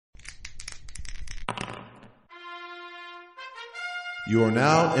You are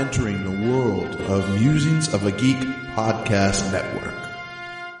now entering the world of Musings of a Geek podcast network.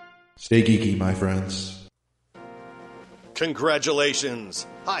 Stay geeky, my friends. Congratulations!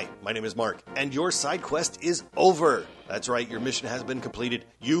 Hi, my name is Mark, and your side quest is over. That's right, your mission has been completed.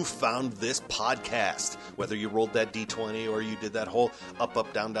 You found this podcast. Whether you rolled that D20 or you did that whole up,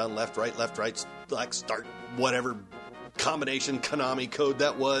 down, left, right, select, start, whatever combination Konami code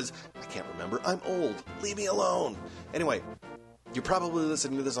that was. I can't remember. I'm old. Leave me alone. Anyway, you're probably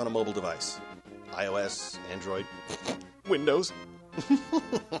listening to this on a mobile device. iOS, Android, Windows.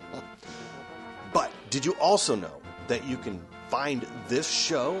 But did you also know that you can find this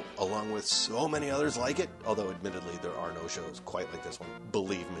show along with so many others like it? Although admittedly there are no shows quite like this one.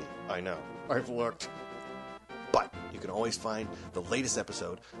 Believe me, I know. I've looked. But you can always find the latest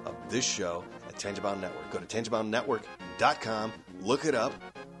episode of this show at Tangibound Network. Go to tangiboundnetwork.com, look it up,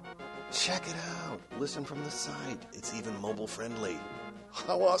 check it out, listen from the site. It's even mobile friendly.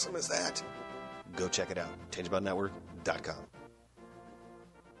 How awesome is that? Go check it out, tangiboundnetwork.com.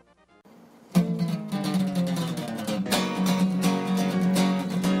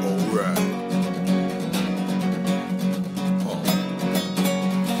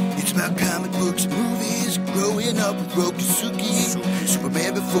 It's about comic books and movies. Growing up with Rokusuki.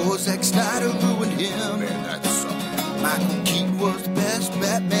 Superman before Zack Snyder ruined him. Man, that sucked. Michael Keaton was the best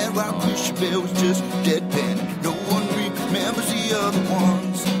Batman, while Christian Bale was just deadpan. No one remembers the other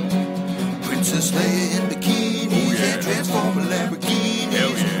ones. Princess Leia in bikinis and Transformer Lamborghinis. Hell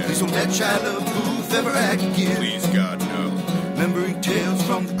yeah. Please don't let Shia LaBeouf ever act again. Please, God, no. Remembering tales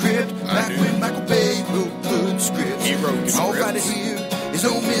from the crypt, back when Michael Bay wrote good scripts. He wrote scripts. All right here is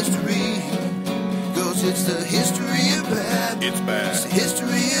no mystery, 'cause it's the history of bad. It's bad. It's the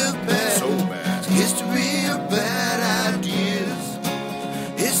history of bad. So bad. It's the history of bad ideas.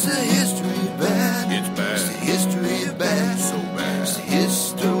 It's the history of bad. It's bad. It's the history of bad. So bad. It's the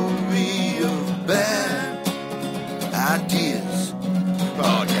history of bad ideas.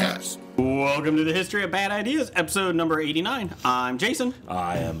 Podcast. Welcome to the History of Bad Ideas, episode number 89. I'm Jason.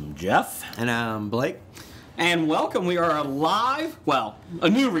 I am Jeff. And I'm Blake. And welcome, we are live, well, a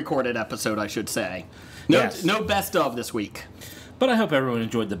new recorded episode, I should say. No best of this week. But I hope everyone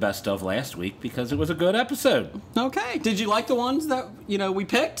enjoyed the best of last week because it was a good episode. Okay, did you like the ones that, we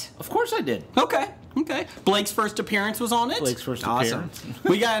picked? Of course I did. Okay. Blake's first appearance was on it. Blake's first Awesome. appearance.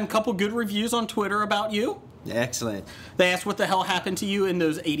 We got a couple good reviews on Twitter about you. Excellent. They asked what the hell happened to you in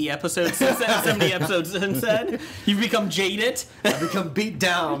those 80 episodes since then, 70 episodes since then. You've become jaded I've become beat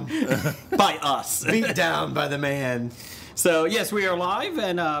down. by us. Beat down by the man. So, yes, we are live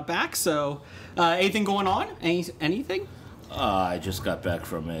and back. So, anything going on? Anything? I just got back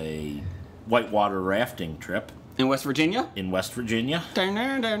from a whitewater rafting trip In West Virginia? in West Virginia Dun,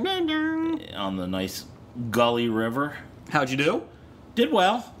 dun, dun, dun, dun. on the nice Gully River. How'd you do? Did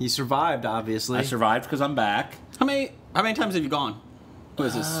well. You survived, obviously. I survived because I'm back. How many times have you gone? What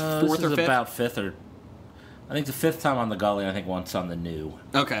is this, fourth this or is fifth? about fifth or... I think the fifth time on the Gully, I think once on the New.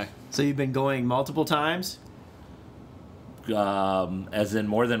 Okay. So you've been going multiple times? As in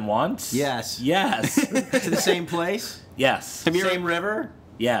more than once? Yes. Yes. To the same place? Yes. Have you Same ever river?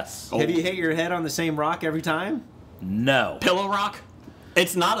 Yes. Have you hit your head on the same rock every time? No. pillow rock?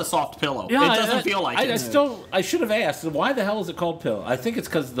 It's not a soft pillow. It doesn't feel like it. I should have asked, why the hell is it called pillow? I think it's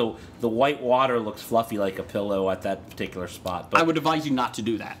because the white water looks fluffy like a pillow at that particular spot. But, I would advise you not to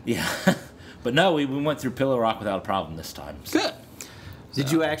do that. Yeah. But no, we went through Pillow Rock without a problem this time. So. Good.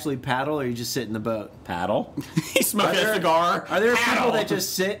 Did you actually paddle or you just sit in the boat? Paddle? He smoked a cigar. Are there Paddle. people that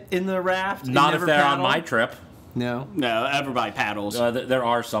just sit in the raft? and Not if never they're paddle? on my trip. No. No, everybody paddles. There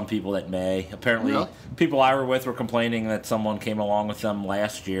are some people that may. Apparently, Really? people I were with were complaining that someone came along with them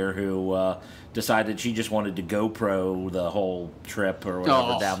last year who decided she just wanted to GoPro the whole trip or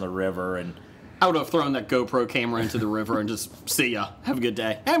whatever Oh. down the river. And I would have thrown that GoPro camera into the river and just see ya. Have a good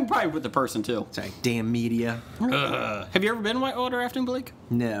day. And probably with the person, too. Sorry, damn media. Have you ever been whitewater rafting, Blake?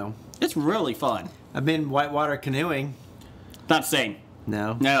 No. It's really fun. I've been whitewater canoeing. Not the same.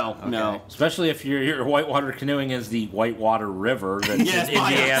 No. No, Okay. no. especially if your whitewater canoeing is the Whitewater River that's Yes, in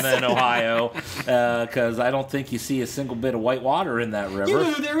Indiana and Ohio, because I don't think you see a single bit of white water in that river. You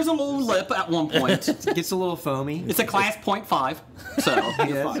knew there was a little lip at one point. It gets a little foamy. It's a class .5, so Yeah,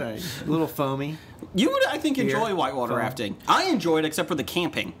 that's right. A little foamy. You would, I think, enjoy whitewater rafting. I enjoyed it, except for the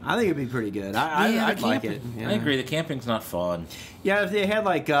camping. I think it'd be pretty good. I'd like it. Yeah. I agree. The camping's not fun. Yeah, if they had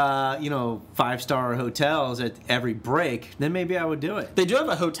like 5-star hotels at every break, then maybe I would do it. They do have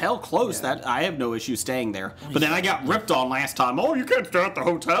a hotel close that I have no issue staying there. But then I got ripped on last time. Oh, you can't stay at the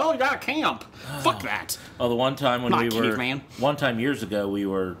hotel. You got to camp. Fuck that. Oh, the one time when Caveman. one time years ago,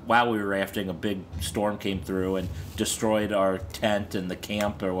 while we were rafting, a big storm came through and destroyed our tent and the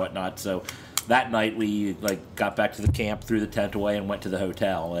camp or whatnot. So that night we got back to the camp, threw the tent away, and went to the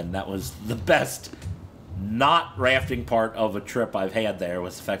hotel. And that was the best not rafting part of a trip I've had there,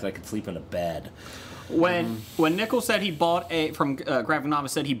 was the fact that I could sleep in a bed. When Nichols said he bought Gravignava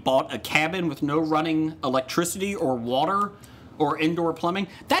said he bought a cabin with no running electricity or water or indoor plumbing,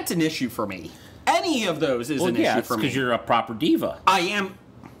 that's an issue for me. Any of those is an issue for me. Because you're a proper diva. I am.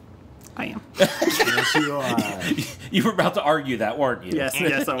 Yes, you are. You were about to argue that, weren't you?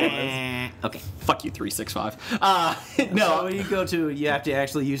 Yes, I was. Okay, fuck you, 365. No. So when you go to, you have to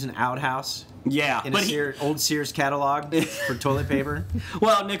actually use an outhouse. Yeah, In old Sears catalog for toilet paper.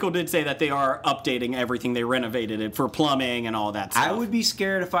 Well, Nickel did say that they are updating everything. They renovated it for plumbing and all that stuff. I would be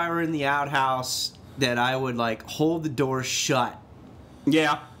scared if I were in the outhouse that I would hold the door shut.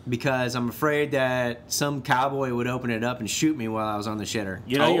 Yeah. Because I'm afraid that some cowboy would open it up and shoot me while I was on the shitter.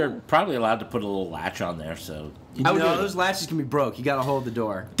 You know, you're probably allowed to put a little latch on there, so... No, those latches can be broke. You got to hold the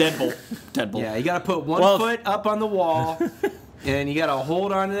door. Deadbolt. Yeah, you got to put one foot up on the wall, and you got to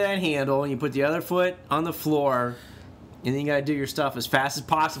hold onto that handle, and you put the other foot on the floor, and then you got to do your stuff as fast as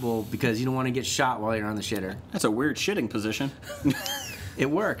possible because you don't want to get shot while you're on the shitter. That's a weird shitting position.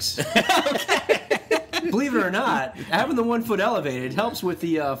 It works. Believe it or not, having the 1 foot elevated helps with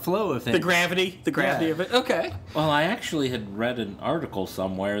the flow of things. The gravity of it. Okay. Well, I actually had read an article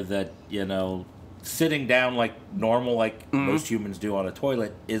somewhere that, sitting down like normal, most humans do on a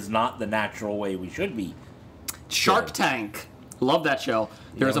toilet, is not the natural way we should be. Shark Tank. Love that show.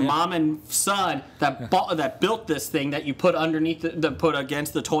 There's a mom and son that built this thing that you put underneath, put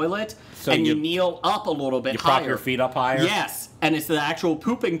against the toilet, so and you kneel up a little bit higher. You prop your feet up higher? Yes, and it's the actual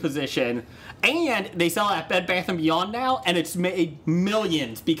pooping position. And they sell it at Bed Bath / Beyond now, and it's made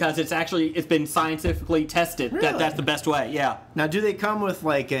millions because it's been scientifically tested that that's the best way. Yeah. Now, do they come with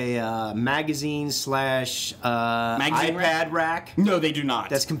a magazine / iPad rack? No, they do not.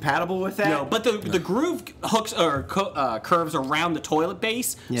 That's compatible with that? No, but the groove hooks or curves around the toilet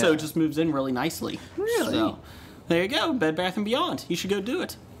base, so it just moves in really nicely. Really? So, there you go, Bed Bath / Beyond. You should go do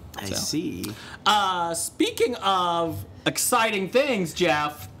it. I see. Speaking of exciting things,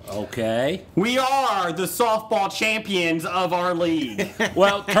 Jeff. Okay. We are the softball champions of our league.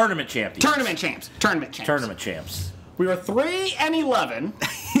 Well, tournament champions. Tournament champs. We were 3-11.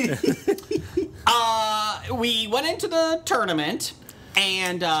 We went into the tournament,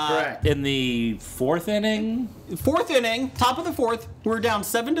 and in the fourth inning, top of the fourth, we were down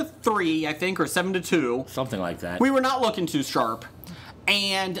 7-3, I think, or 7-2, something like that. We were not looking too sharp,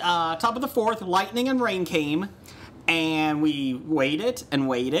 and top of the fourth, lightning and rain came. And we waited, and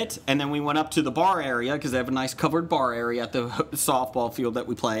then we went up to the bar area because they have a nice covered bar area at the softball field that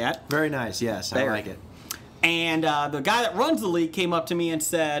we play at. Very nice, yes. I like it. And the guy that runs the league came up to me and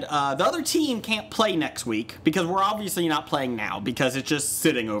said, the other team can't play next week because we're obviously not playing now because it's just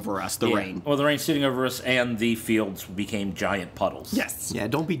sitting over us, the rain. Well, the rain's sitting over us, and the fields became giant puddles. Yes. Yeah,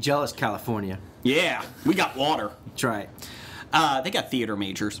 don't be jealous, California. Yeah, we got water. That's right. They got theater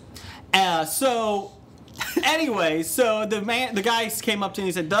majors. Anyway, so the guys came up to me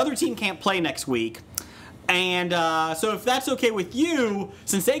and said, the other team can't play next week. And so if that's okay with you,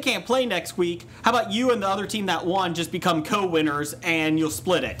 since they can't play next week, how about you and the other team that won just become co-winners and you'll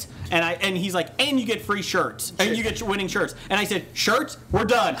split it? And he's like, and you get free shirts. And you get winning shirts. And I said, shirts? We're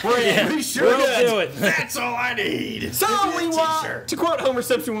done. We're in. We'll do it. That's all I need. So we won. To quote Homer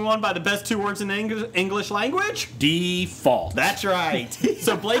Simpson, we won by the best 2 words in the English language. Default. That's right.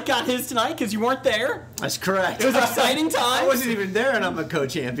 So Blake got his tonight because you weren't there. That's correct. It was exciting time. I wasn't even there, and I'm a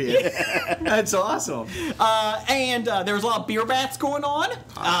co-champion. That's awesome. And there was a lot of beer bats going on.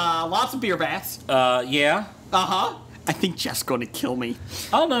 Lots of beer bats. Yeah. Uh-huh. I think Jeff's going to kill me.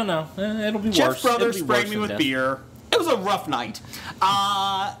 Oh, no. It'll be worse. Jeff's brother sprayed me with beer. It was a rough night.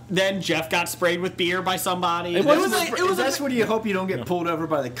 Then Jeff got sprayed with beer by somebody. That's when you hope you don't get pulled over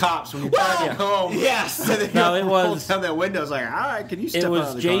by the cops when you're driving home. Yes. No, it was. Down that window, it's like, all right, can you step out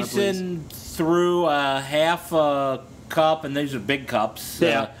of the car, please? Jason threw half a cup, and these are big cups.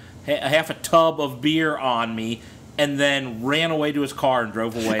 Yeah. Half a tub of beer on me, and then ran away to his car and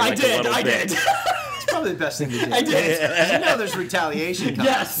drove away. I did. It's probably the best thing to do. I did. You know there's retaliation coming.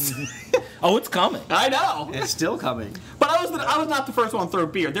 Yes. Oh, it's coming. I know. It's still coming. But I was not the first one to throw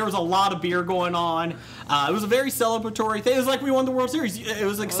beer. There was a lot of beer going on. It was a very celebratory thing. It was like we won the World Series. It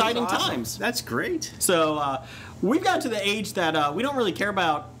was exciting times. That's great. So we've gotten to the age that we don't really care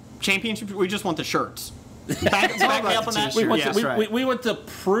about championships. We just want the shirts. Back me up on that. We want the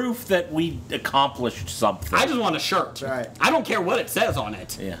proof that we accomplished something. I just want a shirt. Right. I don't care what it says on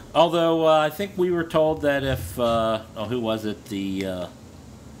it. Yeah. Although I think we were told that if who was it, the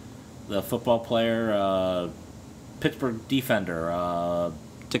football player, Pittsburgh defender,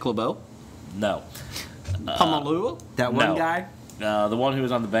 Dick LeBeau? No. Pamalu? That one guy? The one who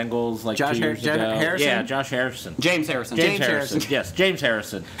was on the Bengals like Josh 2 years ago. Harrison? Yeah, Josh Harrison. James Harrison. James Harrison. Yes, James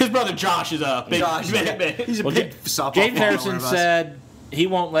Harrison. His brother Josh is a big... He's a big softball James follower Harrison of us. said he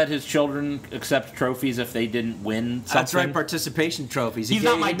won't let his children accept trophies if they didn't win something. That's right, participation trophies. He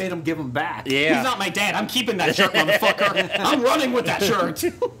made them give them back. Yeah. He's not my dad. I'm keeping that shirt, motherfucker. I'm running with that shirt.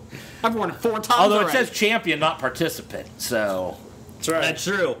 I've worn it 4 times Although already. it says champion, not participant, so... That's right. That's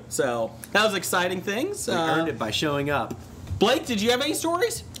true. So, that was exciting things. We earned it by showing up. Blake, did you have any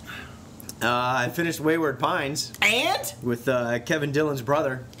stories? I finished Wayward Pines And? with Kevin Dillon's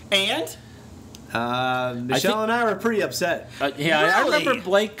brother. And? Michelle and I were pretty upset. I Really? remember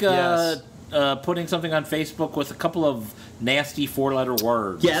Blake Yes. putting something on Facebook with a couple of nasty 4-letter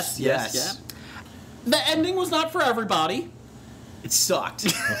words. Yes. Yes. The ending was not for everybody. It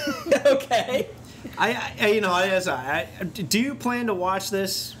sucked. Okay. Do you plan to watch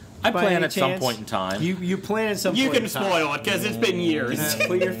this? I by plan any at some chance? point in time. You plan at some You point can in time. spoil it because it's been years.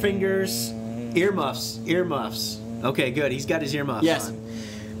 Put your fingers, earmuffs. Okay, good. He's got his earmuffs Yes. on.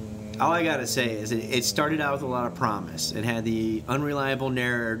 All I gotta say is it started out with a lot of promise. It had the unreliable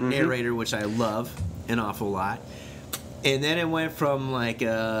narrator, which I love an awful lot. And then it went from like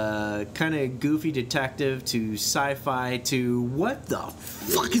a kind of goofy detective to sci-fi to what the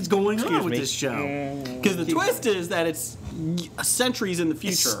fuck is going on with this show? Because the twist is that it's centuries in the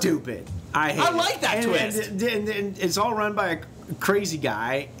future. It's stupid. I hate I it. like that twist. And it's all run by a crazy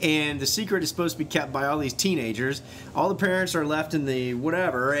guy, and the secret is supposed to be kept by all these teenagers. All the parents are left in the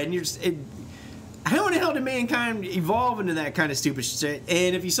whatever, and you're just... how in the hell did mankind evolve into that kind of stupid shit?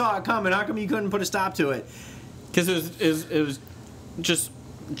 And if you saw it coming, how come you couldn't put a stop to it? Because it was just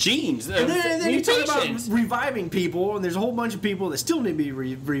genes. And then you talk about mutations. reviving people, and there's a whole bunch of people that still need to be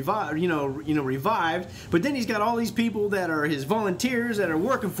revived. Revived. But then he's got all these people that are his volunteers that are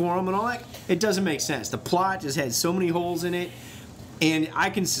working for him, and all that. It doesn't make sense. The plot just had so many holes in it, and I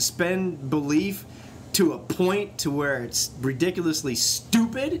can suspend belief to a point to where it's ridiculously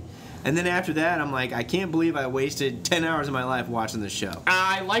stupid. And then after that, I'm like, I can't believe I wasted 10 hours of my life watching this show.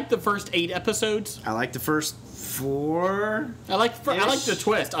 I like the first 8 episodes. I like the first 4. I like the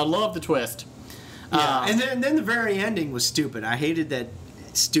twist. I love the twist. Yeah, and then the very ending was stupid. I hated that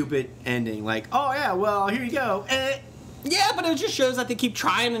stupid ending. Like, oh yeah, well here you go. Yeah, but it just shows that they keep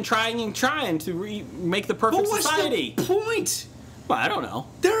trying and trying and trying to make the perfect But what's society. the point? Well, I don't know.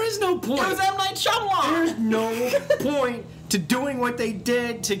 There is no point. It was M. Night Shyamalan. There's no point to doing what they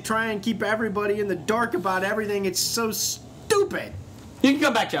did to try and keep everybody in the dark about everything. It's so stupid. You can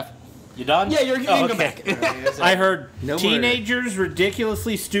come back, Jeff. You done? Yeah, you can come back. I heard No teenagers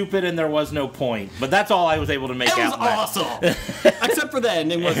ridiculously stupid and there was no point. But that's all I was able to make It was out. of that. awesome. Except for the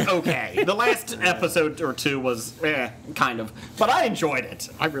ending was okay. The last episode or 2 was kind of. But I enjoyed it.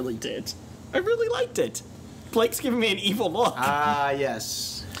 I really did. I really liked it. Blake's giving me an evil look. Ah,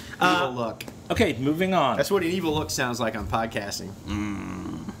 yes. Evil look. Okay, moving on. That's what an evil look sounds like on podcasting.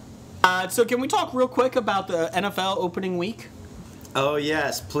 So can we talk real quick about the NFL opening week? Oh,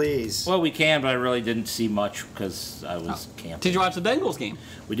 yes, please. Well, we can, but I really didn't see much because I was camping. Did you watch the Bengals game?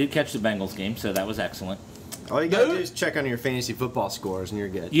 We did catch the Bengals game, so that was excellent. All you gotta do is check on your fantasy football scores and you're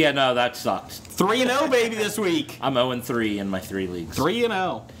good. Yeah, no, that sucked. 3-0, baby, this week. I'm 0-3 in my 3 leagues.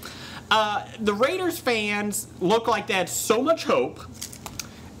 3-0. The Raiders fans look like they had so much hope.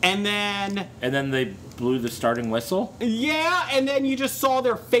 And then they blew the starting whistle? yeah, and then you just saw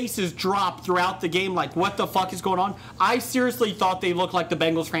their faces drop throughout the game like, what the fuck is going on? I seriously thought they looked like the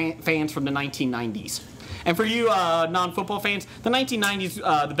Bengals fans from the 1990s. And for you non-football fans, the 1990s,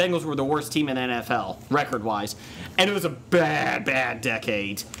 the Bengals were the worst team in NFL, record-wise. And it was a bad, bad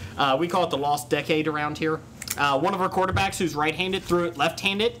decade. We call it the lost decade around here. One of our quarterbacks who's right-handed threw it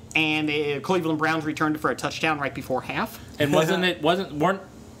left-handed, and the Cleveland Browns returned it for a touchdown right before half. And weren't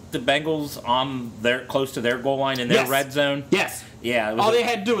the Bengals on close to their goal line in their red zone? Yes. Yeah. All they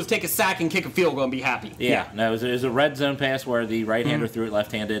had to do was take a sack and kick a field goal and be happy. Yeah. No, it was a red zone pass where the right-hander threw it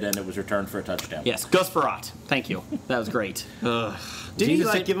left-handed, and it was returned for a touchdown. Yes, Gus Farrat. Thank you. That was great. Did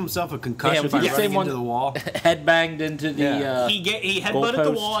he give himself a concussion by running into the wall? Head banged into the He headbutted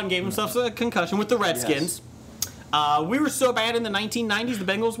the wall and gave himself a concussion with the Redskins. Yes. We were so bad in the 1990s, the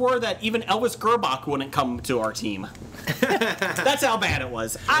Bengals were, that even Elvis Gerbach wouldn't come to our team. That's how bad it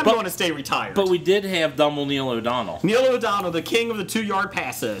was. I'm going to stay retired. But we did have Dumble Neil O'Donnell. Neil O'Donnell, the king of the 2-yard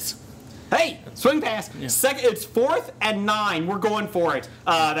passes. Hey, swing pass. Yeah. It's 4th and 9. We're going for it.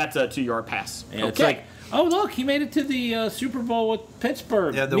 That's a 2-yard pass. Yeah, it's like, oh, look, he made it to the Super Bowl with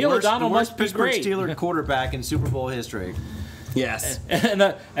Pittsburgh. Yeah, Neil O'Donnell must be Pittsburgh great. Steelers quarterback in Super Bowl history. Yes.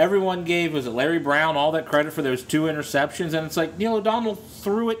 And everyone gave, was it Larry Brown, all that credit for those 2 interceptions, and it's like Neil O'Donnell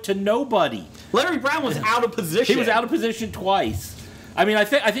threw it to nobody. Larry Brown was out of position. He was out of position twice. I mean, I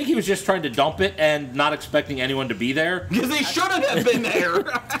think he was just trying to dump it and not expecting anyone to be there. Because they shouldn't have been there.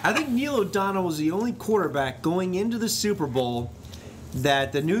 I think Neil O'Donnell was the only quarterback going into the Super Bowl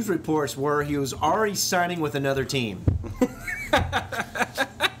that the news reports were he was already signing with another team.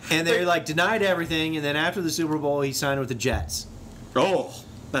 And they denied everything, and then after the Super Bowl, he signed with the Jets. Oh,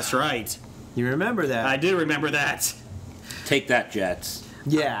 that's right. You remember that? I do remember that. Take that, Jets.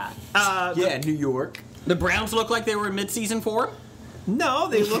 Yeah. New York. The Browns look like they were in mid-season form? No,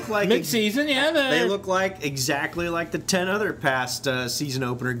 they look like mid-season. Yeah, they look like exactly like the 10 other past season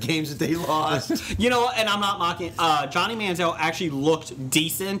opener games that they lost. You know, and I'm not mocking. Johnny Manziel actually looked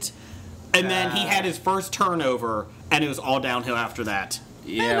decent, and then he had his first turnover, and it was all downhill after that.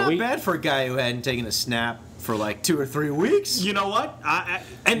 Yeah, not bad for a guy who hadn't taken a snap for like 2 or 3 weeks. You know what?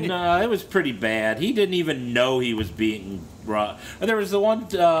 No, it was pretty bad. He didn't even know he was being run. There was the one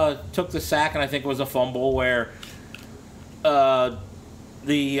took the sack, and I think it was a fumble where the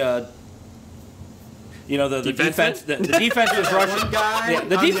defense was rushing. One guy on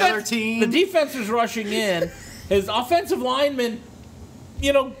the other team. The defense was rushing in. His offensive lineman,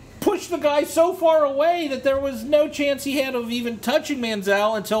 pushed the guy so far away that there was no chance he had of even touching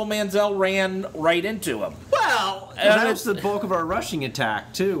Manziel until Manziel ran right into him. Well, that's the bulk of our rushing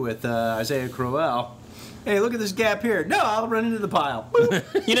attack, too, with Isaiah Crowell. Hey, look at this gap here. No, I'll run into the pile.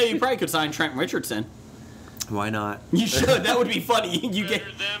 You probably could sign Trent Richardson. Why not? You should. That would be funny. You get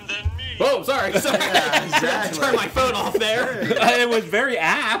them than me. Oh, sorry. Yeah, exactly. Turn my phone off there. It was very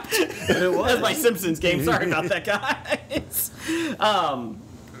apt. It was. That's my Simpsons game. Sorry about that, guys.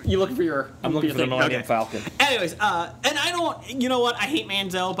 You looking for your? I'm looking for the Millennium Falcon. Anyways, and I don't. You know what? I hate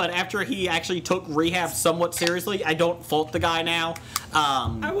Manziel, but after he actually took rehab somewhat seriously, I don't fault the guy now.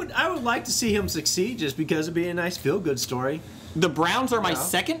 I would like to see him succeed just because it'd be a nice feel-good story. The Browns are my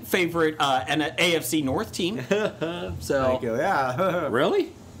second favorite AFC North team. So thank you. Yeah.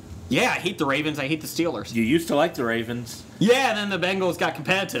 Really? Yeah, I hate the Ravens. I hate the Steelers. You used to like the Ravens. Yeah, and then the Bengals got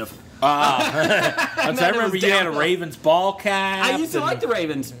competitive. I remember you had a Ravens ball cap. I used to like the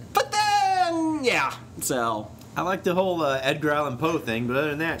Ravens, but then so I like the whole Edgar Allan Poe thing, but other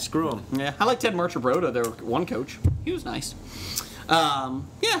than that, screw them. Yeah, I like Ted Marchibroda, their one coach. He was nice. We are on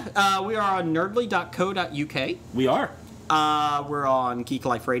nerdly.co.uk. We are. We're on Geek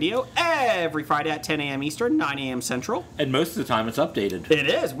Life Radio every Friday at 10 a.m. Eastern, 9 a.m. Central. And most of the time it's updated. It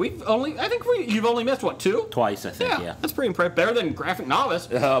is. You've only missed, what, 2? Twice, I think, yeah. That's pretty impressive. Better than Graphic Novice.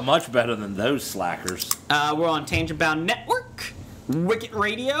 Much better than those slackers. We're on Tangent Bound Network, Wicket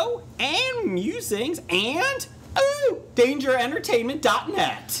Radio, and Musings, and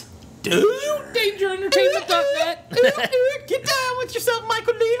DangerEntertainment.net. DangerEntertainment.net. Get down with yourself,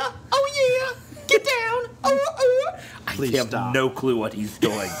 Michael Leah. Oh, yeah. Get down. I have no clue what he's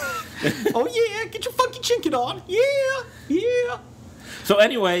doing. Oh, yeah. Get your funky chinkin on. Yeah. So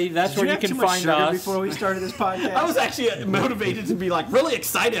anyway, that's where you can find us. Before we started this podcast, I was actually motivated to be really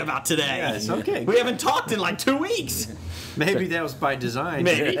excited about today. Yes, okay. We haven't talked in 2 weeks. Maybe that was by design.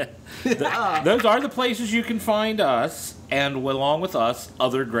 Maybe. Those are the places you can find us, and along with us,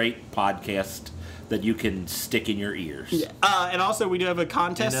 other great podcasts that you can stick in your ears. Yeah. And also, we do have a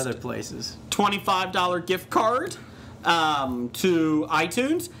contest. And other places. $25 gift card to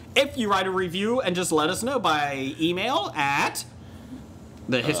iTunes if you write a review and just let us know by email at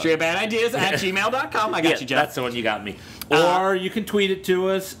thehistoryoфbadideas@gmail.com. I got you, Jeff. That's the one you got me. Or you can tweet it to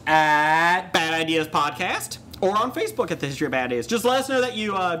us at Bad Ideas Podcast. Or on Facebook at The History of Bad Ideas. Just let us know that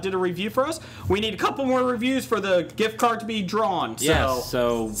you did a review for us. We need a couple more reviews for the gift card to be drawn.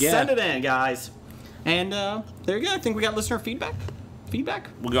 So send it in, guys. And there you go. I think we got listener feedback.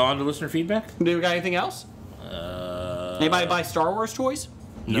 We'll go on to listener feedback. Do we got anything else? Anybody buy Star Wars toys?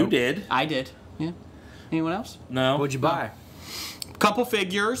 You did. I did. Yeah. Anyone else? No. What'd you buy? Couple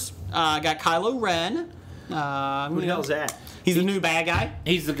figures. I got Kylo Ren. Who the hell's that? He's the new bad guy.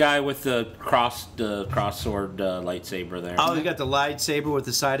 He's the guy with the cross sword lightsaber there. Oh, you got the lightsaber with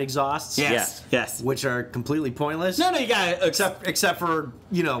the side exhausts? Yes. Which are completely pointless? No, you got Except for,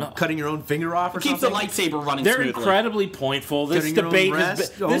 cutting your own finger off or keeps something? the lightsaber running They're smoothly. incredibly pointful. This Cutting your debate own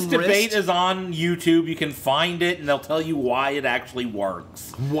wrist? is on YouTube. You can find it, and they'll tell you why it actually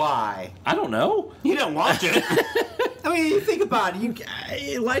works. Why? I don't know. You don't watch it. I mean, you think about it.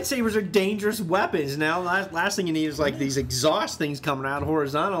 Lightsabers are dangerous weapons. Now, last thing you need is like these exhaust things coming out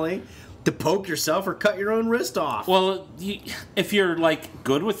horizontally to poke yourself or cut your own wrist off. Well, if you're like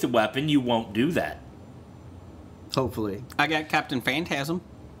good with the weapon, you won't do that. Hopefully. I got Captain Phantasm,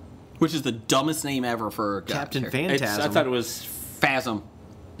 which is the dumbest name ever for a Captain character. Phantasm. I thought it was. Phasm.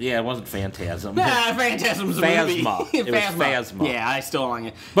 Yeah, it wasn't Phantasm. Nah, Phantasm's a movie. Phasma. It was Phasma. Yeah, I still don't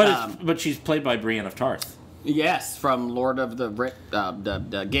like it. But she's played by Brienne of Tarth. Yes, from Lord of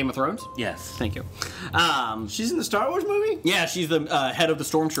the Game of Thrones. Yes. Thank you. She's in the Star Wars movie? Yeah, she's the head of the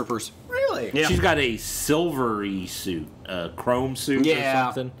Stormtroopers. Really? Yeah. She's got a silvery suit, a chrome suit or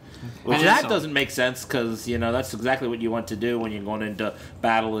something. Which And that so- doesn't make sense because, that's exactly what you want to do when you're going into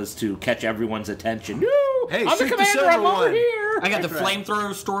battle is to catch everyone's attention. No! Hey, I'm the shoot the commander, I'm silver over one. here! I got the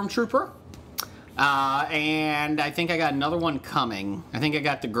flamethrower Stormtrooper. And I think I got another one coming. I think I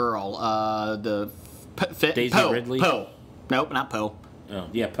got the girl. Daisy Poe. Ridley? Poe. Nope, not Poe. Oh,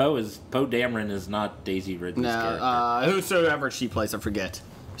 yeah, Poe Dameron is not Daisy Ridley's character. Whosoever she plays, I forget.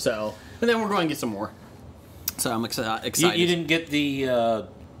 So, and then we're going to get some more. So I'm excited. You didn't get the...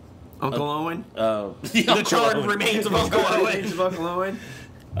 Uncle Owen? the charred remains of Uncle Owen. Remains of Uncle Owen?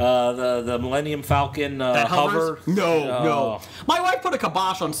 the Millennium Falcon That hover. hovers? No. My wife put a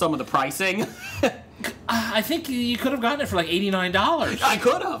kibosh on some of the pricing. I think you could have gotten it for like $89. I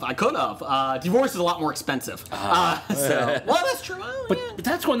could have. Divorce is a lot more expensive. Well, that's true. Well, But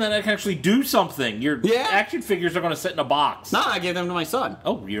that's one that can actually do something. Your action figures are going to sit in a box. No, I gave them to my son.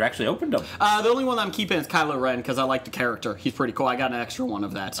 Oh, you actually opened them. The only one I'm keeping is Kylo Ren because I like the character. He's pretty cool. I got an extra one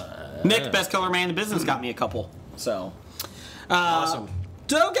of that. Nick, best color man in the business, got me a couple. So, Awesome.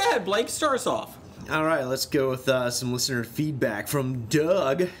 So go ahead, Blake. Start us off. All right, let's go with some listener feedback from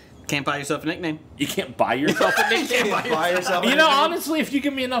Doug. Can't buy yourself a nickname. You can't buy yourself a nickname. Buy yourself a You know, nickname? honestly, if you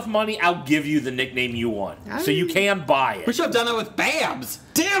give me enough money, I'll give you the nickname you want. So you can buy We it. should have done that with Babs.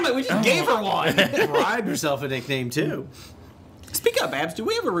 Damn it, we just gave her one. Bribe yourself a nickname, too. Speaking of Babs, do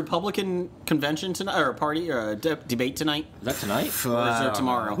we have a Republican convention tonight, or a party, or a debate tonight? Is that tonight? Or is it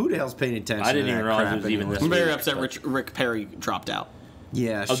tomorrow? Who the hell's paying attention I didn't to even that realize crap it was even anymore? this I'm very week, upset but- Rick Perry dropped out.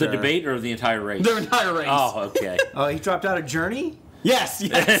 Yeah, Of sure. the debate or the entire race? Their entire race. Oh, okay. Oh, he dropped out of Journey? Yes. No,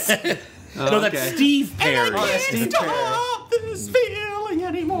 that's okay. Steve Perry. Oh, that's Steve Perry. Stop this feeling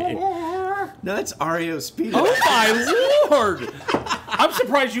anymore. No, that's REO Speedo. Oh my lord! I'm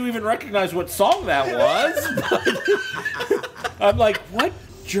surprised you even recognize what song that was. I'm like, what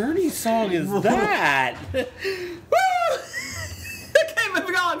Journey song is that? Okay,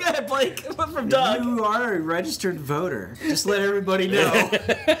 moving on. Go ahead, Blake. What's from Doug? You are a registered voter. Just let everybody know. Well,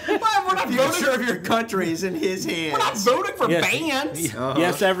 we're not The voting. future of your country is in his We're not hands. voting for Yes. bands.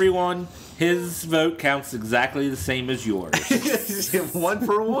 Yes, everyone. His vote counts exactly the same as yours. 1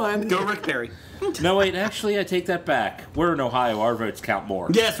 for 1. Go Rick Perry. No, wait. Actually, I take that back. We're in Ohio. Our votes count more.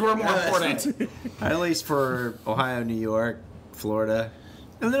 Yes, we're more important. At least for Ohio, New York, Florida,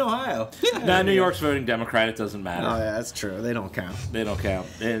 and then Ohio. Nah, New York's voting Democrat. It doesn't matter. Oh, yeah, that's true. They don't count. They don't count.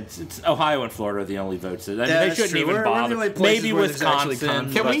 It's Ohio and Florida are the only votes. I mean, Yeah, they that's shouldn't true. even We're the bother. only places Maybe where there's actually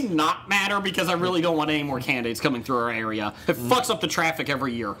Wisconsin. Can but- we not matter? Because I really don't want any more candidates coming through our area. It fucks up the traffic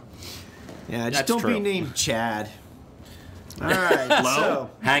every year. Yeah, just That's don't be true. named Chad. All right, so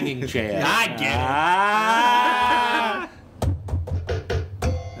Hanging Chad. I get it. Ah!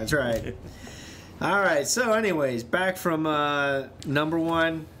 that's right. All right, so anyways, back from number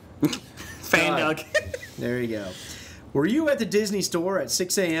 1. Fan Doug. There you go. Were you at the Disney store at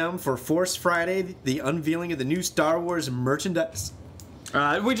 6 a.m. for Force Friday, the unveiling of the new Star Wars merchandise?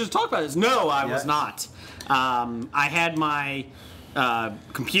 We just talked about this. No, I was Yeah. not. I had my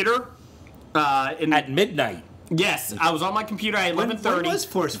computer. At midnight. Yes, I was on my computer at When 11:30. was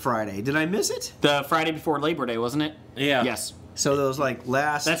Force Friday? Did I miss it? The Friday before Labor Day, wasn't it? Yeah. Yes. So those like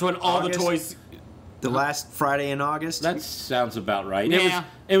last. That's when all August? the toys. The last Friday in August. That sounds about right. Yeah.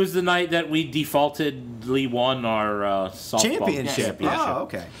 It was the night that we defaultedly won our softball championship. Oh,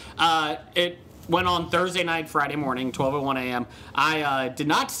 okay. It went on Thursday night, Friday morning, 12:01 a.m. I did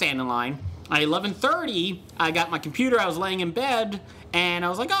not stand in line. At 11:30, I got my computer. I was laying in bed, and I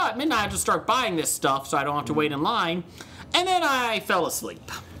was like, "Oh, at midnight, I'll just start buying this stuff, so I don't have to wait in line." And then I fell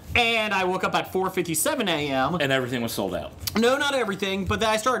asleep. And I woke up at 4:57 a.m. And everything was sold out. No, not everything, but then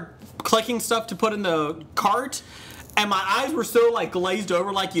I started clicking stuff to put in the cart, and my eyes were so like glazed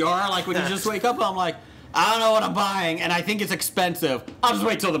over like you are, like when you just wake up, I'm like, I don't know what I'm buying, and I think it's expensive. I'll just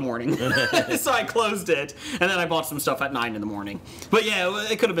wait till the morning. So I closed it, and then I bought some stuff at 9 in the morning. But yeah,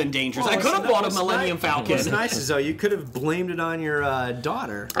 it could have been dangerous. I could have bought a Millennium Falcon. What's nice is, though, you could have blamed it on your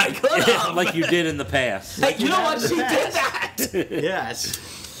daughter. I could have. Like you did in the past. Hey, you know what? She did that. Yes.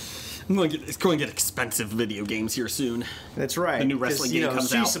 It's going to get expensive video games here soon. That's right. The new wrestling game comes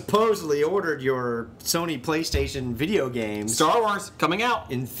she out. supposedly ordered your Sony PlayStation video games. Star Wars coming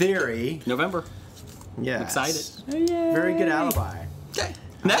out In theory. November. Yes. Excited. Very good alibi. Okay.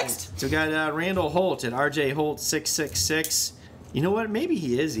 Next. So we got Randall Holt at RJ Holt 666. You know what? Maybe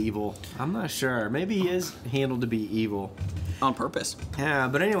he is evil. I'm not sure. Maybe he is handled to be evil. On purpose. Yeah,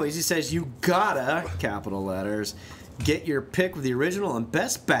 but anyways, he says you gotta, capital letters, get your pick with the original and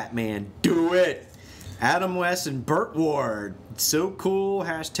best Batman. Do it. Adam West and Burt Ward. So cool.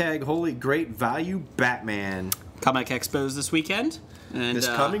 Hashtag holy great value Batman. Comic Expos this weekend. And, This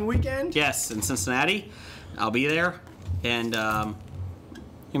coming weekend? Yes, in Cincinnati. I'll be there. And, you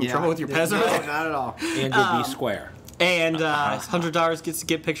in trouble with your pez over No, there? not at all. And you'll be square. And $100 gets to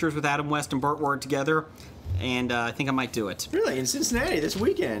get pictures with Adam West and Burt Ward together. And I think I might do it. Really? In Cincinnati this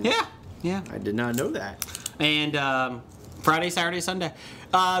weekend? Yeah. I did not know that. And Friday, Saturday, Sunday.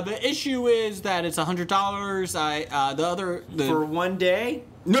 The issue is that it's $100. For one day?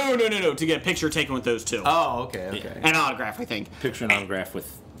 No, to get a picture taken with those two. Oh, okay. An autograph, I think. Picture and autograph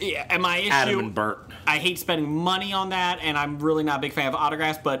with Yeah, and my issue, Adam and Burt. I hate spending money on that, and I'm really not a big fan of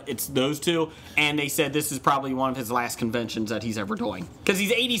autographs, but it's those two, and they said this is probably one of his last conventions that he's ever doing. Because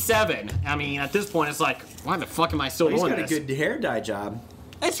he's 87. I mean, at this point, it's like, why the fuck am I still doing this? He's got a good hair dye job.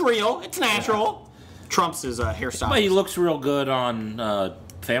 It's real. It's natural. Trump's his hairstyle. But he looks real good on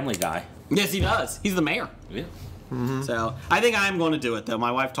Family Guy. Yes, he does. He's the mayor. Yeah. Mm-hmm. So I think I'm going to do it, though.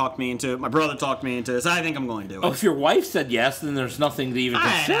 My wife talked me into it. My brother talked me into it. So I think I'm going to do it. Oh, if your wife said yes, then there's nothing to even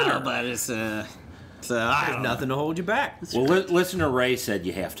consider. I know, but it's I There's don't know. nothing to hold you back. Well, listener Ray said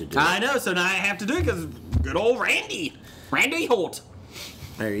you have to do it. I know, so now I have to do it because good old Randy Holt.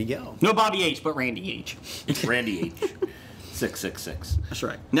 There you go. No Bobby H, but Randy H. Randy H. 666. That's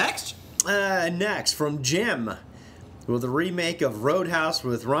right. Next. Next, from Jim. Will the remake of Roadhouse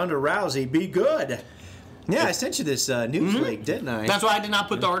with Ronda Rousey be good? Yeah, I sent you this news link, didn't I? That's why I did not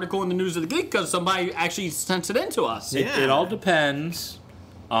put the article in the News of the Geek, because somebody actually sent it in to us. Yeah. It all depends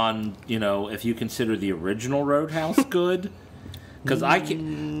on, if you consider the original Roadhouse good. Because I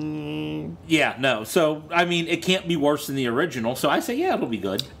can... Yeah, no. So, I mean, it can't be worse than the original. So I say, yeah, it'll be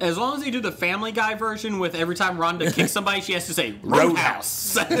good. As long as they do the Family Guy version with every time Ronda kicks somebody, she has to say,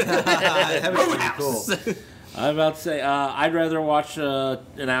 Roadhouse. That would be cool. I'm about to say, I'd rather watch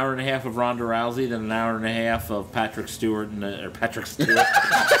an hour and a half of Ronda Rousey than an hour and a half of Patrick Stewart or Patrick Stewart.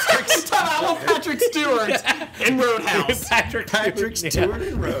 I want Patrick Stewart in Roadhouse. Patrick Stewart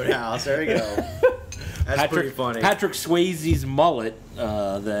in Roadhouse. There you go. That's pretty funny. Patrick Swayze's mullet,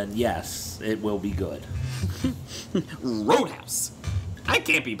 then yes, it will be good. Roadhouse. That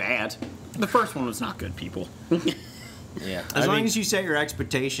can't be bad. The first one was not good, people. Yeah. As long as you set your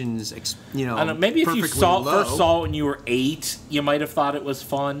expectations, I don't know, maybe if you perfectly first saw it when you were 8, you might have thought it was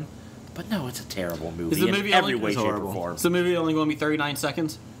fun. But no, it's a terrible movie. Is the movie in every only- way, it's shape, or horrible. form. Is the movie only going to be 39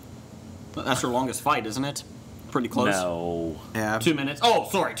 seconds? That's your longest fight, isn't it? Pretty close. No. Yeah. 2 minutes. Oh,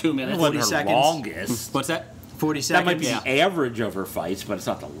 sorry, 2 It minutes. wasn't her 40 seconds. longest. What's that? 40 That might seconds. be the average of her fights, but it's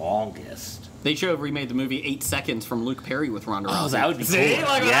not the longest. They should have remade the movie 8 Seconds from Luke Perry with Ronda Rousey. Oh, that would be See? cool.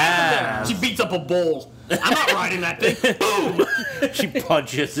 Like what Yeah. happened there? She beats up a bull. I'm not riding that thing. Boom! She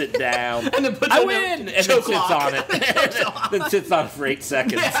punches it down. And then puts I it in win! a And then choke sits lock. on it. Then sits on it for 8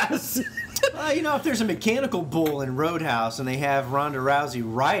 seconds. Yes. If there's a mechanical bull in Roadhouse and they have Ronda Rousey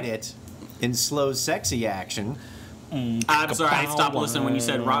ride it in slow, sexy action. I'm sorry, I stopped listening when you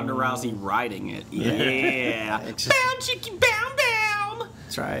said Ronda Rousey riding it. Yeah. Bow, chicky, bow, bow.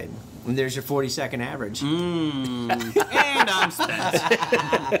 That's right. And there's your 40-second average. And I'm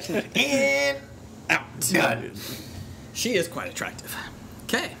spent. And out. Done. She is quite attractive.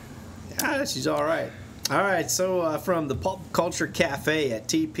 Okay. She's all right. All right, so from the Pulp Culture Cafe at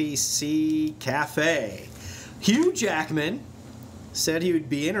TPC Cafe, Hugh Jackman said he would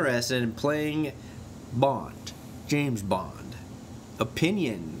be interested in playing Bond, James Bond.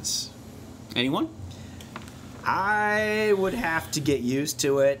 Opinions? Anyone? I would have to get used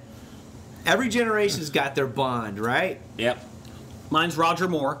to it. Every generation's got their Bond, right? Yep. Mine's Roger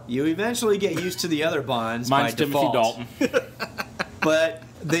Moore. You eventually get used to the other Bonds Mine's by Timothy default. Dalton. But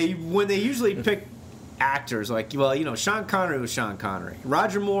when they usually pick actors. Like, well, Sean Connery was Sean Connery.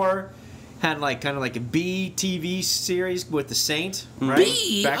 Roger Moore had kind of like a B TV series with The Saint, right?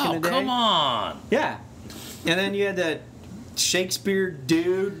 B? Back in the day. Come on. Yeah. And then you had that Shakespeare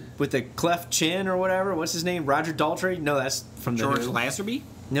dude with the cleft chin or whatever. What's his name? Roger Daltrey? No, that's from the George Who. Lazenby?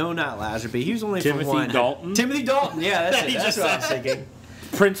 No, not Lazenby. He was only from one. Timothy Dalton? Timothy Dalton. Yeah, that's it. He That's just what I was said. thinking.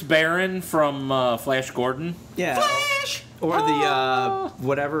 Prince Barron from Flash Gordon. Yeah. Flash! Or the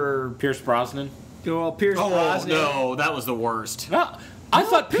whatever. Pierce Brosnan. Well, Pierce Oh, Brosnan. no, that was the worst. No, I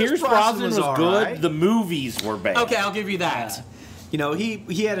thought Pierce Pierce Brosnan Brosnan was was all good. right. The movies were bad. Okay, I'll give you that.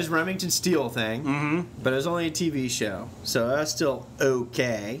 He had his Remington Steele thing, but it was only a TV show, so that's still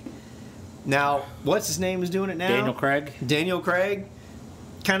okay. Now, what's his name is doing it now? Daniel Craig. Daniel Craig,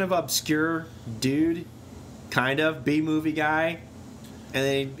 kind of obscure dude, kind of B-movie guy, and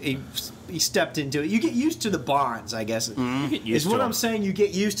then he stepped into it. You get used to the Bonds, I guess. You get used Is to what them. I'm saying. You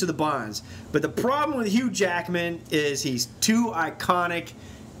get used to the Bonds, but the problem with Hugh Jackman is he's too iconic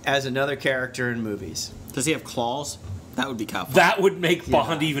as another character in movies. Does he have claws? That would be kind of fun. That would make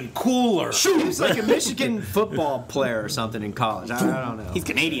Bond even cooler. He was like a Michigan football player or something in college. I don't know. He's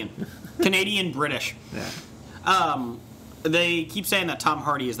Canadian. Canadian-British. Yeah. They keep saying that Tom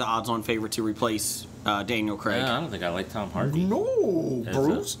Hardy is the odds-on favorite to replace Daniel Craig. I don't think I like Tom Hardy. No, That's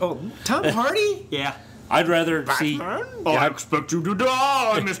Bruce. Oh, Tom Hardy? Yeah. I'd rather see. I expect you to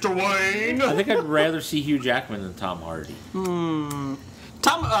die, Mr. Wayne. I think I'd rather see Hugh Jackman than Tom Hardy.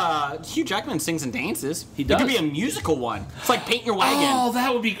 Hugh Jackman sings and dances. He It does. could be a musical one. It's like Paint Your Wagon. Oh,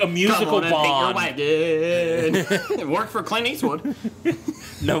 that would be a musical Come on and Bond. Paint Your Wagon. It worked for Clint Eastwood.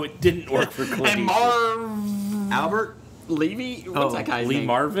 No, it didn't work for Clint. And Eastwood. Albert Levy? What's that guy's Lee name?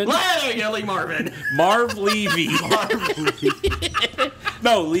 Marvin? There you go, Lee Marvin. Marv Levy.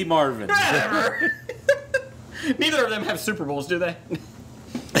 No, Lee Marvin. Whatever. Neither of them have Super Bowls, do they?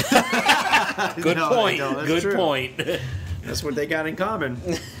 Good No, point. no, that's Good true. point. That's what they got in common.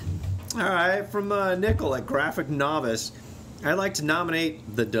 All right, from Nickel at Graphic Novice, I'd like to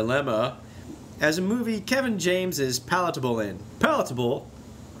nominate The Dilemma as a movie Kevin James is palatable in. Palatable,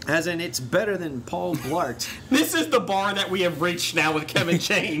 as in it's better than Paul Blart. This is the bar that we have reached now with Kevin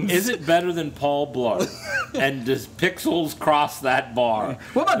James. Is it better than Paul Blart? And does Pixels cross that bar?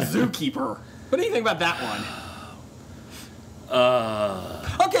 What about Zookeeper? What do you think about that one?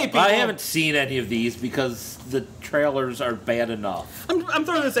 Okay, people. I haven't seen any of these because the trailers are bad enough. I'm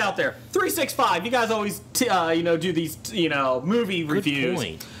throwing this out there. 365. You guys always, do these, movie Good reviews.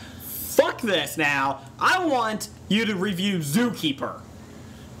 point. Fuck this now. I want you to review Zookeeper.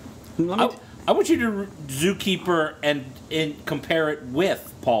 I want you to Zookeeper and compare it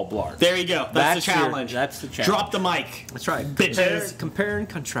with Paul Blart. There you go. That's the challenge. That's the challenge. Drop the mic. That's right. Bitches. Compare and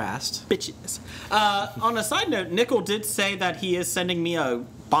contrast. Bitches. On a side note, Nickel did say that he is sending me a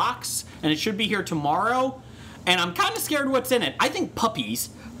box, and it should be here tomorrow. And I'm kind of scared what's in it. I think puppies,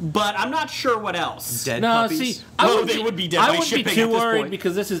 but I'm not sure what else. Dead No, puppies. see, They would be dead I by wouldn't be shipping too at this worried point.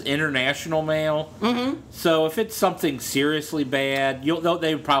 because this is international mail. Mm-hmm. So if it's something seriously bad,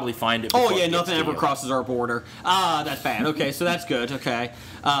 they would probably find it. Oh before yeah, it gets nothing to ever you. crosses our border. That's bad. Okay, so that's good. Okay.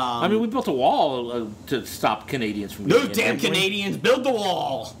 I mean, we built a wall to stop Canadians from Those getting damn in, didn't we? Canadians, build the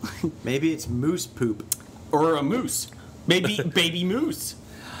wall. Maybe it's moose poop. Or a moose. Maybe baby moose.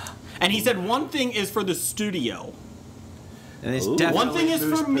 And he said one thing is for the studio. And it's Ooh. definitely One thing is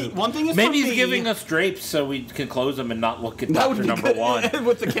moose for me. poop. One thing is Maybe for he's me. giving us drapes so we can close them and not look at That would Doctor be Number good. One.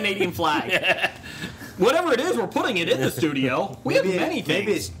 With the Canadian flag. Whatever it is, we're putting it in the studio. We have many things.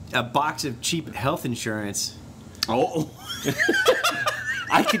 Maybe it's a box of cheap health insurance. Oh.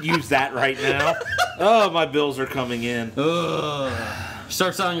 I could use that right now. Oh, my bills are coming in.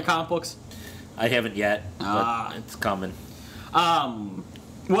 Start selling your comic books? I haven't yet, but it's coming.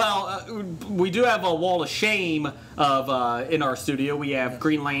 Well, we do have a wall of shame of in our studio. We have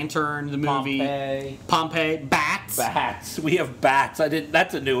Green Lantern, the movie, Pompeii, Bats. Bats. We have bats.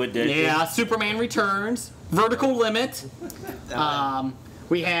 That's a new addition. Yeah, Superman Returns, Vertical Limit.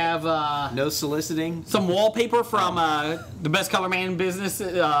 We have No soliciting. some wallpaper from the best color man in business.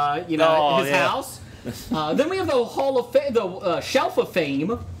 His yeah. house. Then we have the Hall of Fame, the Shelf of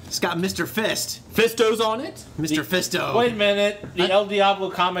Fame. It's got Mr. Fist. Fisto's on it. Mr. Fisto. Wait a minute. The El Diablo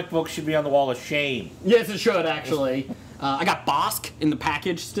comic book should be on the wall of shame. Yes, it should actually. I got Bosk in the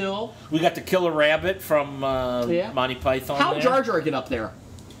package still. We got the Killer Rabbit from Yeah. Monty Python. How there. Jar Jar get up there?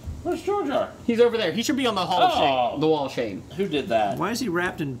 Where's Jar Jar? He's over there. He should be on the Hall of Oh. Shame. The Wall of Shame. Who did that? Why is he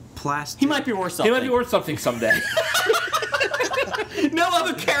wrapped in plastic? He might be worth He something. might be worth something someday. No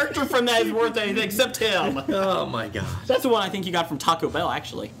other character from that is worth anything except him. Oh my god. That's the one I think you got from Taco Bell,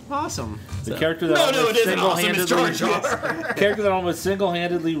 actually. Awesome. The character that No, it isn't awesome. It's Jar Jar. character that almost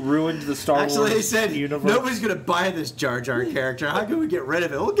single-handedly ruined the Star Actually, they Wars said universe. nobody's going to buy this Jar Jar character. How can we get rid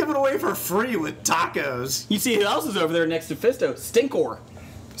of it? We'll give it away for free with tacos. You see who else is over there next to Fisto? Stinkor.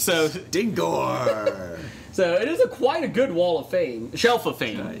 So Dingor. So it is quite a good wall of fame, shelf of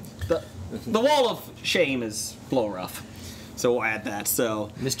fame. Right. The wall of shame is a little rough. So we'll add that.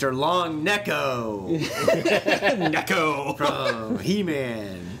 So Mr. Long Necco Neko. from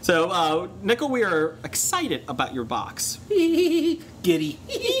He-Man. So Nickel, we are excited about your box. Giddy.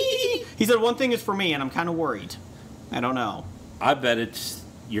 He said one thing is for me, and I'm kind of worried. I don't know. I bet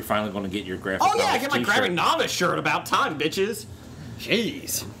you're finally going to get your graphic. Oh yeah, I novel get my t-shirt. graphic novice shirt. About time, bitches.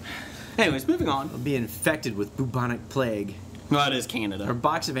 Jeez. Anyways, moving on. I'll be infected with bubonic plague. Well, it is Canada. Or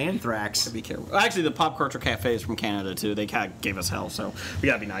box of anthrax. Be careful. Actually, the Pop Culture Cafe is from Canada too. They kind of gave us hell, so we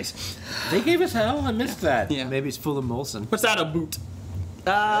gotta be nice. They gave us hell. I missed that. Yeah. Maybe it's full of Molson. What's that? A boot?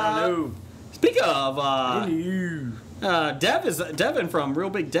 Hello. Speaking of, Devin from Real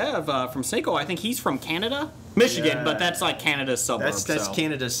Big Dev from Snako. I think he's from Canada, Michigan, Yeah. but that's like Canada's suburb. That's so.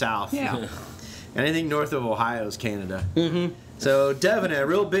 Canada South. Yeah. Anything north of Ohio is Canada. Mm-hmm. So Devin at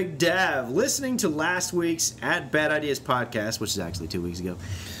Real Big Dev, listening to last week's At Bad Ideas podcast, which is actually 2 weeks ago.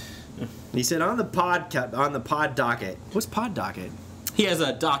 He said on the pod docket. What's pod docket? He has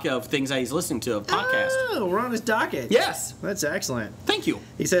a doc of things that he's listening to, a podcast. Oh, we're on his docket. Yes. That's excellent. Thank you.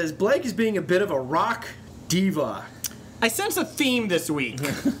 He says Blake is being a bit of a rock diva. I sense a theme this week.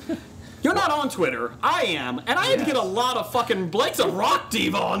 You're not on Twitter. I am. And I had to get a lot of fucking Blake's a rock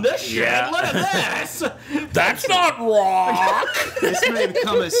diva on this shit. Yeah. Look at this. That's not rock. This may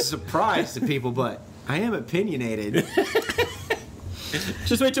become a surprise to people, but I am opinionated.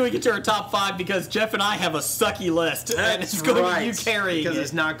 Just wait till we get to our top 5 because Jeff and I have a sucky list. And it's going to be you carrying because it.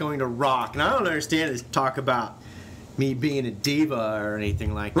 it's not going to rock. And I don't understand this talk about me being a diva or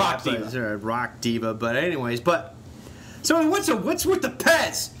anything like Rock that. diva. Or a rock diva. But anyways, so what's with the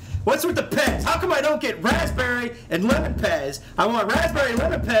Pez? What's with the Pez? How come I don't get raspberry and lemon Pez? I want raspberry and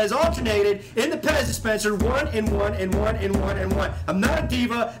lemon Pez alternated in the Pez dispenser, 1 and 1 and 1 and 1 and 1. I'm not a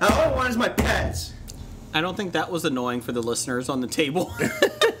diva. All I want is my Pez. I don't think that was annoying for the listeners on the table.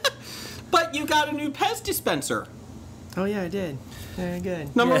 But you got a new Pez dispenser. Oh yeah, I did. Very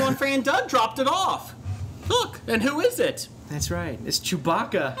good. Number 1 fan Doug dropped it off. Look, and who is it? That's right. It's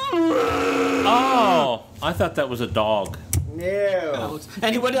Chewbacca. Oh, I thought that was a dog. Yeah.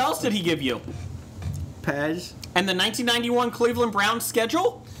 And what else did he give you? Pez. And the 1991 Cleveland Browns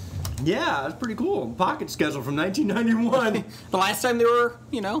schedule? Yeah, that's pretty cool. Pocket schedule from 1991. The last time they were,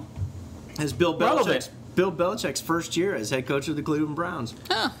 As Bill relevant. Belichick's first year as head coach of the Cleveland Browns.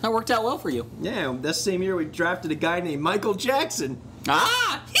 That worked out well for you. Yeah, that same year we drafted a guy named Michael Jackson,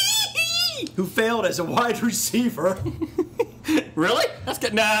 Ah! who failed as a wide receiver. Really? That's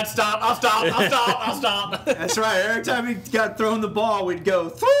good. Nah, stop. I'll stop. That's right. Every time he got thrown the ball, we'd go,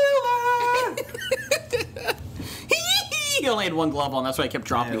 Thriller! He only had 1 glove on. That's why I kept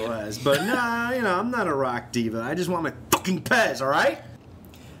dropping It it. was. But nah, I'm not a rock diva. I just want my fucking Pez, all right?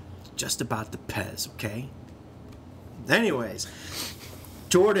 Just about the Pez, okay? Anyways,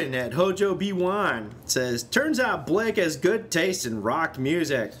 Jordan at Hojo B1 says, turns out Blake has good taste in rock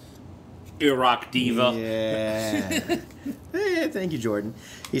music. You rock diva. Yeah. Hey, thank you, Jordan.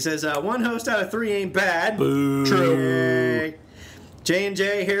 He says, 1 host out of 3 ain't bad. Boo. True.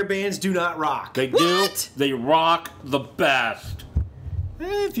 J&J hair bands do not rock. They do. They rock the best.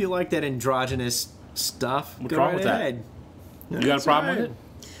 If you like that androgynous stuff, What's go wrong right with that? ahead. You got a That's problem right. with it?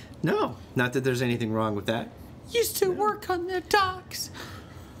 No, not that there's anything wrong with that. Used to work on the docks.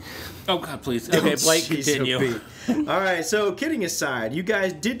 Oh God, please. Okay, Blake, Jeez, continue. OP. All right, so kidding aside, you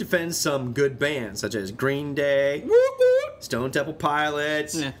guys did defend some good bands such as Green Day, Stone Temple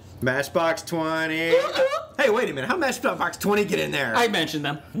Pilots, Yeah. Matchbox 20. Hey, wait a minute. How Matchbox 20 get in there? I mentioned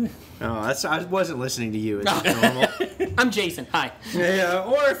them. Oh, I wasn't listening to you. It's normal. I'm Jason. Hi. Yeah,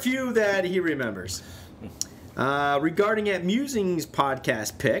 or a few that he remembers. Regarding at Musings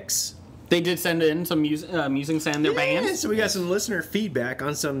podcast picks. They did send in some musings and their Yeah, bands. so we got some listener feedback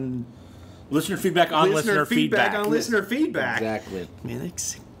on some Listener feedback on listener feedback. on listener feedback. Exactly. Man, that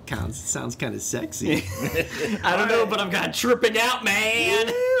sounds kind of sexy. I don't know, but I'm kind of tripping out, man.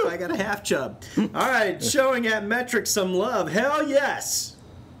 Woo, I got a half chub. All right, showing at Metric some love. Hell yes.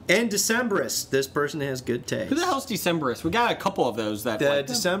 And Decemberist. This person has good taste. Who the hell's Decemberist? We got a couple of those that. The like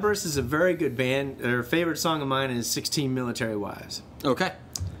them. Decemberist is a very good band. Their favorite song of mine is 16 Military Wives. Okay.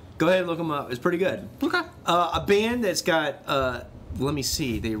 Go ahead and look them up. It's pretty good. Okay. A band that's got, let me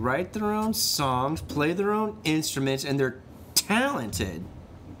see, they write their own songs, play their own instruments, and they're talented.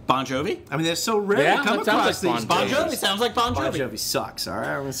 Bon Jovi? I mean, they're so rare Yeah, to come that sounds across like these Bon days. Jovi sounds like Bon Bon Jovi. Jovi sucks, all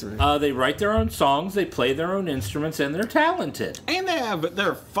right? They write their own songs, they play their own instruments, and they're talented. And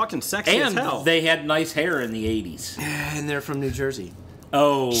they're fucking sexy as And hell. they had nice hair in the 80s. And they're from New Jersey.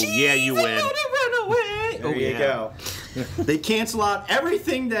 Oh, yeah, you win. Run away. There you go. They cancel out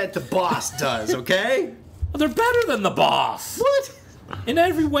everything that the boss does, okay? Well, they're better than the boss. What? In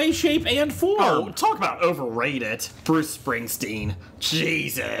every way, shape, and form. Oh, talk about overrated. Bruce Springsteen.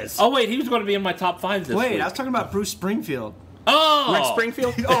 Jesus. Oh, wait, he was going to be in my top 5 this week. Wait, I was talking about Bruce Springfield. Oh! Rick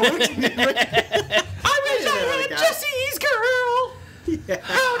Springfield? Oh, Rick, I wish I had Jesse's girl.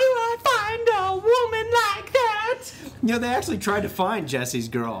 How do I find a woman like that? You know, they actually tried to find Jesse's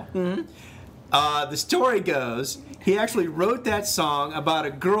girl. Mm-hmm. The story goes, he actually wrote that song about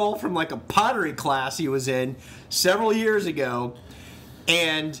a girl from like a pottery class he was in several years ago,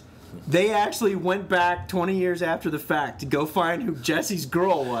 and they actually went back 20 years after the fact to go find who Jesse's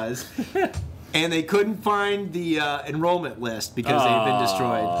girl was, and they couldn't find the enrollment list because they had been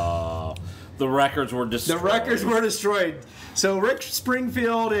destroyed. The records were destroyed. The records were destroyed. So Rick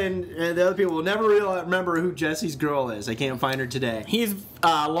Springfield and the other people will never remember who Jesse's girl is. I can't find her today. He's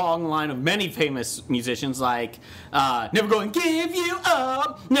a long line of many famous musicians like Never Gonna Give You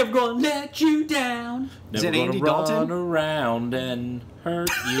Up, Never Gonna Let You Down. Is Never it Andy gonna Dalton? run around and hurt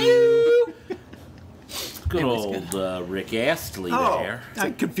you. Good old Rick Astley there. I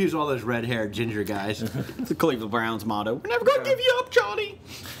confuse all those red-haired ginger guys. It's the Cleveland Browns motto. We're never gonna give you up, Johnny.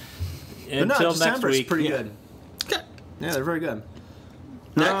 But no, Until next December's week. pretty Yeah. good. Okay. Yeah, they're very good.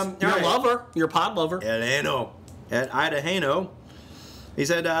 Next, all your right. lover, your pod lover. At Idahano. He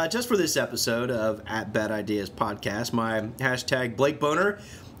said, just for this episode of At Bad Ideas Podcast, my hashtag Blake Boner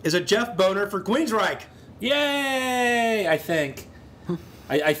is a Jeff Boner for Queensryche. Yay! I think.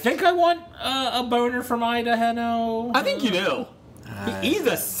 I think I want a boner from Idaho. I think you do. He's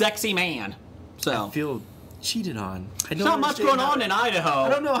a sexy man. So I feel cheated on. I there's not much going on in Idaho. I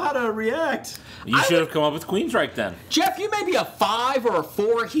don't know how to react. You should have come up with Queensryche then. Jeff, you may be a 5 or a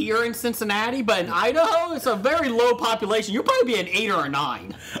 4 here in Cincinnati, but in Idaho, it's a very low population. You'll probably be an 8 or a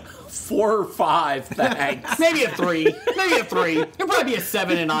 9. 4 or 5, thanks. Maybe a 3. Maybe a 3. You'll probably be a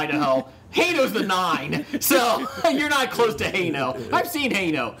 7 in Idaho. Hano's the 9, so you're not close to Hano. I've seen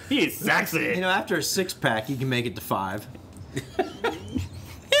Hano. He is sexy. You know, after a 6-pack, you can make it to 5.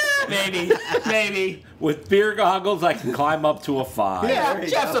 Maybe. Maybe. With beer goggles, I can climb up to a 5. Yeah, there you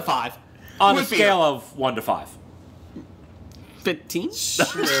Jeff's go. a 5. On a With beer. scale of 1 to 5. 15? Sure.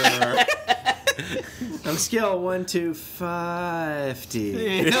 On a scale of 1 to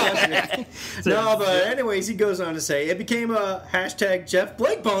 50. No, but anyways, he goes on to say, it became a hashtag Jeff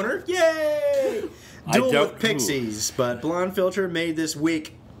Blake Boner. Yay! Duel with Pixies. But Blonde Filter made this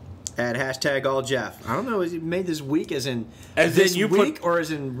week at hashtag all Jeff. I don't know, is he made this week as in this you week put- or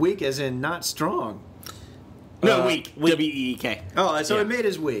as in week as in not strong? No, week. W-E-E-K. Oh, so Yeah. it made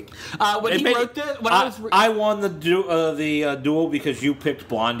his week. When he wrote this, when I won the duel because you picked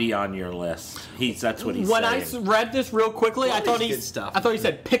Blondie on your list. That's what he's when saying. I read this real quickly, I thought Blondie's he good stuff. I thought he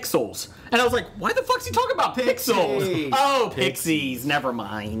said pixels, and I was like, "Why the fuck's he talking about pixels?" Pixies. Oh, pixies. Never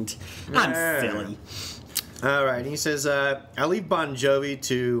mind. I'm Yeah. silly. All right, he says, I leave Bon Jovi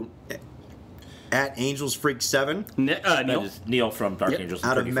to at Angels Freak 7 That Neil. is Neil from Dark Angels. and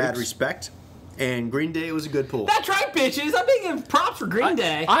out of Pretty mad Freaks. respect. And Green Day was a good pull. That's right, bitches. I'm giving props for Green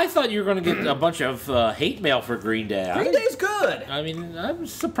Day. I thought you were going to get a bunch of hate mail for Green Day. Green Day's good. I mean, I'm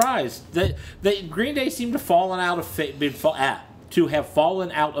surprised that Green Day seemed to have fallen out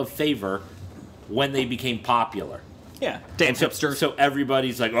of favor when they became popular. Yeah, damn So, hipsters. so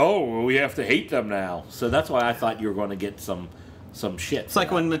everybody's like, "Oh, well, we have to hate them now." So that's why I thought you were going to get some shit. It's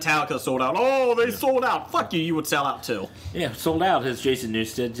like when Metallica sold out. Oh, they sold out. Fuck you. You would sell out too. Yeah, sold out, as Jason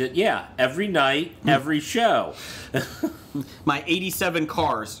Newsted did. Yeah, every night, every show. My 87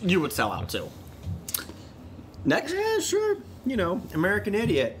 cars. You would sell out too. Next. Yeah, sure. You know, American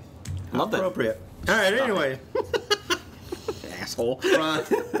Idiot. Love that. Appropriate. All right, anyway. Asshole.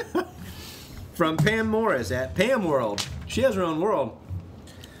 From Pam Morris at Pam World. She has her own world.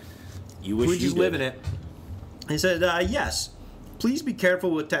 You wish We you just did. live in it. He said, yes. Please be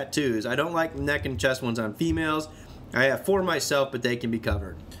careful with tattoos. I don't like neck and chest ones on females. I have 4 myself, but they can be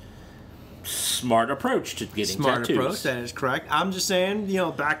covered. Smart approach to getting Smart tattoos. approach, that is correct. I'm just saying,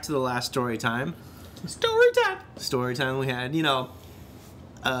 back to the last story time. Story time. Story time we had,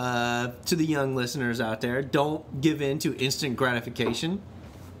 to the young listeners out there, don't give in to instant gratification.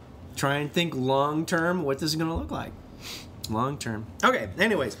 Try and think long term what this is going to look like. Long term. Okay,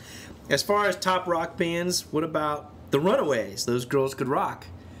 anyways, as far as top rock bands, what about the Runaways? Those girls could rock.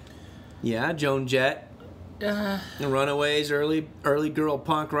 Yeah, Joan Jett, The Runaways, early girl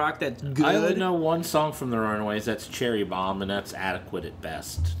punk rock. That's good. I only know one song from the Runaways. That's Cherry Bomb, and that's adequate at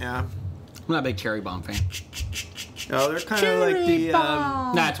best. Yeah. I'm not a big Cherry Bomb fan. Oh, they're kind of like the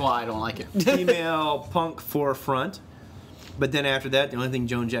That's why I don't like it. female punk forefront. But then after that, the only thing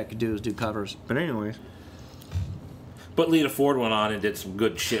Joan Jett could do is do covers. But anyways. But Lita Ford went on and did some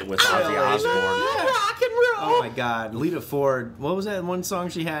good shit with Ozzy Osbourne. Rock and roll. Oh my God, Lita Ford. What was that one song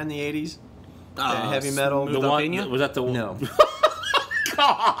she had in the 80s? Heavy metal. The one, was that the one? No.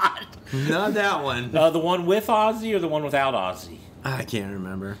 God. Not that one. The one with Ozzy or the one without Ozzy? I can't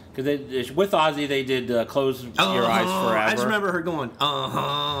remember. Because with Ozzy, they did Close Your Eyes Forever. I just remember her going,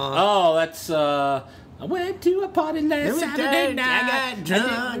 Oh, that's... I went to a party last Saturday night. I got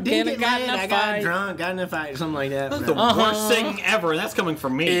drunk, didn't get laid, I got drunk, got in a fight, something like that. That's the worst singing ever, and that's coming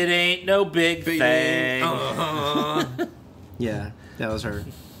from me. It ain't no big thing. Yeah, that was her.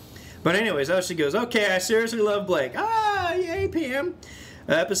 But anyways, she goes, okay, I seriously love Blake. Yay, PM.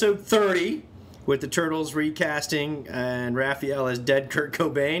 Episode 30, with the Turtles recasting and Raphael as dead Kurt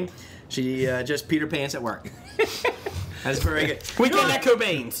Cobain. She just Peter Pants at work. That's very good. Weekend at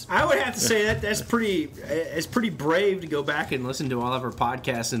Cobain's. I would have to say that's pretty. It's pretty brave to go back and listen to all of her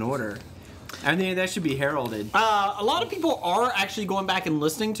podcasts in order. I think that should be heralded. A lot of people are actually going back and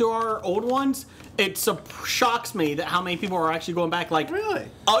listening to our old ones. It shocks me that how many people are actually going back. Like, really?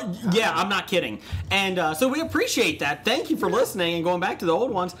 Yeah, I'm not kidding. And so we appreciate that. Thank you for listening and going back to the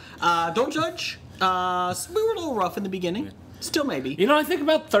old ones. Don't judge. We were a little rough in the beginning. Still maybe. You know, I think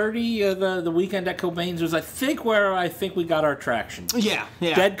about 30 the Weekend at Cobain's was, where I think we got our traction. Yeah.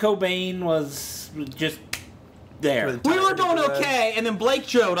 Dead Cobain was just there. We were doing okay, and then Blake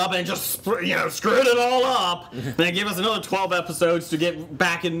showed up and just screwed it all up. And they gave us another 12 episodes to get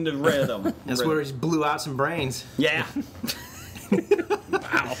back into rhythm. That's where he blew out some brains. Yeah.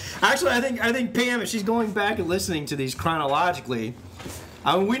 Wow. Actually, I think Pam, if she's going back and listening to these chronologically,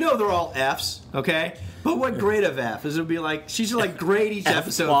 we know they're all Fs, okay? But what grade of F? Is it be like she should grade each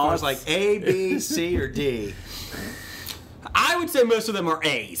episode for us, like A, B, C, or D? I would say most of them are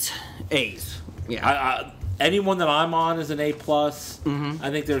A's. Yeah. Anyone that I'm on is an A+. Mm-hmm. I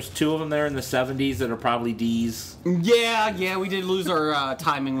think there's 2 of them there in the 70s that are probably D's. Yeah, we did lose our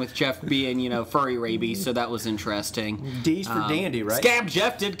timing with Jeff being, furry rabies, so that was interesting. D's for dandy, right? Scab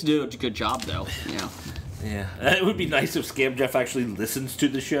Jeff did do a good job, though. Yeah. Yeah. It would be nice if Scab Jeff actually listens to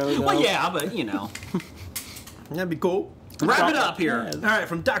the show, though. Well, yeah, but, That'd be cool. Wrap it up here. All right,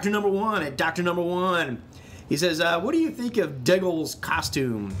 from Dr. Number One at Dr. Number One. He says, what do you think of Diggle's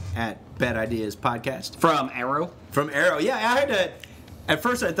costume at Bad Ideas Podcast? From Arrow? From Arrow. Yeah, I had to... At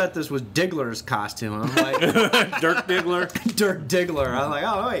first, I thought this was Diggler's costume. I'm like... Dirk Diggler? Dirk Diggler. I was like,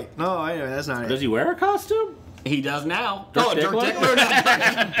 oh, wait. No, anyway, that's not it. Does he wear a costume? He does now. Dirk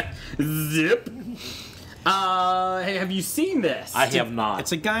Diggler? Zip. Hey, have you seen this? I have not.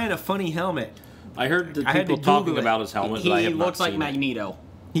 It's a guy in a funny helmet. I heard the people talking about his helmet, but I have not seen it. He looks like Magneto.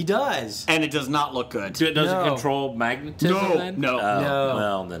 He does. And it does not look good. Does it control magnetism then? No.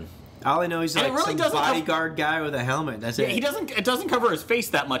 Well, then. All I know, he's like really some bodyguard guy with a helmet. That's it. It doesn't cover his face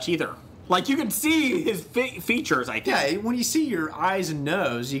that much either. Like, you can see his features, I think. Yeah, when you see your eyes and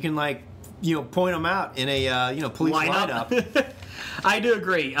nose, you can, point them out in a, police lineup. I do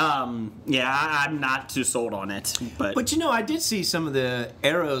agree. I'm not too sold on it. But I did see some of the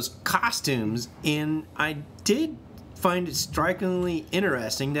Arrow's costumes, and I did find it strikingly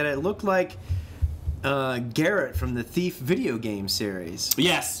interesting that it looked like Garrett from the Thief video game series.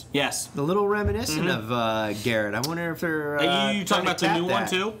 Yes. A little reminiscent of Garrett. I wonder if they're... Are you talking about the new one,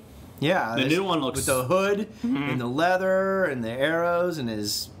 too? Yeah. The new one looks... With the hood, and the leather, and the arrows, and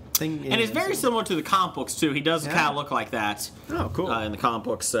his... thing. And it's very similar to the comic books, too. He does kind of look like that. Oh, cool. In the comic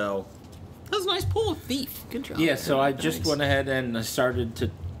books, so... That was a nice pull of Thief. Good job. Yeah, so I just went ahead and started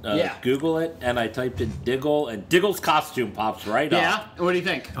to Google it, and I typed in Diggle, and Diggle's costume pops right up. Yeah? What do you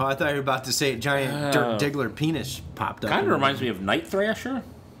think? Oh, I thought you were about to say a giant Dirk Diggler penis popped up. Kind of reminds me of Night Thrasher.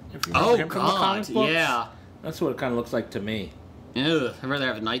 If you Oh, him from the God, comic books. yeah. That's what it kind of looks like to me. Ugh, I'd rather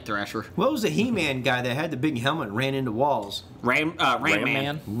have a Night Thrasher. What was the He-Man guy that had the big helmet and ran into walls? Ram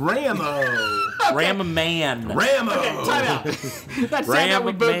Man. Ramo. Ram-a-Man. Ramo. Okay, time out. That's sad that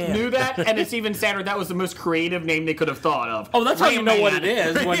we both knew that, and it's even sadder that was the most creative name they could have thought of. Oh, that's how you know what it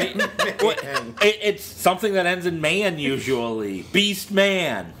is. Ram-Man. It's something that ends in man usually. Beast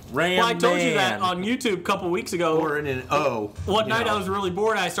Man. Ram Well, I told Man. you that on YouTube a couple weeks ago. Or in an O. One night I was really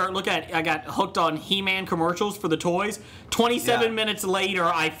bored. I started looking at. I got hooked on He-Man commercials for the toys. 27 minutes later,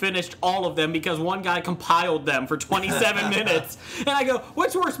 I finished all of them because one guy compiled them for 27 minutes. And I go,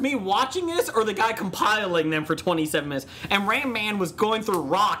 what's worse, me watching this or the guy compiling them for 27 minutes. And Ram Man was going through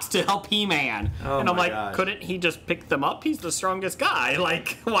rocks to help He-Man. Oh and I'm my like, gosh. couldn't he just pick them up? He's the strongest guy.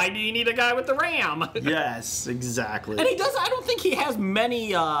 Like, why do you need a guy with the ram? Yes, exactly. And he does. I don't think he has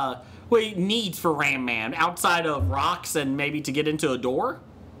many needs for Ram Man outside of rocks and maybe to get into a door.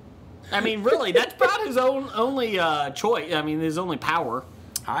 I mean, really, that's about his only choice. I mean, his only power.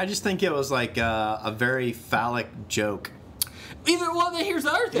 I just think it was like a very phallic joke. Here's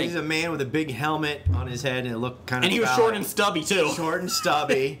the other thing. He's a man with a big helmet on his head, and it looked kind of. And he was short and stubby too. Short and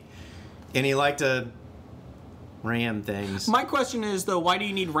stubby, and he liked to ram things. My question is though, why do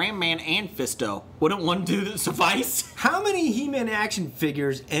you need Ram Man and Fisto? Wouldn't one do suffice? How many He-Man action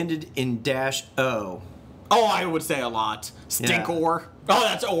figures ended in -O? Oh, I would say a lot. Stinkor. Oh,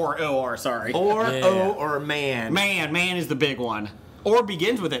 that's or. Sorry. Or O or man. Man is the big one. Or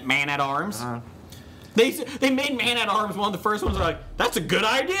begins with it. Man at Arms. They made Man at Arms one of the first ones. They're like, that's a good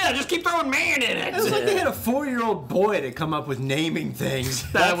idea. Just keep throwing man in it. It was like they had a 4-year-old boy to come up with naming things.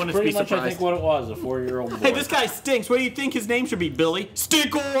 I wouldn't be Pretty much, surprised. I think, what it was, a 4-year-old boy. Hey, this guy stinks. What do you think his name should be, Billy?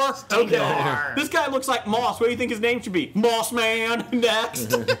 Stinkor. Okay. This guy looks like Moss. What do you think his name should be? Moss Man.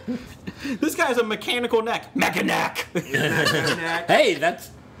 Next. This guy has a mechanical neck. Mechaneck. Hey,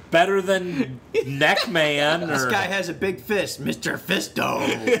 that's better than Neck Man. This guy has a big fist, Mr.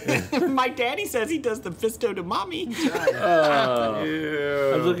 Fisto. My daddy says he does the Fisto to mommy.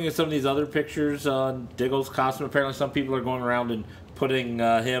 I was looking at some of these other pictures on Diggle's costume. Apparently, some people are going around and putting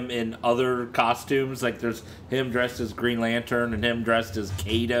him in other costumes. Like there's him dressed as Green Lantern and him dressed as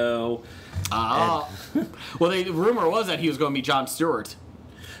Kato. Well, the rumor was that he was going to be Jon Stewart.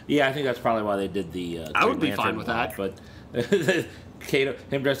 Yeah, I think that's probably why they did the. I would Green be fine Lantern with one, but Kato,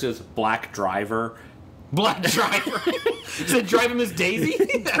 him dressed as Black Driver. Black Driver. Does it drive him as Daisy?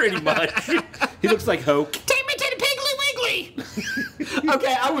 Pretty much. He looks like Hoke. Take me to the Piggly Wiggly.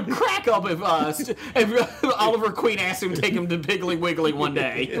 Okay, I would crack up if Oliver Queen asked him to take him to Piggly Wiggly one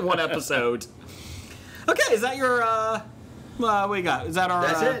day, one episode. Okay, is that your? What we got? Is that our?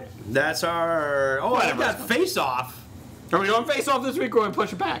 That's it. That's our. Oh, I Whatever. got Face Off. Are we doing Face Off this week, or are we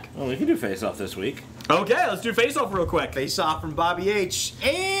push it back? Well, we can do Face Off this week. Okay, let's do Face Off real quick. Face Off from Bobby H.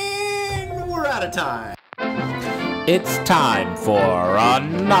 And we're out of time. It's time for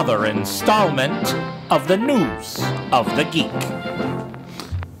another installment of the News of the Geek.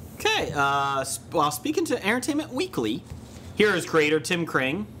 Okay, while speaking to Entertainment Weekly, Heroes creator Tim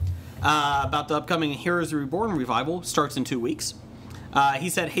Kring about the upcoming Heroes Reborn revival starts in 2 weeks. He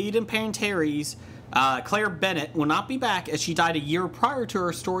said Hayden Panettiere's Claire Bennett will not be back as she died a year prior to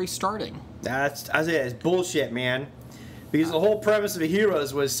her story starting. It's bullshit, man. Because the whole premise of the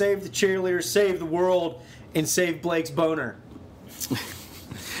Heroes was save the cheerleaders, save the world, and save Blake's boner.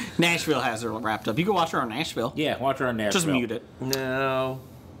 Nashville has her wrapped up. You can watch her on Nashville. Yeah, watch her on Nashville. Just mute it. No.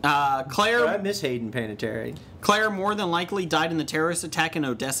 Claire. I miss Hayden Panettiere. Claire more than likely died in the terrorist attack in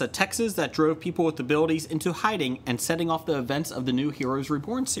Odessa, Texas that drove people with abilities into hiding and setting off the events of the new Heroes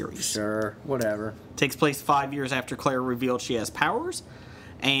Reborn series. Sure, whatever. Takes place 5 years after Claire revealed she has powers.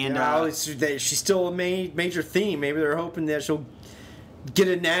 And she's still a major theme. Maybe they're hoping that she'll get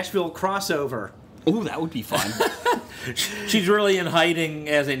a Nashville crossover. Ooh, that would be fun. She's really in hiding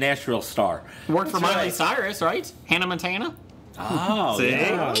as a Nashville star. Worked for That's Miley right. Cyrus, right? Hannah Montana? Oh, See?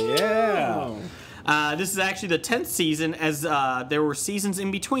 yeah. This is actually the 10th season, as there were seasons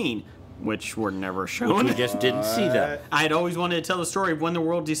in between, which were never shown. We just didn't see that. I had always wanted to tell the story of when the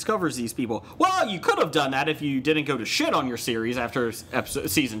world discovers these people. Well, you could have done that if you didn't go to shit on your series after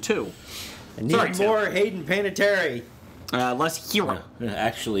season 2. I need more Hayden Panettiere. Less hero.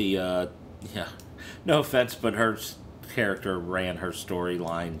 Actually, yeah. No offense, but her character ran her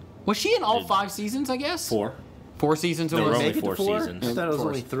storyline. Was she in all 5 seasons, I guess? 4. 4 seasons. There were only Make it to 4 seasons. I thought it was Of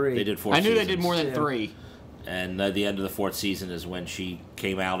only course. 3. They did 4 I knew seasons. they did more than 3. And the end of the 4th season is when she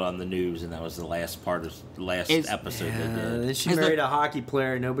came out on the news, and that was the last episode they did. Then she Is married the- a hockey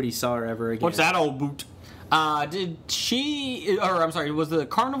player. Nobody saw her ever again. What's that old boot? Was the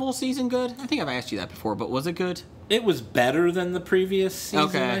Carnival season good? I think I've asked you that before, but was it good? It was better than the previous season,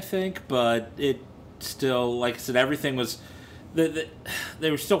 Okay. I think, but it still, like I said, everything was. They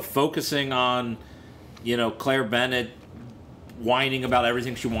were still focusing on, Claire Bennett whining about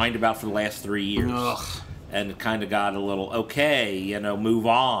everything she whined about for the last 3 years. Ugh. And it kind of got a little, move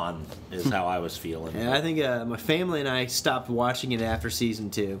on, is how I was feeling. Yeah, I think my family and I stopped watching it after season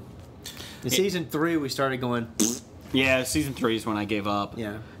 2. In season 3, we started going. Yeah, season 3 is when I gave up.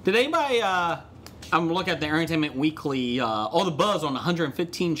 Yeah. Did anybody I'm looking at the Entertainment Weekly, all the buzz on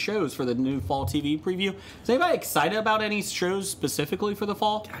 115 shows for the new fall TV preview. Is anybody excited about any shows specifically for the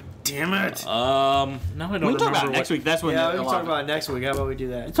fall? God damn it. No, I don't remember. We can talk about it next week. That's when Yeah, we can talk about it next week. How about we do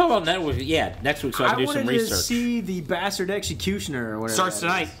that? Talk about next week. Yeah, next week so I can do some wanted research. to see The Bastard Executioner or whatever. Starts that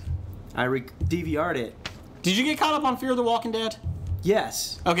tonight. is. I DVR'd it. Did you get caught up on Fear the Walking Dead?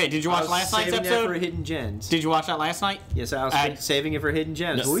 Yes. Okay, did you watch I was last night's saving that episode? for Hidden Gems. Did you watch that last night? Yes, I was saving it for Hidden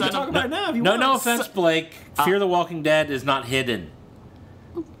Gems. No, We can son talk of- about it now if you No, want. no offense, Blake. Fear the Walking Dead is not hidden.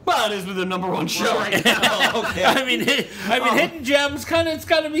 Well, it is the number one show right now. Okay. I mean, Hidden Gems it's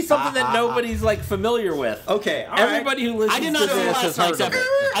got to be something that nobody's like familiar with. Okay, all right. Everybody who listens I did to not see this last has night's heard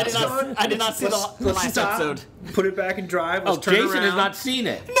of episode. it. I did not see the Let's last stop, episode. Put it back in drive. Oh, Let's turn Jason around. has not seen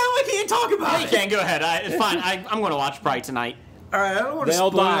it. No, I can't talk about You it. can go ahead. It's fine. I'm going to watch probably tonight. All right, I don't want to They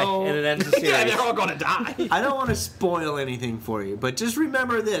all die, spoil. and it ends the series. Yeah, they're all going to die. I don't want to spoil anything for you, but just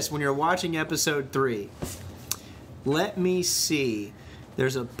remember this when you're watching episode 3. Let me see.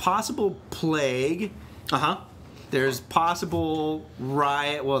 There's a possible plague. There's possible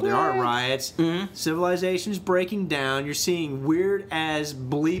riot. Well, there are riots. Civilization's breaking down. You're seeing weird as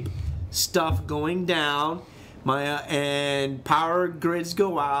bleep stuff going down. And power grids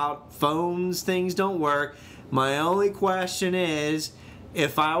go out. Phones, things don't work. My only question is,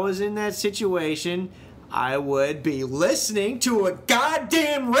 if I was in that situation, I would be listening to a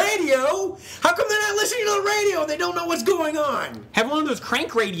goddamn radio. How come they're not listening to the radio? They don't know what's going on. Have one of those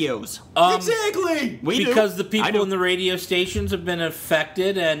crank radios. Exactly. We Because do. the people in the radio stations have been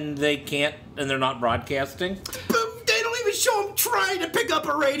affected and they can't, and they're not broadcasting. But they don't even show them trying to pick up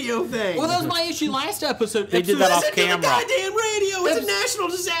a radio thing. Well, that was my issue last episode. They did that off Listen to the camera. goddamn radio. It's a national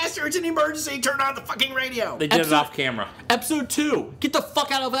disaster. It's an emergency. Turn on the fucking radio. They did it off camera. Episode 2. Get the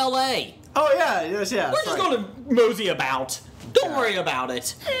fuck out of L.A. Oh, yeah. Yes, yeah. We're just going to mosey about. Don't worry about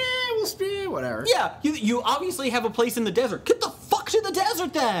it. We'll speak. Whatever. Yeah, you obviously have a place in the desert. Get the fuck to the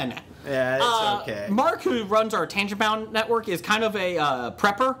desert then. Yeah, it's okay. Mark, who runs our Tangent Bound network, is kind of a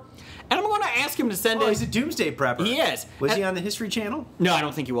prepper. And I'm going to ask him to send Oh, in... he's a doomsday prepper. He is. Was he on the History Channel? No, I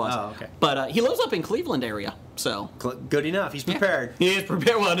don't think he was. Oh, okay. But he lives up in Cleveland area, so... Good enough. He's prepared. He is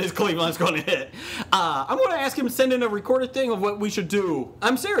prepared. Well, it is Cleveland's going to hit. I'm going to ask him to send in a recorded thing of what we should do.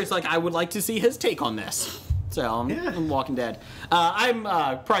 I'm serious. Like, I would like to see his take on this. So, I'm Walking Dead. I'm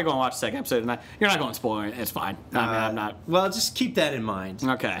probably going to watch the second episode tonight. You're not going to spoil it. It's fine. I'm not. Well, just keep that in mind.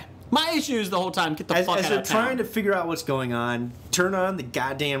 Okay. My issue is the whole time, get the fuck As out they're of town. trying to figure out what's going on, turn on the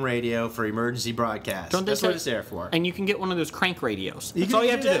goddamn radio for emergency broadcast. Don't they That's say- what it's there for. And you can get one of those crank radios. That's can all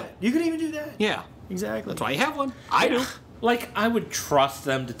you even have to do. that. You can even do that. Yeah. Exactly. That's why you have one. I do. Like, I would trust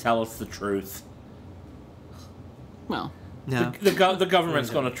them to tell us the truth. Well, No. The government's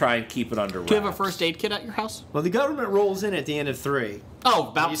going to try and keep it under wraps. do you have a first aid kit at your house? Well, the government rolls in at the end of 3. Oh,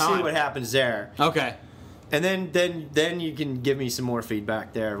 about You time. see what happens there. Okay. And then you can give me some more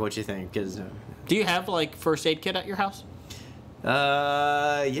feedback there of what you think. Cause, Do you have, like, first aid kit at your house?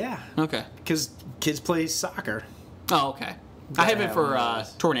 yeah. Okay. Because kids play soccer. Oh, okay. I have it have for one of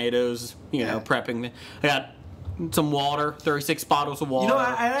those. tornadoes, prepping. I got some water, 36 bottles of water. You know,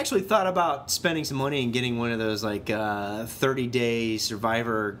 I actually thought about spending some money and getting one of those, like, 30-day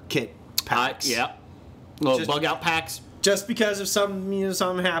survivor kit packs. Yeah. Little Just- bug out packs. Just because if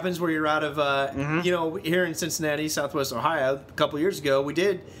something happens where you're out of, here in Cincinnati, Southwest Ohio, a couple years ago, we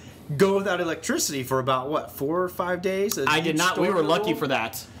did go without electricity for about, 4 or 5 days? I did not. We were lucky for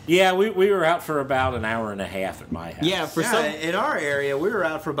that. Yeah, we were out for about an hour and a half at my house. Yeah, for some. In our area, we were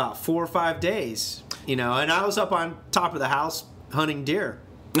out for about 4 or 5 days, and I was up on top of the house hunting deer.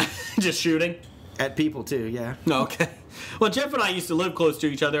 Just shooting. At people, too, yeah. Okay. Well, Jeff and I used to live close to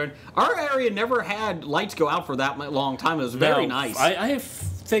each other, and our area never had lights go out for that long time. It was very nice. I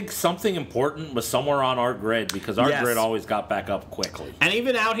think something important was somewhere on our grid because our Yes. grid always got back up quickly. And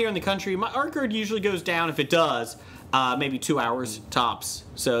even out here in the country, our grid usually goes down, if it does, maybe 2 hours tops.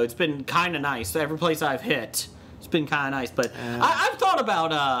 So it's been kind of nice. Every place I've hit, it's been kind of nice. But I've thought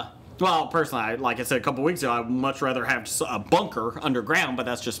about, well, personally, like I said a couple weeks ago, I'd much rather have just a bunker underground, but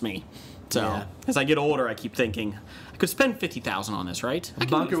that's just me. So as I get older, I keep thinking, I could spend $50,000 on this, right? A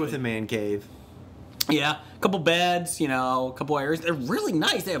bunker with a man cave. Yeah, a couple beds, a couple areas. They're really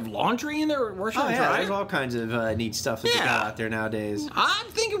nice. They have laundry in there, washer Oh, and yeah, dryer. there's all kinds of neat stuff that they got out there nowadays. I'm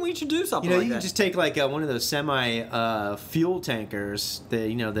thinking we should do something You like can that. just take like one of those semi fuel tankers,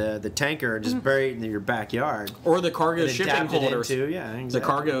 the tanker, and just bury it in your backyard. Or the cargo And shipping adapt it holders. into, yeah, exactly. The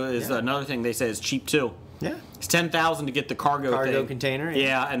cargo is another thing they say is cheap too. Yeah. It's $10,000 to get the cargo thing. container.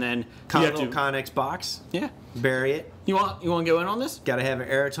 Yeah, and then you have to. Connex box. Yeah. Bury it. You want to go in on this? Got to have an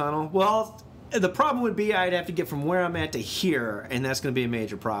air tunnel. Well, The problem would be I'd have to get from where I'm at to here, and that's going to be a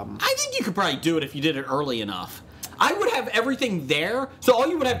major problem. I think you could probably do it if you did it early enough. I would have everything there, so all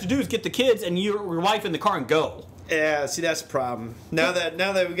you would have to do is get the kids and your wife in the car and go. Yeah, see, that's the problem. Now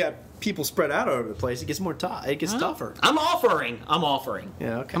that we got people spread out over the place, it gets more tough. It gets tougher. I'm offering.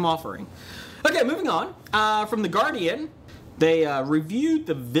 Yeah, okay. I'm offering. Okay, moving on. From The Guardian, they reviewed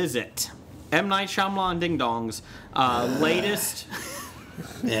The Visit, M. Night Shyamalan Ding Dong's latest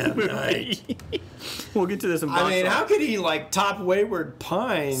movie. We'll get to this in box. I mean, how could he top Wayward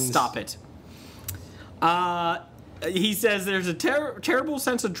Pines? Stop it. He says there's a terrible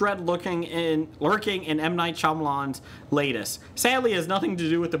sense of dread lurking in M. Night Shyamalan's latest. Sadly, it has nothing to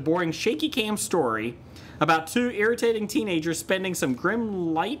do with the boring shaky cam story about two irritating teenagers spending some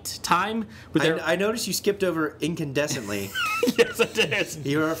grim light time with their... I noticed you skipped over incandescently. Yes, I did.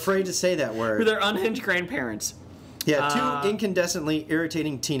 You were afraid to say that word. With their unhinged grandparents. Yeah, two incandescently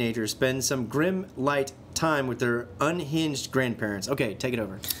irritating teenagers spend some grim light time with their unhinged grandparents. Okay, take it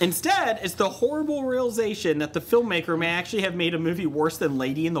over. Instead, it's the horrible realization that the filmmaker may actually have made a movie worse than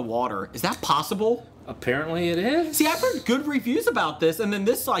Lady in the Water. Is that possible? Apparently it is. See, I've heard good reviews about this, and then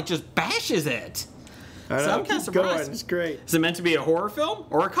this just bashes it. I know, so I'm kind of surprised. It's great. Is it meant to be a horror film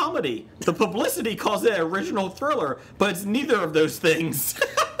or a comedy? The publicity calls it an original thriller, but it's neither of those things.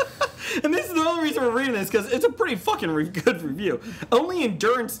 And this is the only reason we're reading this, because it's a pretty fucking good review. Only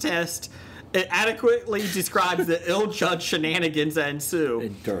Endurance Test it adequately describes the ill-judged shenanigans that ensue.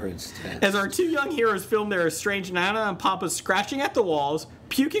 Endurance Test. As our two young heroes film their estranged Nana and Papa scratching at the walls,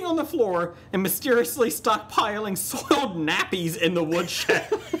 puking on the floor, and mysteriously stockpiling soiled nappies in the woodshed.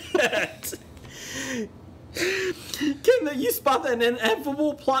 You spot an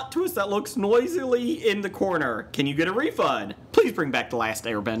ineffable plot twist that looks noisily in the corner. Can you get a refund? Please bring back The Last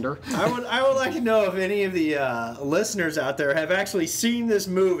Airbender. I would like to know if any of the listeners out there have actually seen this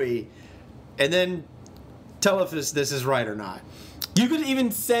movie, and then tell if this is right or not. You could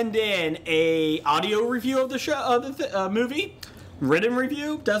even send in a audio review of the show, of the movie, written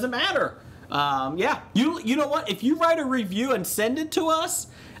review. Doesn't matter. You know what? If you write a review and send it to us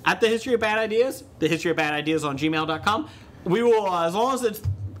at The History of Bad Ideas, on gmail.com, we will, as long as it's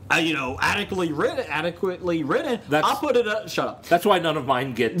adequately written, I'll put it up. Shut up. That's why none of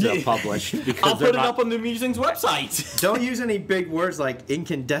mine get published. Because I'll put it up on the Musings website. Don't use any big words like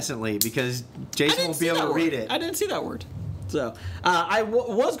incandescently, because Jason won't be able to read it. I didn't see that word. So I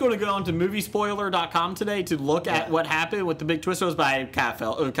was going to go on to moviespoiler.com today to look at what happened with the big twist, but I kind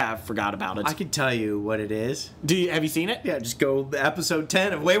of forgot about it. I can tell you what it is. Have you seen it? Yeah, just go to episode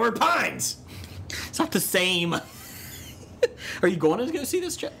 10 of Wayward Pines. It's not the same. Are you going to go see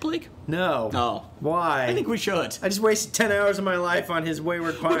this, Blake? No. Oh. Why? I think we should. I just wasted 10 hours of my life on his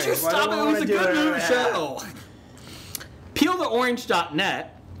Wayward Pines. Would you stop it? It was a good new show.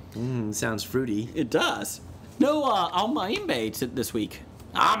 PeelTheOrange.net. Sounds fruity. It does. No, Al-Maimbe this week.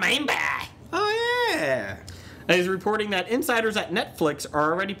 Al-Maimbe! Oh, yeah. Is reporting that insiders at Netflix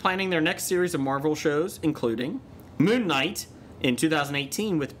are already planning their next series of Marvel shows, including Moon Knight in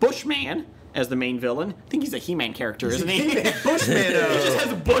 2018 with Bushman as the main villain. I think he's a He-Man character, isn't he? Bushman. He just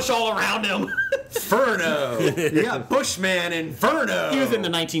has a bush all around him. Inferno. You got Bushman Inferno. He was in the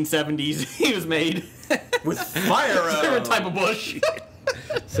 1970s. He was made. With fire. Different type of bush.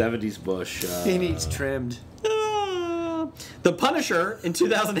 70s bush. He needs trimmed. The Punisher in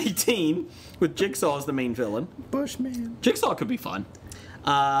 2018 with Jigsaw as the main villain. Bushman. Jigsaw could be fun.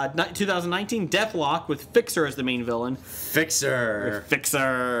 2019 Deathlock with Fixer as the main villain. Fixer.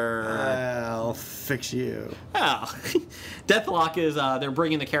 I'll fix you. Oh. Deathlock is they're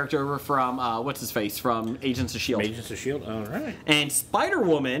bringing the character over from what's his face from Agents of S.H.I.E.L.D. Agents of S.H.I.E.L.D. All right. And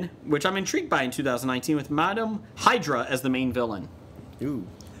Spider-Woman, which I'm intrigued by in 2019 with Madam Hydra as the main villain. Ooh.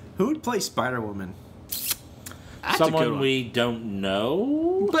 Who would play Spider-Woman? That's someone we don't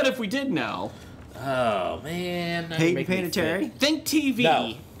know. But if we did know. Oh, man. Hayden Panettiere? Think TV.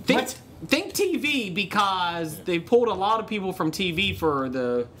 No. Think TV, because they pulled a lot of people from TV for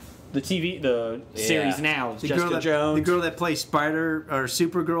the series now. Jessica Jones. The girl that plays Spider or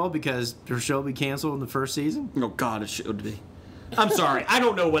Supergirl, because her show will be canceled in the first season? Oh, God, it should be. I'm sorry. I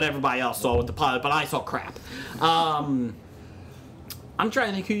don't know what everybody else saw with the pilot, but I saw crap. I'm trying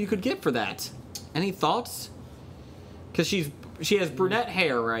to think who you could get for that. Any thoughts? Because she has brunette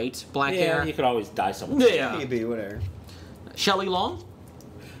hair, right? Black hair. Yeah, you could always dye someone. Yeah. Maybe, whatever. Shelley Long?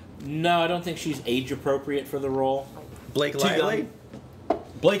 No, I don't think she's age appropriate for the role. Blake Lively?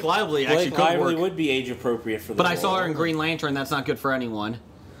 Blake Lively actually Blake could Lively work. would be age appropriate for the But role. I saw her in Green Lantern. That's not good for anyone.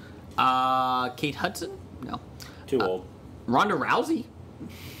 Kate Hudson? No. Too old. Ronda Rousey?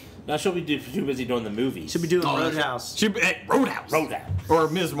 Now she'll be too busy doing the movies. Should be doing Roadhouse. Roadhouse. Or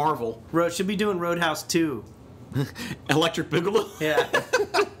Ms. Marvel. Should be doing Roadhouse 2. Electric Boogaloo.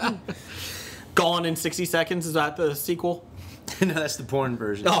 Yeah. Gone in 60 Seconds. Is that the sequel? No, that's the porn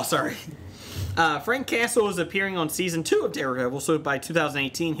version. Oh, sorry. Frank Castle is appearing on season 2 of Daredevil, so by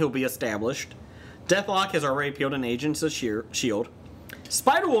 2018 he'll be established. Deathlock has already appealed in Agents of S.H.I.E.L.D.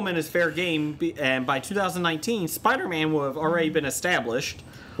 Spider-Woman is fair game, and by 2019, Spider-Man will have already been established.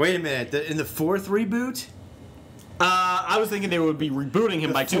 Wait a minute, in the 4th reboot? I was thinking they would be rebooting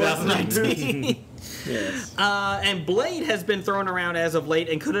him by 2019. Yes. And Blade has been thrown around as of late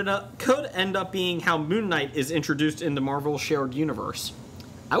and could end up being how Moon Knight is introduced in the Marvel shared universe.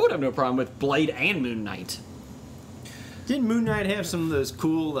 I would have no problem with Blade and Moon Knight. Didn't Moon Knight have some of those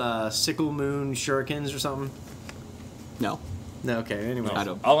cool sickle moon shurikens or something? No. No, okay, anyway. I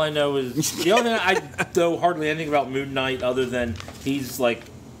don't. All I know is the only thing I know hardly anything about Moon Knight other than he's like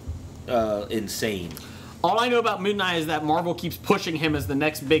insane. All I know about Moon Knight is that Marvel keeps pushing him as the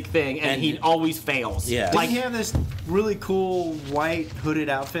next big thing, and he always fails. Yeah. Did he have this really cool white hooded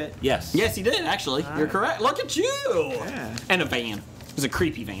outfit? Yes. Yes, he did, actually. You're correct. Look at you! Yeah. And a van. It was a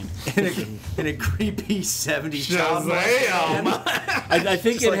creepy van. in a creepy 70s child. I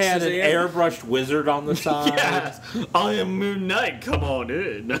think Just it like had Shazam. an airbrushed wizard on the side. Yes. I am Moon Knight. Come on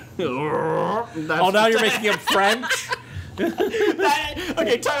in. Oh, now you're making him French?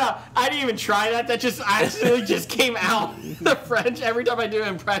 Okay, time out. I didn't even try that. That just actually just came out. The French. Every time I do an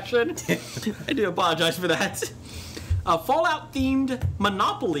impression. I do apologize for that. A Fallout-themed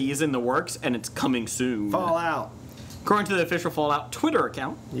Monopoly is in the works, and it's coming soon. Fallout. According to the official Fallout Twitter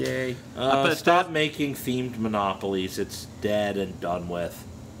account. Yay. Stop making themed monopolies. It's dead and done with.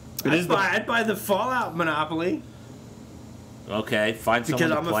 I'd buy the Fallout Monopoly. Okay, find someone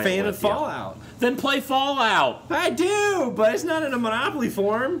Because to I'm a play it fan of with you. Fallout. Then play Fallout. I do, but it's not in a Monopoly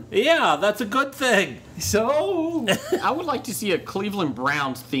form. Yeah, that's a good thing. So... I would like to see a Cleveland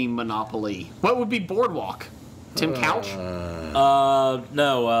Browns themed Monopoly. What would be Boardwalk? Tim Couch? No.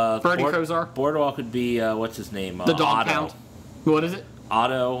 Bernie Kosar? Boardwalk would be, what's his name? The dog Otto. pound? What is it?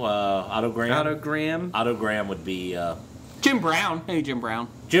 Otto Graham? Otto Graham. Otto Graham would be, Jim Brown. Hey, Jim Brown.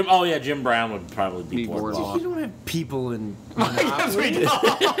 Jim Brown would probably be Boardwalk. You don't have people in Yes, we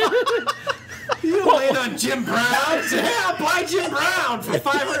Monopoly. do. You don't land on Jim Brown. Say, hey, I'll buy Jim Brown for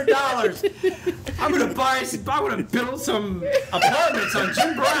 $500. I'm gonna build some apartments on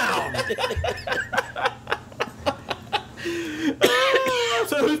Jim Brown.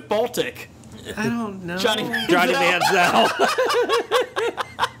 So who's Baltic? I don't know. Johnny Manziel.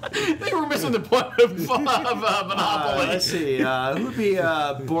 They were missing the point of Monopoly. Let's see. Who would be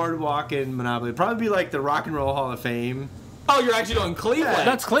Boardwalk in Monopoly? Probably be like the Rock and Roll Hall of Fame. Oh, you're actually doing Cleveland.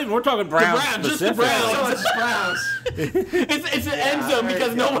 That's Cleveland. We're talking Browns. Browns, just the specifically. Browns. So it's Browns. It's an end zone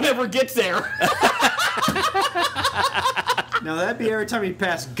because no one ever gets there. No, that'd be every time you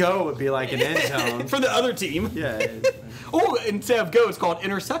pass go, it'd be like an end zone. For the other team. Yeah. Oh, instead of go, it's called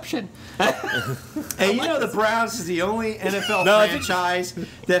interception. Hey, you know the Browns is the only NFL franchise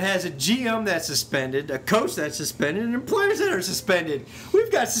that has a GM that's suspended, a coach that's suspended, and players that are suspended.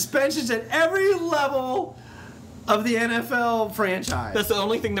 We've got suspensions at every level of the NFL franchise. That's the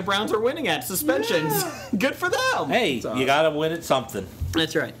only thing the Browns are winning at, suspensions. Yeah. Good for them. Hey, you got to win at something.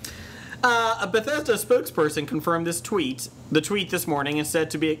 That's right. A Bethesda spokesperson confirmed the tweet this morning, and said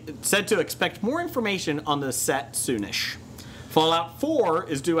to expect more information on the set soonish. Fallout 4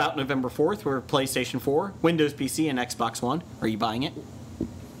 is due out November 4th for PlayStation 4, Windows PC, and Xbox One. Are you buying it?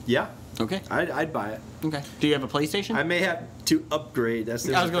 Yeah. Okay. I'd buy it. Okay. Do you have a PlayStation? I may have to upgrade. That's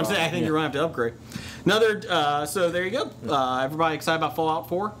the I was going to say, I think you're going to have to upgrade. So there you go. Everybody excited about Fallout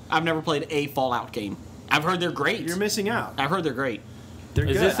 4? I've never played a Fallout game. I've heard they're great. You're missing out. I've heard they're great. They're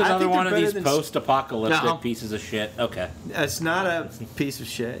Is good. this another one of these than... post-apocalyptic No. pieces of shit? Okay. It's not a piece of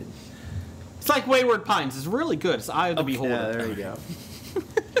shit. It's like Wayward Pines. It's really good. It's Eye of the Beholder. Yeah, there you go.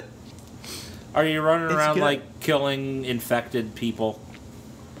 Are you running around good. like killing infected people?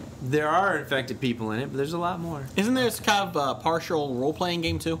 There are infected people in it, but there's a lot more. Isn't there kind of a partial role-playing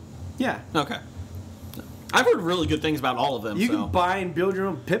game too? Yeah. Okay. I've heard really good things about all of them. You so. can buy and build your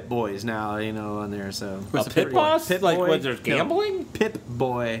own Pip Boys now, on there, so. A pit boss? Pip Like Boy? when there's gambling? No, Pip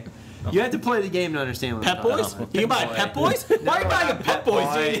Boy. You have to play the game to understand what Pep I'm talking Boys? about. You can buy Pep Boys? Why are you buying a Pep Boys?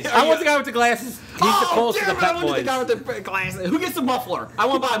 Boys. I want the guy with the glasses. He's the closest to the I Pep wanted the Boys. guy with the glasses. Who gets a muffler? I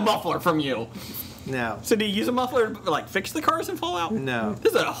want to buy a muffler from you. No. So do you use a muffler to like fix the cars in Fallout? No.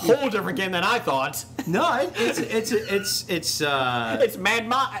 This is a whole different game than I thought. No, it's It's Mad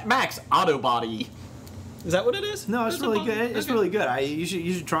Max Auto Body. Is that what it is? no, it's Is it really Body? good. It's Okay. really good.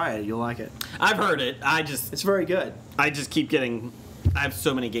 You should try it. You'll like it. I've heard it. It's very good. I just keep getting I have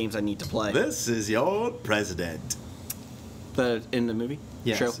so many games I need to play. This is your president. In the movie?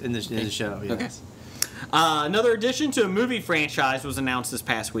 Yes, Show? in the show. Yes. Okay. Another addition to a movie franchise was announced this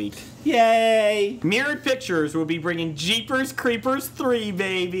past week. Yay! Mirrored Pictures will be bringing Jeepers Creepers 3,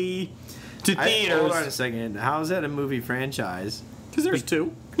 baby, to theaters. Hold on a second. How is that a movie franchise? Because there's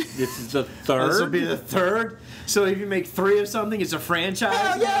 2. This is the third. This will be the third. So if you make 3 of something, it's a franchise.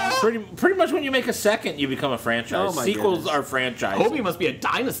 Hell yeah! Pretty much when you make a second, you become a franchise. Oh my Sequels goodness. are franchises. HOBI must be a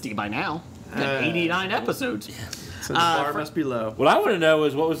dynasty by now. Got 89 episodes. So the bar must be low. What I want to know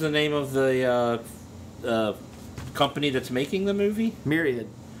is what was the name of the company that's making the movie? Myriad.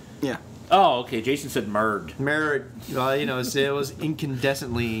 Yeah. Oh, okay. Jason said Murd. Mirrored. Well, it was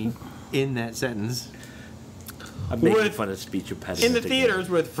incandescently in that sentence. I'm making With- fun of speech impediment. In the again. theaters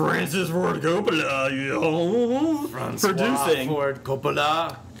with Francis Ford Coppola producing Ford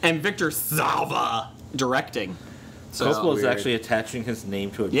Coppola. and Victor Salva directing. Coppola's weird. actually attaching his name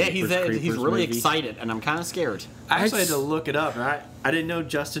to a Yeah, Jeepers he's Creepers really movie. excited, and I'm kind of scared. I actually had to look it up. And I didn't know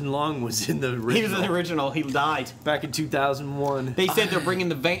Justin Long was in the original. He was in the original. He died. Back in 2001. They said they're bringing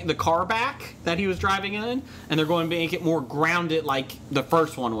the car back that he was driving in, and they're going to make it more grounded like the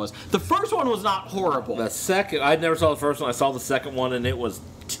first one was. The first one was not horrible. The second, I never saw the first one. I saw the second one, and it was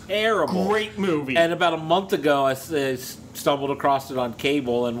terrible. Great movie. And about a month ago, I stumbled across it on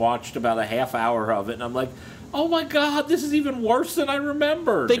cable and watched about a half hour of it, and I'm like, oh my god, this is even worse than I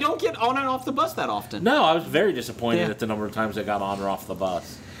remembered. They don't get on and off the bus that often. No, I was very disappointed Yeah. at the number of times I got on or off the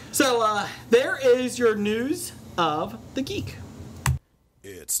bus. So there is your news of the geek.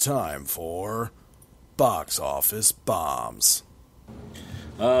 It's time for Box Office Bombs.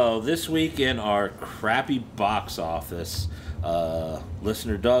 Oh, this week in our crappy box office,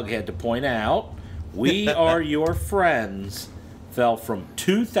 listener Doug had to point out, We Are Your Friends fell from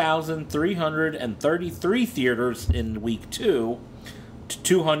 2,333 theaters in week 2 to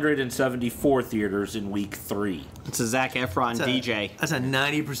 274 theaters in week 3. It's a Zac Efron DJ. That's a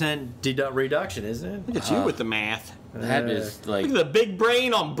 90% reduction, isn't it? Look at you with the math. That is like, Look at the big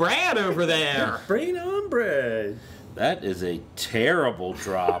brain on Brad over there. Brain on bread. that is a terrible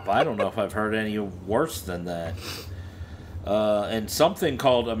drop. I don't know if I've heard any worse than that. And something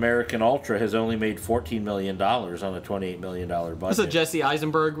called American Ultra has only made $14 million on a $28 million budget. That's a Jesse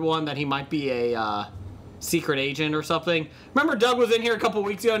Eisenberg one that he might be a secret agent or something. Remember Doug was in here a couple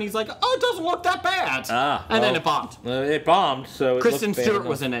weeks ago and he's like, oh, it doesn't look that bad. And then it bombed. It bombed, so it Kristen looked bad Stewart enough.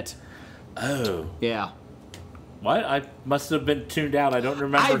 was in it. Oh. Yeah. What? I must have been tuned out. I don't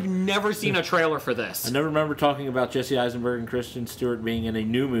remember. I've never seen a trailer for this. I never remember talking about Jesse Eisenberg and Kristen Stewart being in a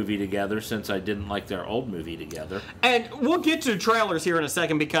new movie together since I didn't like their old movie together. And we'll get to trailers here in a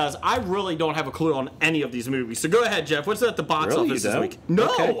second because I really don't have a clue on any of these movies. So go ahead, Jeff. What's at the box Really? office You this don't? week?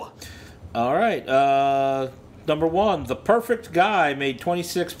 No. Okay. All right. Number 1, The Perfect Guy made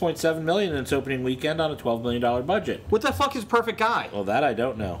 $26.7 million in its opening weekend on a $12 million budget. What the fuck is Perfect Guy? Well, that I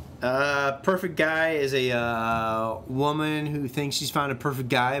don't know. Perfect Guy is a woman who thinks she's found a perfect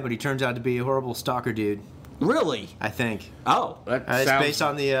guy, but he turns out to be a horrible stalker dude. Really? I think. Oh. That It's sounds, based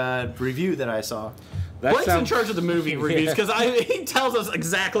on the review that I saw. that Blake's in sounds, charge of the movie reviews because he tells us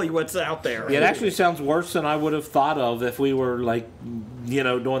exactly what's out there. Yeah, it actually sounds worse than I would have thought of if we were, like,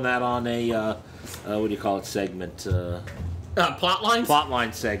 doing that on a, what do you call it, segment? Plot lines?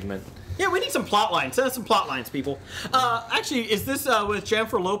 Plotline segment. Yeah, we need some plot lines. Send us some plot lines, people. Actually, is this with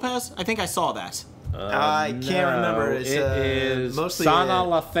Jennifer Lopez? I think I saw that. I can't remember. It's, it is mostly Sana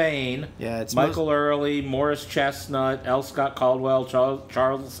LaFane, Yeah, it's Michael Early, Morris Chestnut, L. Scott Caldwell,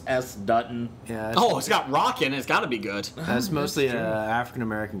 Charles S. Dutton. Yeah, Oh, it's got rock in it. It's got to be good. that's mostly an African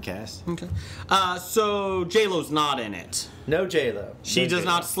American cast. Okay. So J-Lo's not in it. No J-Lo. She does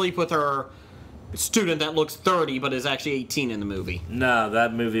not sleep with her student that looks 30 but is actually 18 in the movie. No,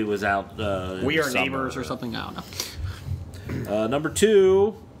 that movie was out. In We Are the summer. Neighbors or something. I don't know. Number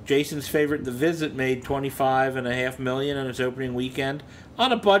 2, Jason's favorite, The Visit, made $25.5 million in its opening weekend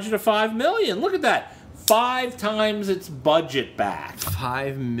on a budget of $5 million. Look at that, 5 times its budget back.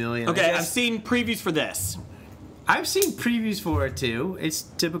 $5 million. Okay, I've seen previews for this. I've seen previews for it too. It's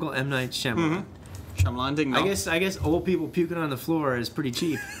typical M. Night Shyamalan. Shyamalan didn't know. I guess old people puking on the floor is pretty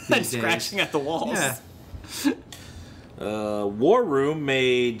cheap And these days. scratching at the walls. Yeah. War Room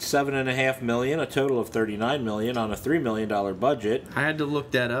made $7.5 million, a total of $39 million on a $3 million budget. I had to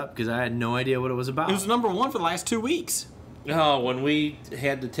look that up because I had no idea what it was about. It was number 1 for the last 2 weeks. Oh, when we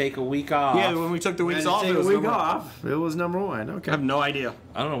had to take a week off. Yeah, when we took the weeks I had to off, take it was a week number off. It was number 1. Okay. I have no idea.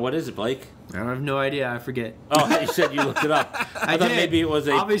 I don't know, what is it, Blake? I have no idea. I forget. Oh, you said you looked it up. I thought did. maybe it was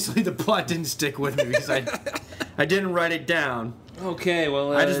a... Obviously, the plot didn't stick with me because I didn't write it down. Okay,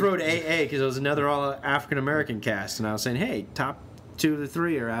 well... I just wrote AA because it was another all African American cast, and I was saying, hey, top 2 of the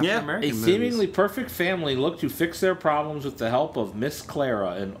 3 are African American A movies. seemingly perfect family look to fix their problems with the help of Miss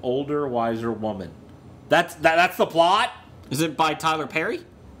Clara, an older, wiser woman. That's the plot? Is it by Tyler Perry?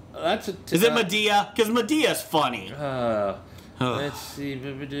 Is it Medea? Because Medea's funny. Let's see.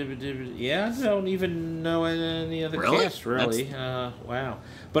 Yeah, I don't even know any other cast, really. Wow.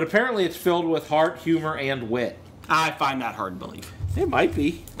 But apparently it's filled with heart, humor, and wit. I find that hard to believe. It might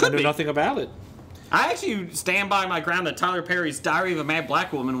be. I know nothing about it. I actually stand by my ground that Tyler Perry's Diary of a Mad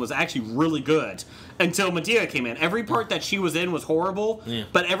Black Woman was actually really good until Medea came in. Every part that she was in was horrible,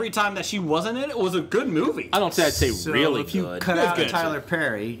 but every time that she wasn't in it was a good movie. I don't say I'd say really if you good. cut out good. Tyler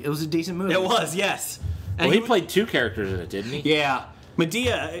Perry, it was a decent movie. It was, yes. And Well, he played 2 characters in it, didn't he? Yeah.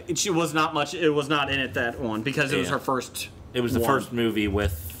 Medea, she was not much. It was not in it that one because it was her first. It was the first movie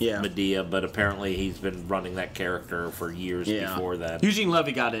with Yeah. Medea, but apparently he's been running that character for years before that. Eugene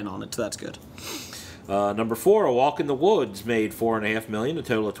Levy got in on it, so that's good. Number 4, A Walk in the Woods made $4.5 million, a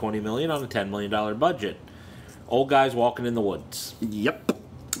total of $20 million on a $10 million budget. Old guys walking in the woods. Yep.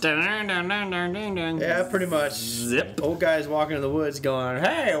 Yeah, pretty much. Zip. Old guys walking in the woods going,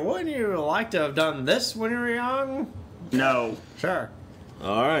 hey, wouldn't you like to have done this when you were young? No. Sure.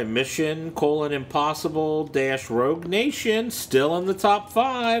 All right, Mission: Impossible - Rogue Nation still in the top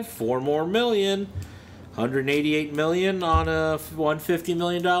 5, $4 more million, $188 million on a $150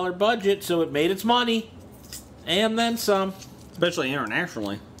 million budget, so it made its money, and then some. Especially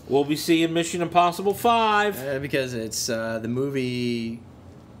internationally. We'll be seeing Mission Impossible 5. Because it's the movie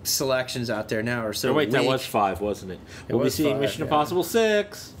selections out there now are so Oh, wait, that weak. was 5, wasn't it? We'll be was seeing 5, Mission yeah. Impossible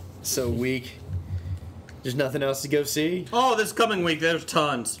 6. So weak. There's nothing else to go see. Oh, this coming week, there's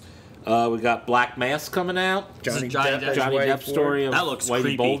tons. We got Black Mass coming out. Johnny Depp. as Johnny Whitey Depp story of That looks Whitey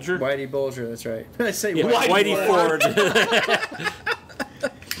creepy. Bulger. Whitey Bulger, that's right. I say Yeah, Whitey Ford.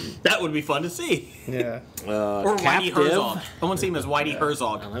 That would be fun to see. Yeah. Or Whitey Captive. Herzog. I want to see him as Whitey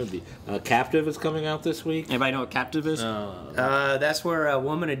Herzog. That would be Captive is coming out this week. Anybody know what Captive is? That's where a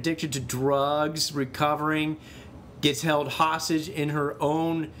woman addicted to drugs, recovering, gets held hostage in her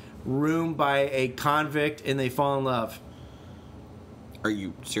own room by a convict, and they fall in love. Are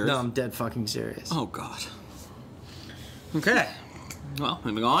you serious? No, I'm dead fucking serious. Oh, God. Okay. Well,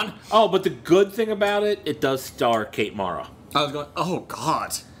 moving on. Oh, but the good thing about it, it does star Kate Mara. I was going, oh,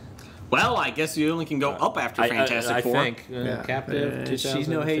 God. Well, I guess you only can go up after Fantastic I Four. think. Yeah. Captive. She's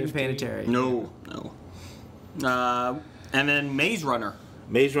no Hayden 2015. Panettiere. No. And then Maze Runner.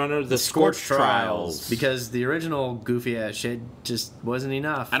 Maze Runner: The Scorch Trials. Because the original goofy ass shit just wasn't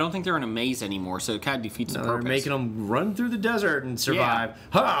enough. I don't think they're in a maze anymore, so it kind of defeats the They're purpose. making them run through the desert and survive.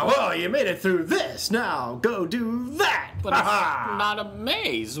 Ha! Well, you made it through this. Now go do that. But it's not a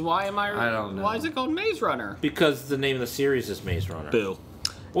maze. Why am I? I don't know. Why is it called Maze Runner? Because the name of the series is Maze Runner. Boo.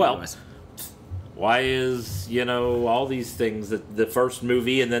 Well, Anyways. why is, all these things, that the first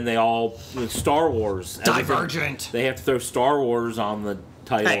movie and then they all, Star Wars. everything, Divergent. They have to throw Star Wars on the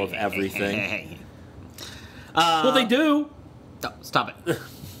title of everything. Hey. Well, they do. No, stop it.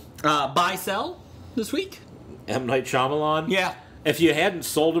 Buy, sell this week? M. Night Shyamalan. Yeah. If you hadn't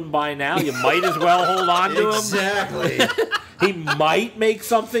sold him by now, you might as well hold on to him. Exactly. He might make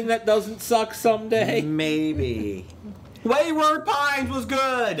something that doesn't suck someday. Maybe. Wayward Pines was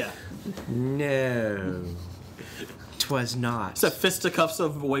good. No. 'Twas not. It's the fisticuffs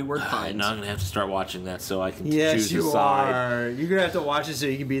of Wayward Pines. Now I'm going to have to start watching that so I can Yes, choose a you side. are. You're gonna have to watch it so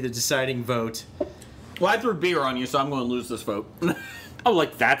you can be the deciding vote. Well, I threw beer on you, so I'm going to lose this vote. Oh,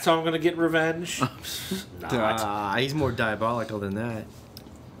 like that's how I'm going to get revenge? Not. He's more diabolical than that.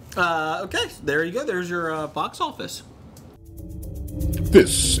 Okay, there you go. There's your box office.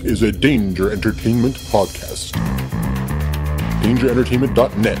 This is a Danger Entertainment podcast.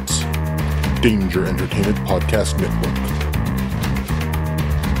 DangerEntertainment.net. Danger Entertainment Podcast Network.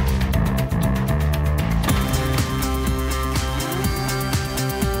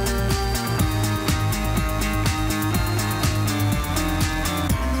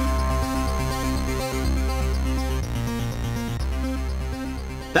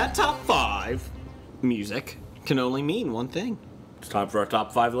 That top 5 music can only mean one thing. It's time for our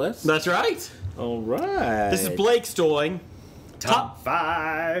top 5 list. That's right. All right. This is Blake's doing. Top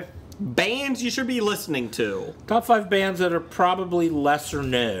 5. Bands you should be listening to. Top 5 bands that are probably lesser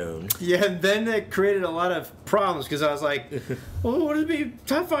known. Yeah, and then that created a lot of problems because I was like, well, would it be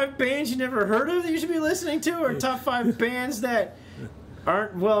top 5 bands you never heard of that you should be listening to, or top 5 bands that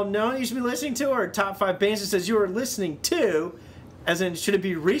aren't well known that you should be listening to, or top 5 bands that says you are listening to As in, should it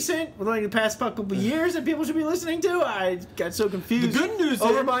be recent, like the past couple of years that people should be listening to? I got so confused. The good news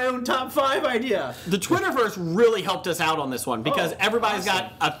over is, my own top 5 idea. The Twitterverse really helped us out on this one because everybody's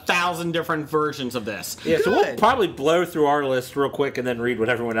got 1,000 different versions of this. Yeah, so we'll probably blow through our list real quick and then read what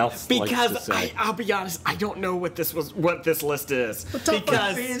everyone else likes to say. I'll be honest, I don't know what this list is. The top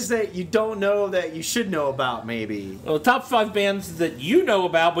 5 bands that you don't know that you should know about, maybe. Well, the top 5 bands that you know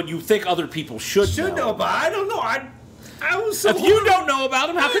about, but you think other people should know about. I don't know. If you don't know about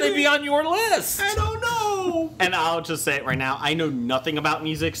them, how can they be on your list? I don't know. And I'll just say it right now, I know nothing about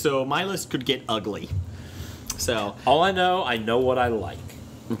music, so my list could get ugly. So all I know what I like.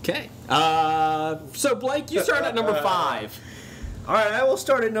 Okay. So Blake, you start at number 5. All right, I will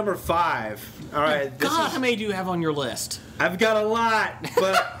start at number 5. All right. How many do you have on your list? I've got a lot,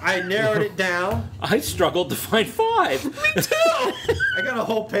 but I narrowed it down. I struggled to find 5. Me too. I got a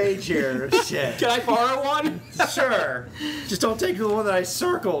whole page here. Shit. Can I borrow one? Sure. Just don't take the one that I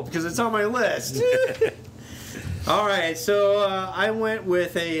circled because it's on my list. All right, so I went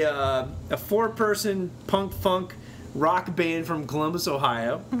with a 4-person punk funk rock band from Columbus,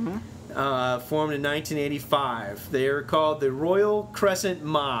 Ohio. Formed in 1985. They are called the Royal Crescent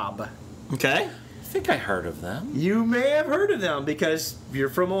Mob. Okay. I think I heard of them. You may have heard of them because you're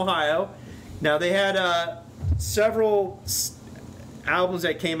from Ohio. Now, they had several albums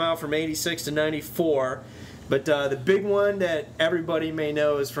that came out from 86 to 94, but the big one that everybody may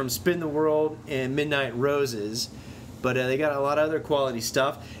know is from Spin the World and Midnight Roses, but they got a lot of other quality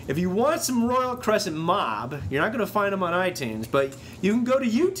stuff. If you want some Royal Crescent Mob, you're not going to find them on iTunes, but you can go to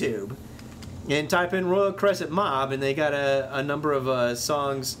YouTube and type in Royal Crescent Mob, and they got a number of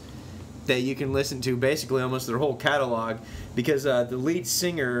songs that you can listen to, basically almost their whole catalog, because the lead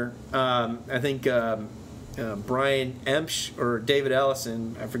singer, I think Brian Empsch or David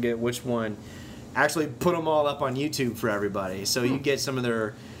Ellison, I forget which one, actually put them all up on YouTube for everybody. So you get some of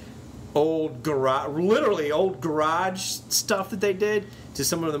their old garage stuff that they did to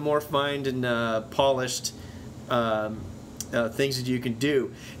some of the more refined and polished things that you can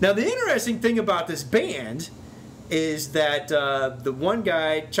do. Now, the interesting thing about this band is that the one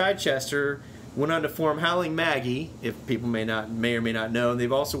guy, Chichester, went on to form Howling Maggie, if people may or may not know.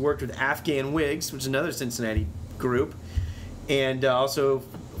 They've also worked with Afghan Wigs, which is another Cincinnati group, and also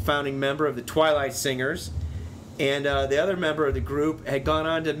founding member of the Twilight Singers. And the other member of the group had gone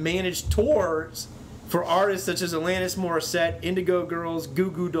on to manage tours for artists such as Alanis Morissette, Indigo Girls,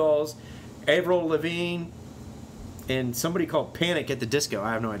 Goo Goo Dolls, Avril Lavigne, and somebody called Panic at the Disco.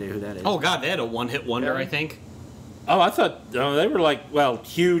 I have no idea who that is. Oh, God, they had a one-hit wonder, I think. Oh, I thought they were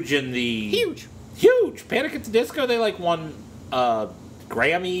huge in the... Huge! Panic at the Disco, they won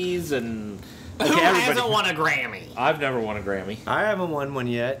Grammys and... Who hasn't won a Grammy? I've never won a Grammy. I haven't won one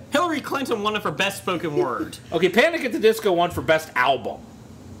yet. Hillary Clinton won it for Best Spoken Word. Okay, Panic at the Disco won for Best Album.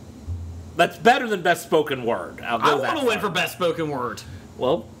 That's better than Best Spoken Word. I want to win for Best Spoken Word.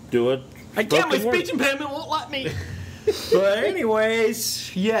 Well, do it. I can't. My speech impediment won't let me. But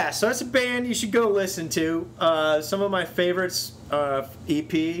anyways, yeah, so that's a band you should go listen to. Some of my favorites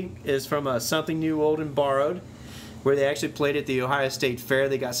EP is from Something New, Old and Borrowed, where they actually played at the Ohio State Fair.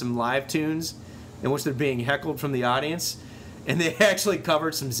 They got some live tunes in which they're being heckled from the audience, and they actually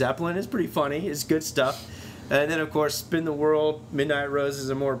covered some Zeppelin. It's pretty funny. It's good stuff. And then, of course, Spin the World, Midnight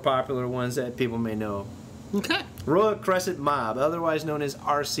Roses are more popular ones that people may know. Okay. Royal Crescent Mob, otherwise known as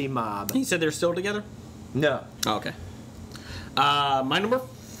RC Mob. You said they're still together? No. Oh, okay. My number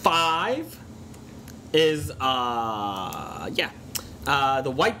 5 is, the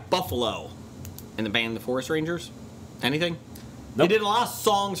White Buffalo in the band The Forest Rangers. Anything? Nope. They did a lot of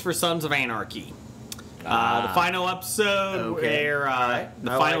songs for Sons of Anarchy. The final episode, where the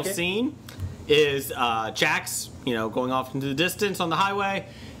final scene is Jax, going off into the distance on the highway.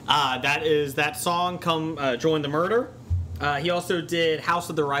 That is that song, Come Join the Murder. He also did House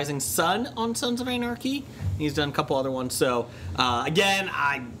of the Rising Sun on Sons of Anarchy. He's done a couple other ones. So, again,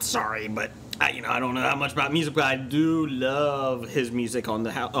 I'm sorry, but I don't know that much about music, but I do love his music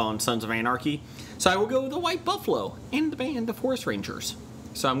on Sons of Anarchy. So I will go with the White Buffalo and the band The Forest Rangers.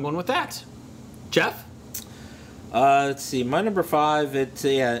 So I'm going with that. Jeff? Let's see. My number 5, it's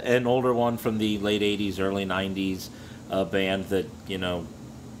an older one from the late 80s, early 90s, a band that, I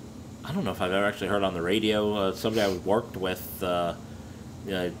don't know if I've ever actually heard on the radio. Somebody I worked with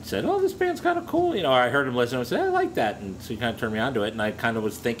said, oh, this band's kind of cool. I heard him listen and I said, I like that. And so he kind of turned me on to it. And I kind of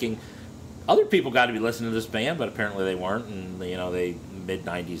was thinking, other people got to be listening to this band, but apparently they weren't. And, they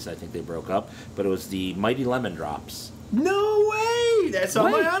mid-90s, I think they broke up. But it was the Mighty Lemon Drops. No way! That's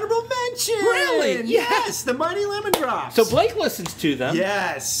on my honorable mention! Really? Yes, the Mighty Lemon Drops. So Blake listens to them.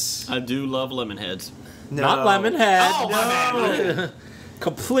 Yes. I do love Lemonheads. No. Not Lemonhead. Oh, my bad.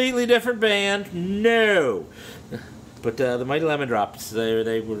 Completely different band. No. But the Mighty Lemon Drops,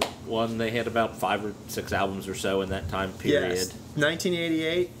 they were one. They had about 5 or 6 albums or so in that time period. Yes.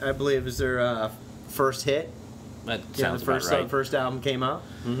 1988, I believe, was their first hit. That sounds about right. First album came out.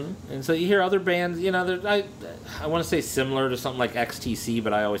 Mm-hmm. And so you hear other bands, I want to say similar to something like XTC,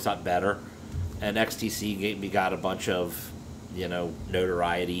 but I always thought better. And XTC got a bunch of,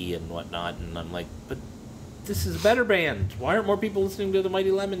 notoriety and whatnot, and I'm like, but this is a better band. Why aren't more people listening to the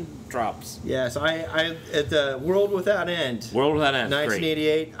Mighty Lemon Drops? Yes, I at the World Without End. World Without End,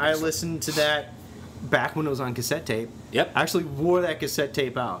 1988. I listened to that back when it was on cassette tape. Yep. I actually wore that cassette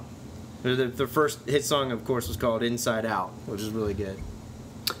tape out. The first hit song, of course, was called Inside Out, which is really good.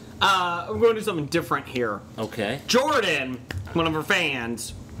 I'm going to do something different here. Okay. Jordan, one of our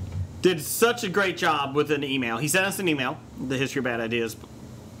fans, did such a great job with an email. He sent us an email, the history of bad ideas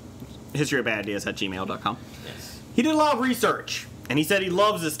at gmail.com. Yes. He did a lot of research, and he said he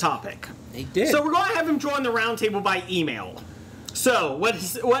loves this topic. He did. So we're going to have him join the roundtable by email. So,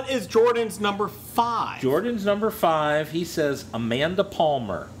 what is Jordan's number 5? Jordan's number 5, he says Amanda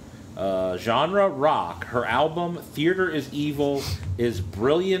Palmer. Genre rock. Her album Theater is Evil is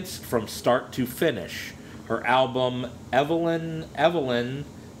brilliance from start to finish. Her album Evelyn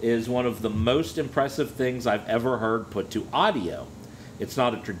is one of the most impressive things I've ever heard put to audio. It's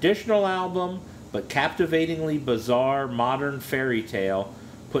not a traditional album, but captivatingly bizarre modern fairy tale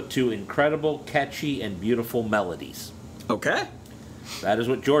put to incredible, catchy, and beautiful melodies. Okay. That is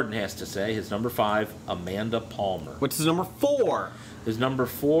what Jordan has to say. His number 5, Amanda Palmer. What's his number 4? His number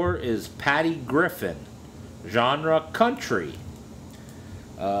 4 is Patty Griffin. Genre country.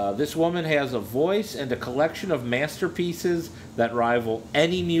 This woman has a voice and a collection of masterpieces that rival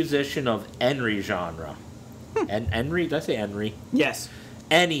any musician of any genre. And Henry? Did I say Henry? Yes.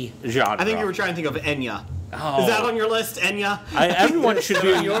 Any genre. I think you were trying to think of Enya. Oh. Is that on your list, Enya? Everyone should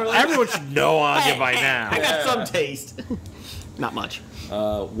be on your list. Everyone should know Enya by now. I got some taste. Not much.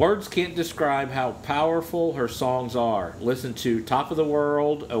 Words can't describe how powerful her songs are. Listen to Top of the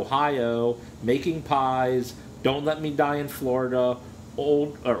World, Ohio, Making Pies, Don't Let Me Die in Florida,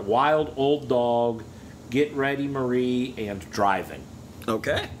 Wild Old Dog, Get Ready Marie, and Driving.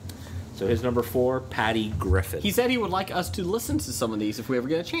 Okay. So his number 4, Patty Griffin. He said he would like us to listen to some of these if we ever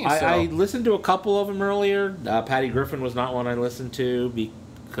get a chance. I listened to a couple of them earlier. Patty Griffin was not one I listened to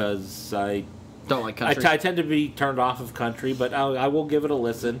because I don't like country. I tend to be turned off of country, but I will give it a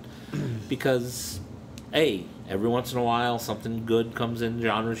listen because, hey, every once in a while something good comes in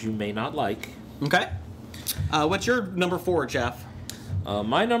genres you may not like. Okay. What's your number 4, Jeff?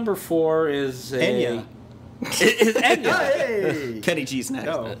 My number 4 is Enya. Is Enya. Hey! Kenny G's next.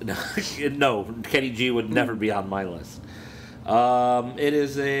 No, Kenny G would never be on my list. It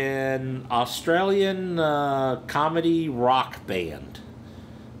is an Australian comedy rock band.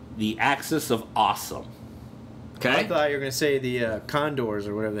 The Axis of Awesome. Okay. I thought you were going to say the Condors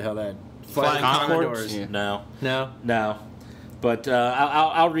or whatever the hell that. Flying Condors. Yeah. No. But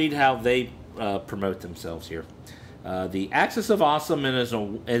I'll read how they promote themselves here. The Axis of Awesome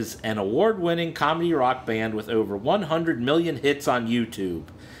is an award-winning comedy rock band with over 100 million hits on YouTube.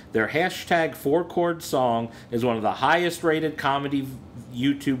 Their hashtag 4-chord song is one of the highest-rated comedy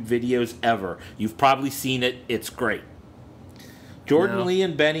YouTube videos ever. You've probably seen it. It's great. Jordan, Lee,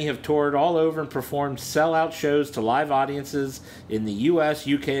 and Benny have toured all over and performed sellout shows to live audiences in the U.S.,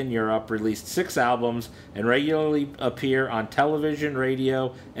 UK, and Europe, released 6 albums, and regularly appear on television,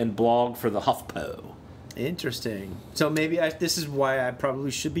 radio, and blog for the HuffPo. Interesting. So maybe this is why I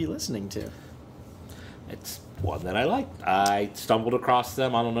probably should be listening to. It's one that I like. I stumbled across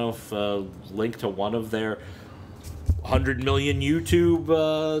them. I don't know if link to one of their 100 million YouTube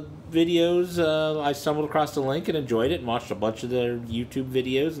videos. I stumbled across the link and enjoyed it and watched a bunch of their YouTube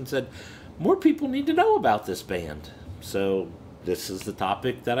videos and said, more people need to know about this band. So this is the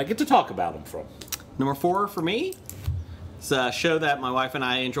topic that I get to talk about them from. Number 4 for me. It's a show that my wife and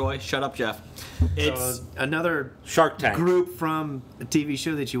I enjoy. Shut up, Jeff. It's another Shark Tank group from a TV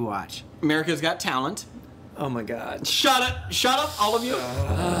show that you watch. America's Got Talent. Oh my God! Shut up, all of you.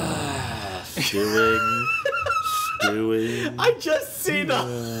 Stewing. I just see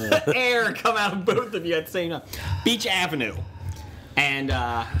the air come out of both of you at the same time. Beach Avenue, and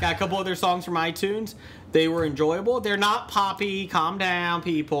got a couple other songs from iTunes. They were enjoyable. They're not poppy. Calm down,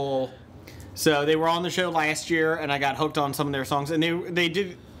 people. So they were on the show last year, and I got hooked on some of their songs. And they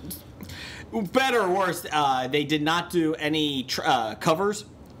did, better or worse, they did not do any covers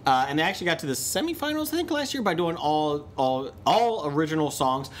And they actually got to the semifinals, I think, last year by doing all original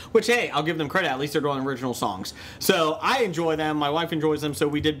songs. Which, hey, I'll give them credit. At least they're doing original songs. So I enjoy them. My wife enjoys them. So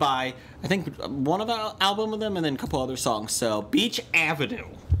we did buy, I think, one of the album of them and then a couple other songs. So Beach Avenue.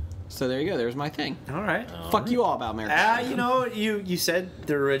 So there you go. There's my thing. All right. Fuck you all about America. You know, you said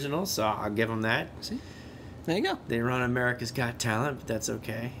they're original, so I'll give them that. See? There you go. They run America's Got Talent, but that's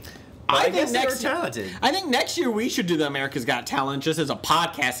okay. I guess think they're talented. I think next year we should do the America's Got Talent just as a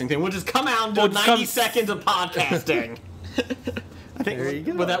podcasting thing. We'll just come out and do 90 seconds of podcasting. I think. There you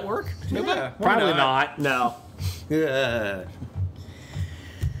go. Would that work? Yeah, Probably not. No.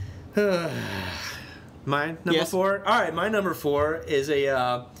 Mine number 4. All right, my number 4 is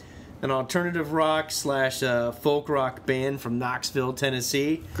an alternative rock / folk rock band from Knoxville,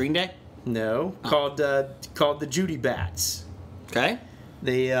 Tennessee. Green Day? No, called the Judy Bats. Okay.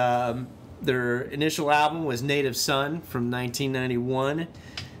 They their initial album was Native Son from 1991.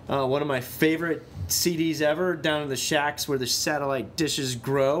 One of my favorite CDs ever, Down in the Shacks Where the Satellite Dishes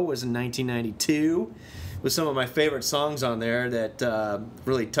Grow, was in 1992. With some of my favorite songs on there that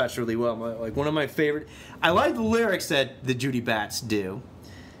really touched really well. Like one of my favorite. I like the lyrics that the Judy Bats do.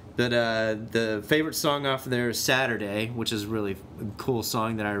 But the favorite song off of there is Saturday, which is really a cool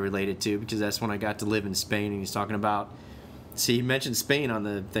song that I related to because that's when I got to live in Spain and he's talking about. See, he mentioned Spain on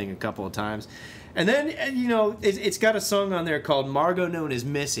the thing a couple of times. And then, you know, it's got a song on there called Margot Known as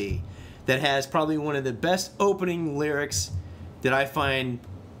Missy that has probably one of the best opening lyrics that I find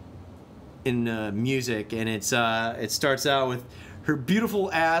in music. And it starts out with, her beautiful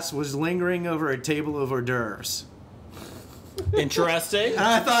ass was lingering over a table of hors d'oeuvres. Interesting. And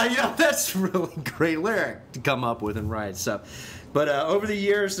I thought, you know, that's a really great lyric to come up with and write stuff. But over the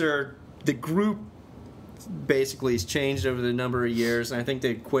years, the group basically has changed over the number of years, and I think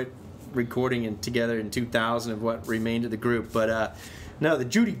they quit recording together in 2000 of what remained of the group. But no, the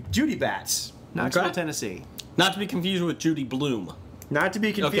Judy Bats, Knoxville, Tennessee. Not to be confused with Judy Blume. Not to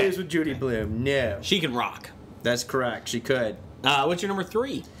be confused with Judy Blume. No, she can rock. That's correct. She could. What's your number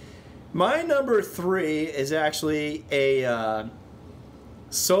 3? My number 3 is actually a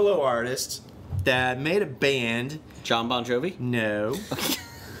solo artist that made a band. John Bon Jovi? No.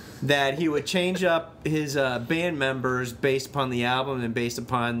 That he would change up his band members based upon the album and based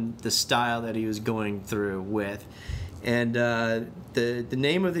upon the style that he was going through with. And the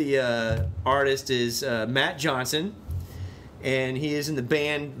name of the artist is Matt Johnson, and he is in the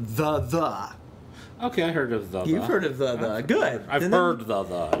band The. Okay, I heard of The. You've heard of The. Good. I've heard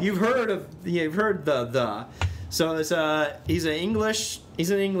The. You've heard The. So it's he's an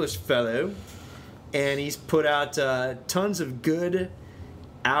English fellow, and he's put out tons of good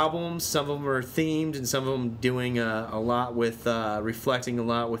albums. Some of them are themed, and some of them doing a lot with reflecting a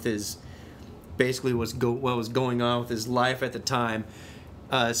lot with his basically what was going on with his life at the time.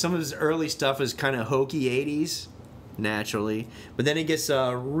 Some of his early stuff is kind of hokey 80s, naturally, but then it gets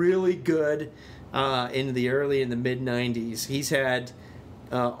really good into the mid 90s. He's had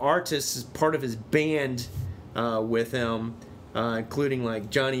artists as part of his band with him, including like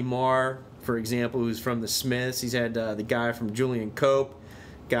Johnny Marr, for example, who's from the Smiths. He's had the guy from Julian Cope,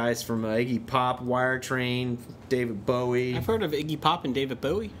 guys from Iggy Pop, Wire Train, David Bowie. I've heard of Iggy Pop and David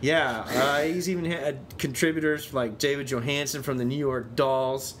Bowie. Yeah, he's even had contributors like David Johansen from the New York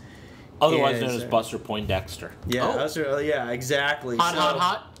Dolls. Otherwise known as Buster Poindexter. Yeah, yeah, exactly.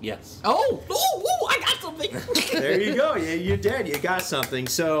 Hot? Yes. Oh, I got something. There you go. You did. You got something.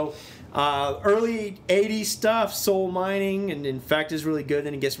 So, early 80s stuff, Soul Mining, and in fact is really good.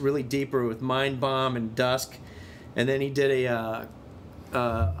 Then he gets really deeper with Mind Bomb and Dusk. And then he did a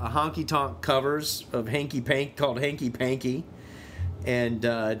honky tonk covers of Hanky Pank called Hanky Panky. And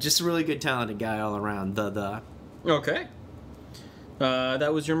just a really good talented guy all around. The. Okay.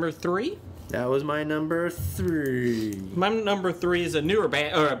 That was your number 3? That was my number 3. My number 3 is a newer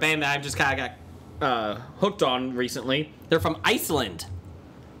band, or a band that I just kind of got hooked on recently. They're from Iceland.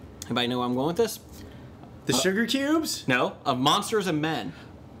 Anybody know where I'm going with this? The Sugar Cubes? No, of Monsters and Men.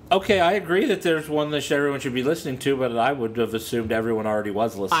 Okay, I agree that there's one that everyone should be listening to, but I would have assumed everyone already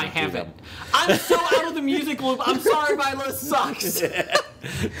was listening to them. I haven't. I'm so out of the music loop. I'm sorry my list sucks.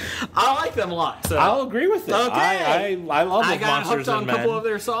 I like them a lot. So. I'll agree with it. Okay. I love I the got Monsters hooked on and a couple Men. of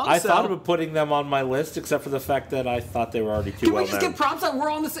their songs. I thought about putting them on my list, except for the fact that I thought they were already too well known. Can we just get props that we're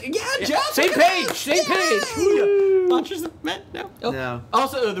on the same... Yeah, Jeff! Same page! Same page! Monsters and Men? No. Oh. No.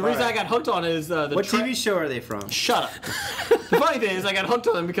 Also, the reason I got hooked on is the... What TV show are they from? Shut up. The funny thing is I got hooked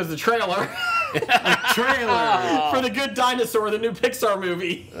on them because the trailer... Trailer for The Good Dinosaur, the new Pixar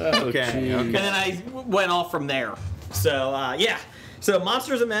movie. Okay. And then I went off from there. So, yeah. So,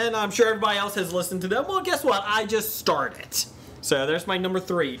 Monsters and Men, I'm sure everybody else has listened to them. Well, guess what? I just started. So there's my number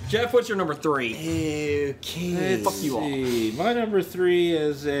 3. Jeff, what's your number 3? Okay. Fuck you all. My number 3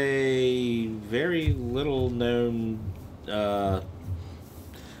 is a very little known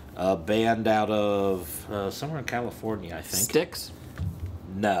band out of somewhere in California, I think. Styx?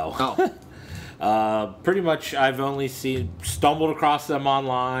 No. Oh. Pretty much I've only stumbled across them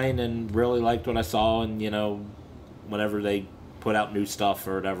online and really liked what I saw, and whenever they put out new stuff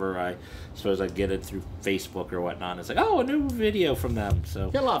or whatever, I suppose I'd get it through Facebook or whatnot. And it's like, oh, a new video from them. So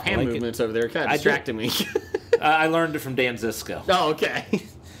You got a lot of hand movements over there. Kind of distracting me. I learned it from Dan Zisco. Oh, okay.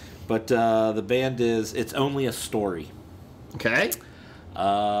 But the band is It's Only a Story. Okay.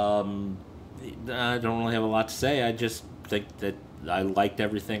 I don't really have a lot to say. I just think that I liked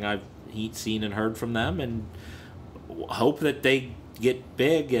everything I've seen and heard from them, and hope that they get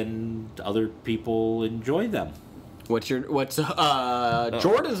big and other people enjoy them. What's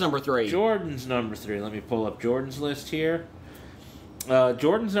Jordan's number 3? Jordan's number 3. Let me pull up Jordan's list here.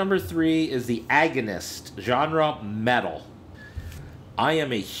 Jordan's number 3 is the agonist, genre metal. I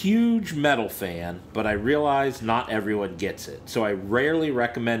am a huge metal fan, but I realize not everyone gets it, so I rarely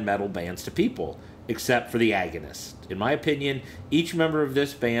recommend metal bands to people, except for the agonist. In my opinion, each member of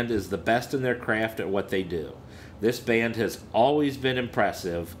this band is the best in their craft at what they do. This band has always been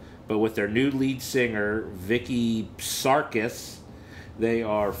impressive, but with their new lead singer, Vicky Sarkis, they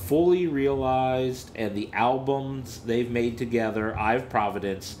are fully realized, and the albums they've made together, I've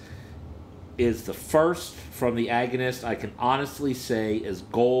Providence, is the first from the agonist I can honestly say is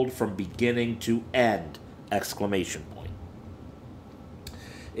gold from beginning to end! !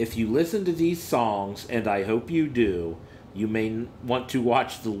 If you listen to these songs, and I hope you do, you may want to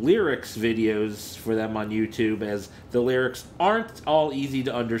watch the lyrics videos for them on YouTube, as the lyrics aren't all easy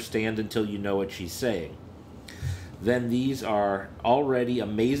to understand until you know what she's saying. Then these are already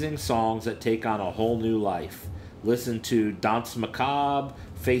amazing songs that take on a whole new life. Listen to Danse Macabre,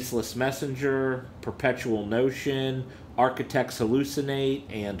 Faceless Messenger, Perpetual Notion, Architects Hallucinate,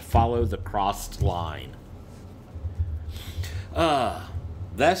 and Follow the Crossed Line.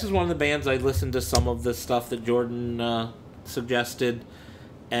 This is one of the bands I listened to some of the stuff that Jordan suggested,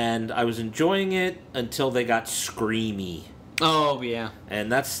 and I was enjoying it until they got screamy. Oh, yeah.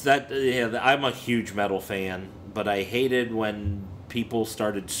 And I'm a huge metal fan, but I hated when people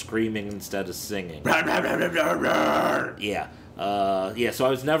started screaming instead of singing. Yeah. So I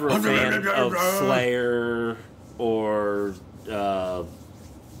was never a fan of Slayer or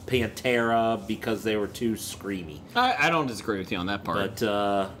Pantera because they were too screamy. I don't disagree with you on that part.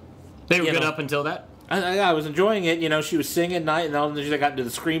 But they were good up until that? I was enjoying it. She was singing at night, and then they got into the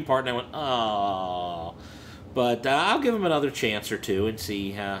scream part, and I went, oh. But I'll give them another chance or two and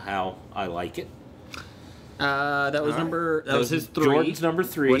see how I like it. That was his 3. Jordan's number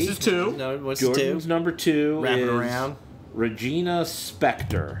 3. What's his 2? No, what's Jordan's 2? number 2 Wrapping is around. Regina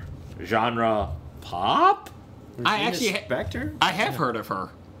Spektor. Genre pop? Spektor? I have heard of her.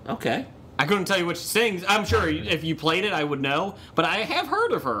 Okay. I couldn't tell you what she sings. I'm sure if you played it, I would know. But I have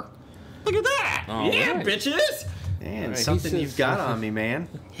heard of her. Look at that. All yeah, right. bitches. Man, something you've got on me, man.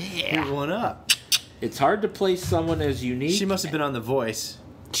 Yeah. You're one up. It's hard to place someone as unique. She must have been on The Voice.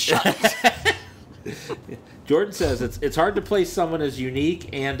 Jordan says it's hard to place someone as unique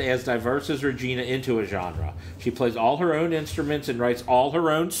and as diverse as Regina into a genre. She plays all her own instruments and writes all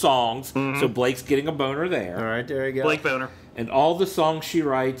her own songs, so Blake's getting a boner there. All right, there you go. Blake Boner. And all the songs she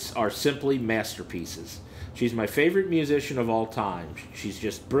writes are simply masterpieces. She's my favorite musician of all time. She's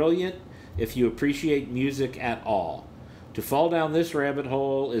just brilliant if you appreciate music at all. To fall down this rabbit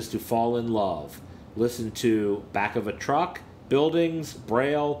hole is to fall in love. Listen to Back of a Truck, Buildings,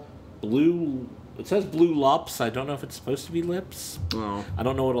 Braille, Blue... It says Blue Lups. I don't know if it's supposed to be lips. Oh. I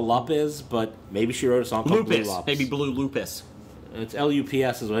don't know what a lup is, but maybe she wrote a song called Lupus. Blue Lups. Maybe Blue Lupus. It's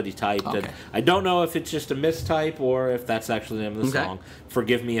L-U-P-S is what he typed. Okay. And I don't know if it's just a mistype or if that's actually the name of the song.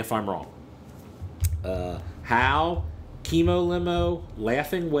 Forgive me if I'm wrong. How, Chemo Limo,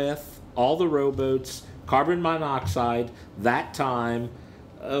 Laughing With, All the Rowboats, Carbon Monoxide, That Time.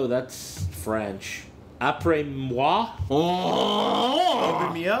 Oh, that's French. Après moi.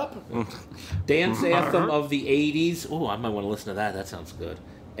 Open me up. Dance Anthem of the 80s. Oh, I might want to listen to that. That sounds good.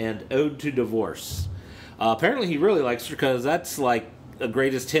 And Ode to Divorce. Apparently he really likes her because that's like a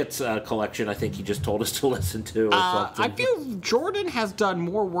greatest hits collection I think he just told us to listen to or something. I feel Jordan has done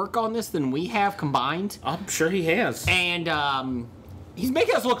more work on this than we have combined. I'm sure he has. And he's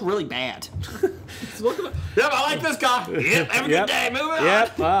making us look really bad. Yep, I like this guy. Yep, have a good day. Moving on.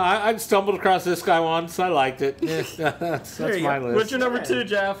 Yep, I stumbled across this guy once. I liked it. That's my list. What's your number 2,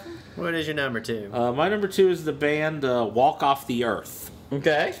 Jeff? What is your number 2? My number 2 is the band Walk Off the Earth.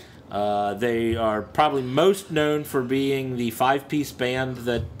 Okay. They are probably most known for being the 5-piece band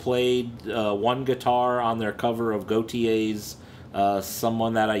that played one guitar on their cover of Gautier's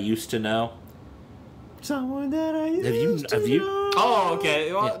 "Someone That I Used to Know." Someone that I used to know. Oh,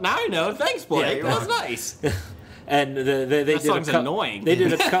 okay. Well, now I know. Thanks, Blake. That was nice. And they That did song's annoying. They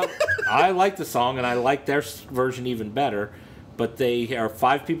did a cover. I like the song, and I like their version even better. But they are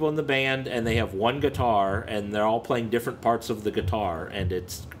 5 people in the band, and they have one guitar, and they're all playing different parts of the guitar, and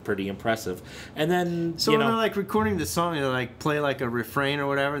it's pretty impressive. And then, So when they're like recording the song, they like play like a refrain or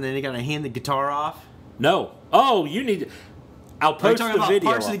whatever, and then they gotta hand the guitar off. No. Oh, you need. I'll post talking the about video.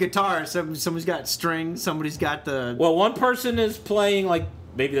 parts of the guitar. Somebody's got strings. Somebody's got the. Well, one person is playing like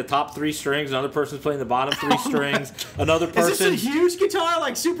maybe the top 3 strings. Another person's playing the bottom 3 strings. Another person. Is this a huge guitar,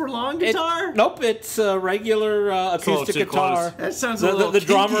 like super long guitar? Nope, it's a regular acoustic guitar. That sounds a little The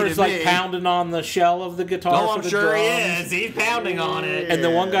drummer kinky is to like me. pounding on the shell of the guitar. Oh, for I'm the sure he drums. is. He's pounding on it. And the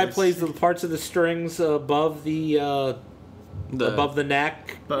one guy plays the parts of the strings above the above the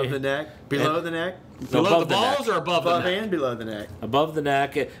neck. Above the neck, below the neck, No, Below above the balls or above the above neck? and below the neck. Above the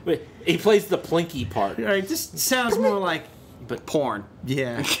neck. He plays the plinky part. All right, this sounds more like Porn.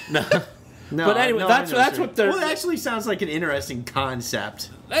 yeah. No. No, But anyway, no, that's I know what they're. Well, it actually sounds like an interesting concept.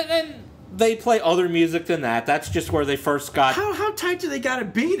 And they play other music than that. That's just where they first got. How tight do they got to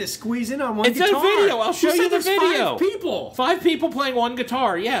be to squeeze in on one It's guitar? a video. I'll show you the there's video. 5 people. 5 people playing one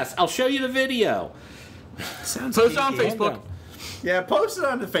guitar. Yes, I'll show you the video. Sounds Post it on kinky. Facebook. Yeah, post it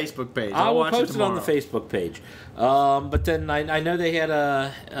on the Facebook page. I I'll will watch post it on the tomorrow. Facebook page. But then I know they had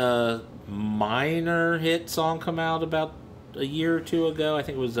a minor hit song come out about a year or 2 ago. I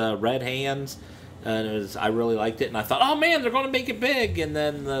think it was Red Hands. And I really liked it, and I thought, oh man, they're going to make it big. And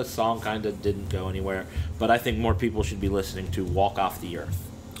then the song kind of didn't go anywhere. But I think more people should be listening to Walk Off the Earth.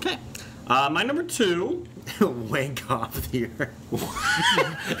 Okay. My number 2 Wank off the earth.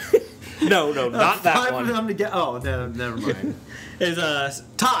 No, not that 5 one. of them to get. Oh, no, never mind. is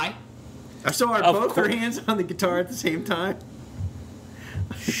Ty. So are Of both their course. hands on the guitar at the same time?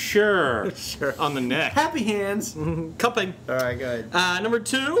 Sure. Sure. On the neck. Happy hands. Cupping. All right, go ahead. Number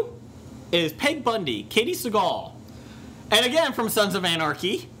 2 is Peg Bundy, Katie Seagal. And again, from Sons of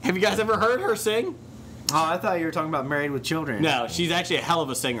Anarchy. Have you guys ever heard her sing? Oh, I thought you were talking about Married with Children. No, she's actually a hell of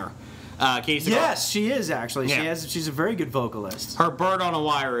a singer. Katie Seagal. Yes, she is actually. Yeah. She's a very good vocalist. Her Bird on a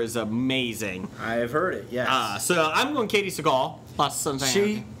Wire is amazing. I have heard it. Yes. So I'm going Katie Seagal. Lots of Sons of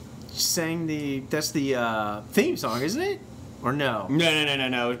Anarchy. She sang that's the theme song, isn't it? Or no?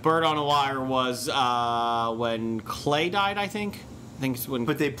 No. Bird on a Wire was when Clay died, I think. I think it's when.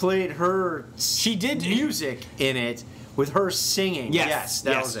 But they played her. She did music in it with her singing. Yes,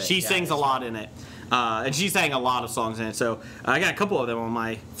 that was it. She sings a lot in it. And she sang a lot of songs in it. So I got a couple of them on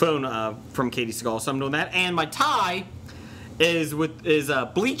my phone from Katie Seagal, so I'm doing that. And my tie is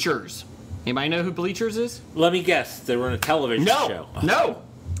Bleachers. Anybody know who Bleachers is? Let me guess. They were in a television show. No.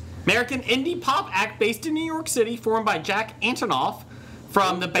 American indie pop act based in New York City, formed by Jack Antonoff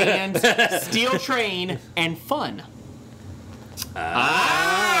from the bands Steel Train and Fun.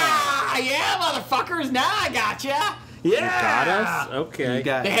 Yeah, motherfuckers. Now I gotcha. Yeah. You got us? Okay. You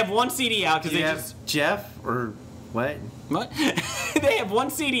got. They have one CD out because you they have just. Jeff or what? What? They have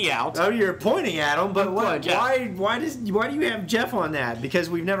one CD out. Oh, you're pointing at him, but what? Jeff. Why do you have Jeff on that? Because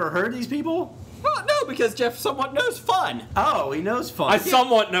we've never heard these people? Well, no, because Jeff somewhat knows Fun. Oh, he knows Fun. I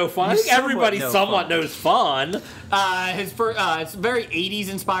somewhat know Fun. I think everybody somewhat knows Fun. His first, it's very 80s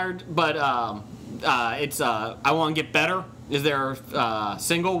inspired, but it's I Want to Get Better is their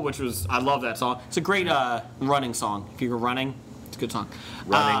single, which was, I love that song. It's a great running song. If you're running, it's a good song.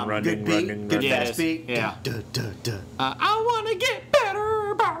 Running. Good beat, good Yeah, it fast is. beat. Yeah. Duh. I want to get better.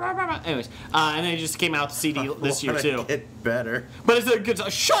 Anyways, and they just came out the CD this year, too. Get better. But it's a good song.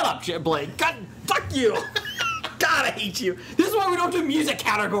 Shut up, Blake. God, fuck you. God, I hate you. This is why we don't do music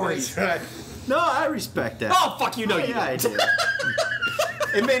categories. No, I respect that. Oh, fuck you. No, you yeah, I don't. do.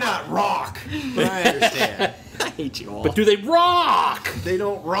 It may not rock, but I understand. I hate you all. But do they rock? They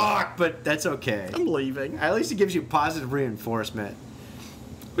don't rock, but that's okay. I'm leaving. At least it gives you positive reinforcement.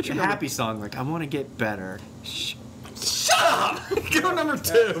 What's A your happy song like I want to get better. Shut up! Go number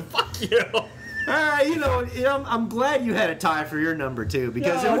 2. Fuck you. All right, you know, I'm glad you had a tie for your number 2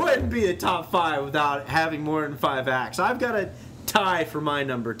 because it wouldn't be the top 5 without having more than 5 acts. I've got a tie for my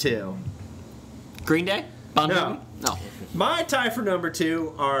number 2. Green Day? Bon No. Jovi? No. My tie for number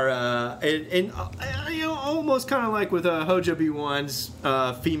 2 are, almost kind of like with HOBI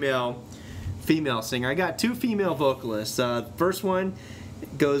female singer. I got 2 female vocalists. First one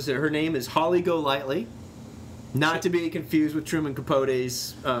goes. Her name is Holly Golightly. Not to be confused with Truman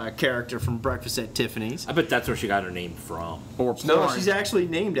Capote's character from Breakfast at Tiffany's. I bet that's where she got her name from. Or No, she's actually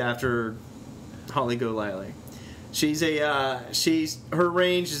named after Holly Golightly. Her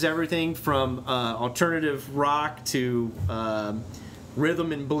range is everything from alternative rock to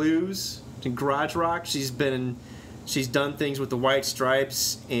rhythm and blues to garage rock. She's done things with the White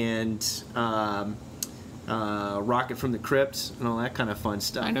Stripes and Rocket from the Crypt and all that kind of fun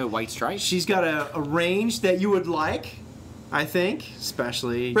stuff. I know White Stripes. She's got a range that you would like, I think,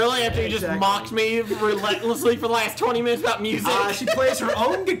 especially. Really? After you just mocked me relentlessly for the last 20 minutes about music? She plays her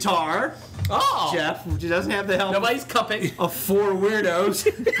own guitar. Oh! Jeff, she doesn't have the help Nobody's cupping. of 4 weirdos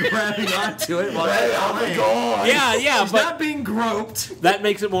grabbing onto it. Yeah, She's but not being groped. that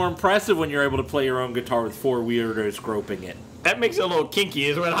makes it more impressive when you're able to play your own guitar with 4 weirdos groping it. That makes it a little kinky,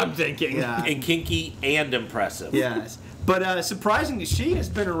 is what I'm thinking. Yeah. And kinky and impressive. Yes. But surprisingly, she has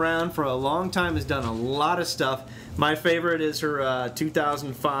been around for a long time, has done a lot of stuff. My favorite is her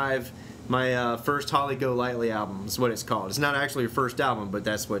 2005, my first Holly Golightly album is what it's called. It's not actually her first album, but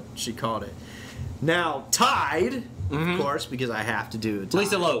that's what she called it. Now, tied, of course, because I have to do it.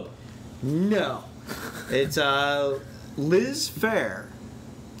 Lisa Loeb. No. It's Liz Phair.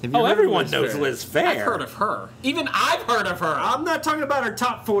 Have you Oh, heard of everyone Liz knows Phair? Liz Phair. I've heard of her. Even I've heard of her. I'm not talking about her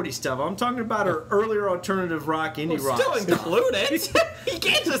top 40 stuff. I'm talking about her earlier alternative rock, indie rock Still stuff. included. You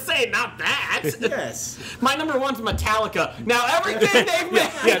can't just say not that. Yes. My number one's Metallica. Now everything they've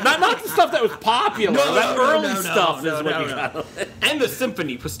made. Yeah, not the stuff that was popular. That early stuff no, is what you got. And the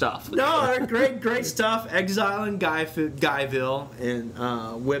symphony stuff. No, great stuff. Exile in Guyville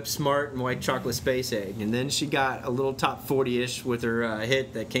and Whip Smart and White Chocolate Space Egg. And then she got a little top 40-ish with her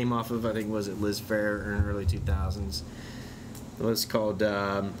hit that came off of, I think, was it Liz Phair in the early 2000s. It was called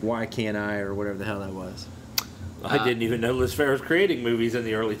Why Can't I, or whatever the hell that was. I didn't even know Liz Phair was creating movies in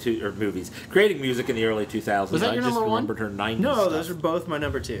the early creating music in the early 2000s. Was that I your just number one? remembered her 90s No, stuff. those are both my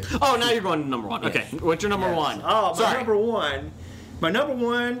number 2. Oh, now you're going to number one. Okay, what's your number one? Oh, Sorry. my number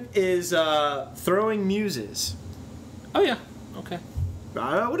one is Throwing Muses. Oh, yeah. Okay.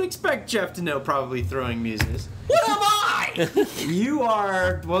 I would expect Jeff to know probably Throwing Muses. What am I? You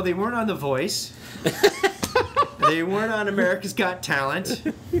are, well, they weren't on The Voice. They weren't on America's Got Talent.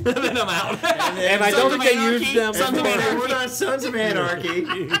 Then I'm out. And I don't think they used them. Sons of They Anarchy. weren't on Sons of Anarchy.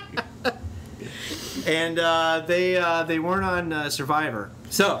 And they weren't on Survivor.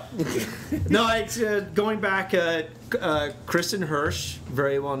 So, no, it's going back, Kristen Hirsch,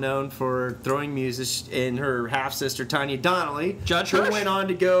 very well known for Throwing Muses, and her half-sister Tanya Donnelly. Judge who Hirsch? went on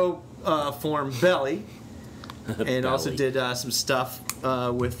to go form Belly. And also Belly. did some stuff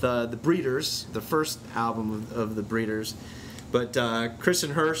with the Breeders, the first album of the Breeders. But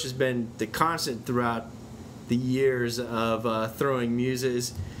Kristen Hirsch has been the constant throughout the years of Throwing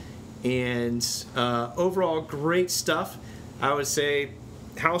Muses. And overall, great stuff. I would say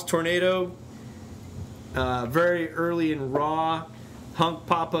House Tornado, very early and raw. Hunk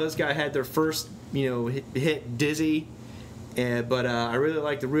Papa's had their first hit Dizzy. But I really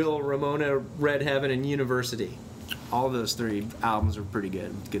like the Real Ramona, Red Heaven, and University. All those 3 albums are pretty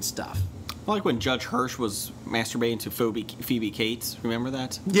good. Good stuff. I like when Judge Hirsch was masturbating to Phoebe Cates. Remember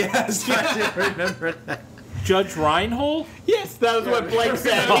that? Yes, I do remember that. Judge Reinhold? Yes, that was what Blake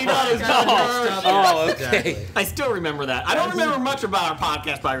said. He thought it was Judge Hirsch. Oh, okay. I still remember that. I don't remember much about our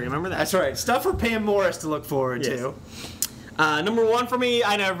podcast, but I remember that. That's right. Stuff for Pam Morris to look forward to. Number one for me,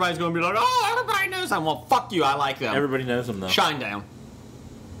 I know everybody's going to be like, oh, everybody knows them. Well, fuck you. I like them. Everybody knows them, though. Shinedown.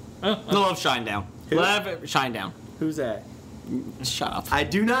 I love Shinedown. Love it. Shinedown. Who's that? Shut up. I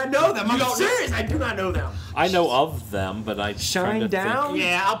do not know them. I'm serious. I do not know them. I know of them, but I Shine Down?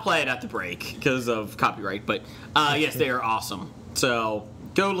 Yeah, I'll play it at the break because of copyright. But yes, they are awesome. So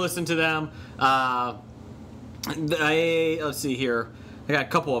go listen to them. Let's see here. I got a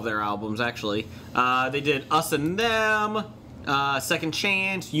couple of their albums actually. They did Us and Them, Second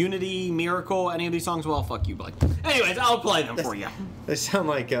Chance, Unity, Miracle. Any of these songs? Well, fuck you, Blake. Anyways, I'll play them for you. They sound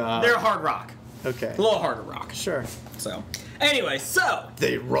like They're hard rock. okay. A little harder rock. Sure. So, anyway, so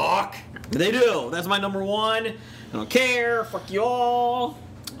They rock. they do. That's my number one. I don't care. Fuck you all.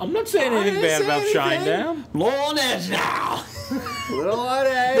 I'm not saying anything bad about Shinedown. Low on edge now. Little on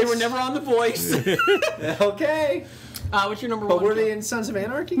edge. They were never on The Voice. Okay. What's your number one? But were they in Sons of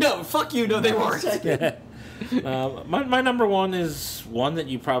Anarchy? No, fuck you. No, they weren't. My number one is one that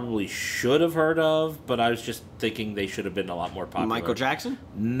you probably should have heard of, but I was just thinking they should have been a lot more popular. Michael Jackson?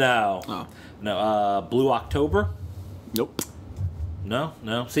 No. Oh. No. Blue October? Nope. No.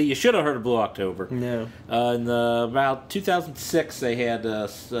 See, you should have heard of Blue October. No. In about 2006, they had a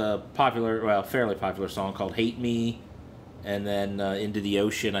fairly popular song called "Hate Me," and then "Into the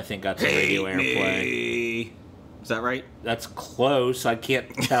Ocean." I think got some radio airplay. Is that right? That's close. I can't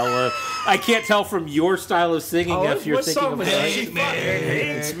tell. I can't tell from your style of singing if you're thinking of She fucking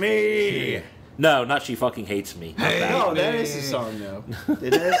hates me. No, not She Fucking Hates Me. Not that. No, that is the song, though.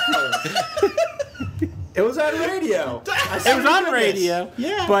 It is. It was on radio. It was on radio.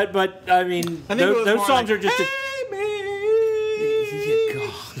 Yeah. But I mean, I think it was those more songs like, are just.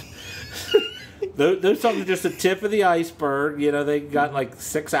 Those songs are just the tip of the iceberg. You know, they got like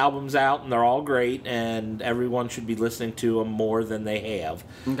 6 albums out, and they're all great, and everyone should be listening to them more than they have.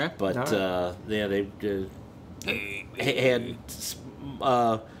 Okay. But yeah, they had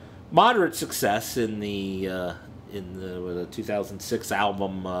moderate success in the 2006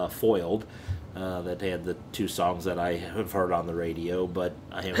 album Foiled. That had the 2 songs that I have heard on the radio, but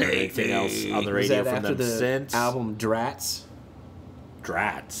I haven't heard anything else on the radio from them since. Album Drats.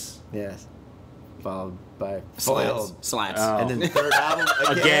 Drats. Yes. Followed by Slaps. Slaps. Oh. And then the third album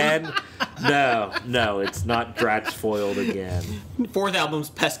Again? No, it's not Drats Foiled again. 4th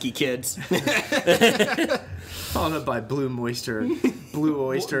album's Pesky Kids. Followed up by Blue Oyster. Blue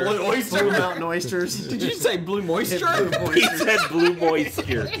Oyster. Blue Oyster? Blue Mountain Oysters. Did you say Blue Moisture? Blue He Oyster. said Blue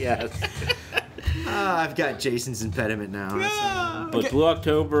Moisture, yes. I've got Jason's impediment now. But Blue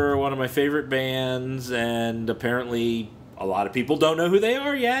October, one of my favorite bands, and apparently a lot of people don't know who they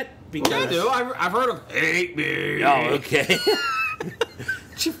are yet. Because I do. I've heard of Hate Me. Oh, okay.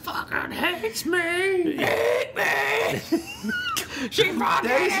 She fucking hates me. Hate me. She fucking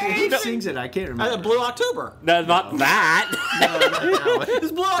Who sings it? I can't remember. Blue October. No, not that. No, not that one.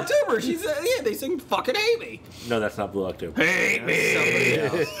 It's Blue October. She's they sing fucking Hate Me. No, that's not Blue October. Hate Somebody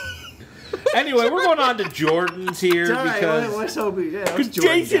else. Anyway, we're going on to Jordan's here It's all right. because What's Hobie? Yeah, what's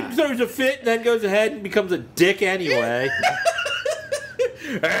Jordan Jason got? throws a fit and then goes ahead and becomes a dick anyway.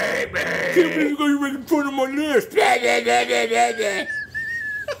 Hey, man. You're making fun of my list.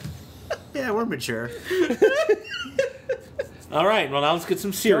 Yeah, we're mature. All right, well, now let's get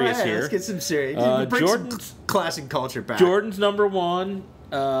some serious Go ahead, here. Let's get some serious. Bring Jordan's- some classic culture back. Jordan's number 1,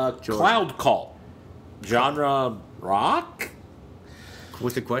 Cloud Cult. Genre rock?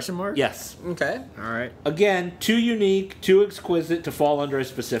 With a question mark? Yes. Okay. All right. Again, too unique, too exquisite to fall under a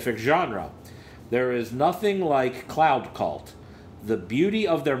specific genre. There is nothing like Cloud Cult. The beauty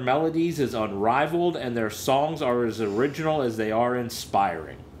of their melodies is unrivaled, and their songs are as original as they are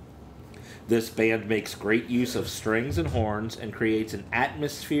inspiring. This band makes great use of strings and horns and creates an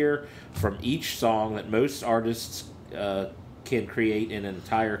atmosphere from each song that most artists can create in an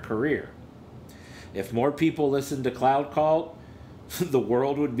entire career. If more people listened to Cloud Cult, the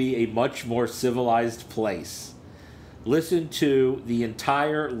world would be a much more civilized place. Listen to the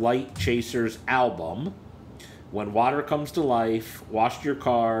entire Light Chasers album, When Water Comes to Life, Washed Your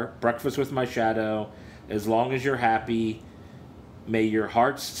Car, Breakfast with My Shadow, As Long as You're Happy, May Your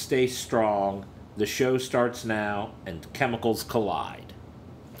Hearts Stay Strong, The Show Starts Now, and Chemicals Collide.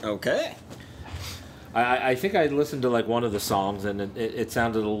 Okay. I think I listened to like one of the songs and it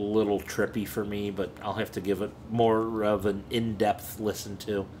sounded a little trippy for me, but I'll have to give it more of an in-depth listen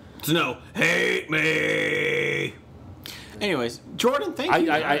to. So no, hate me. Anyways, Jordan, thank you.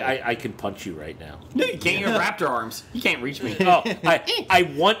 I can punch you right now. No, you can't. You have raptor arms. You can't reach me. Oh,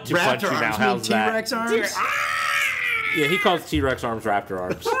 I want to punch you now. How's that? T-Rex arms? Yeah, he calls T-Rex arms raptor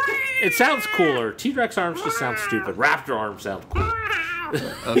arms. It sounds cooler. T-Rex arms just sound stupid. Raptor arms sound cool.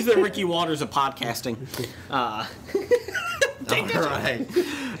 He's the Ricky Waters of podcasting. All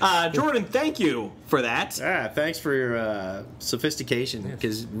right. Jordan, thank you for that. Thanks for your sophistication,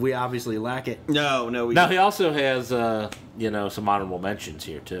 because we obviously lack it. No, we Now he also has some honorable mentions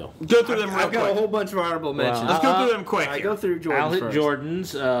here too. go through them real I've got a quick. whole bunch of honorable mentions. Let's go through them quick. I here. go through Jordan I'll hit first.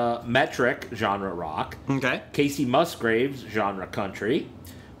 Jordan's metric genre rock. Okay. Casey Musgraves genre country.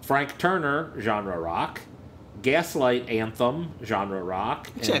 Frank Turner genre rock. Gaslight Anthem genre rock.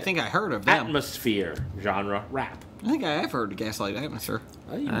 Actually, I and think I heard of them. Atmosphere genre rap. I think I have heard of Gaslight Atmosphere.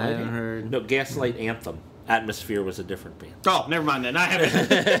 Oh, you I might haven't have. heard. No, Gaslight Anthem. Atmosphere was a different band. Oh, never mind then. I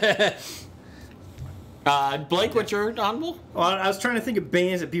haven't. Blake, what's your honorable? Well, I was trying to think of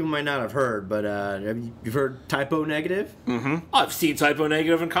bands that people might not have heard, but you've heard Typo Negative? I've seen Typo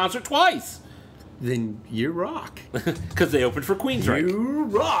Negative in concert twice. Then you rock. Because they opened for Queensryche. You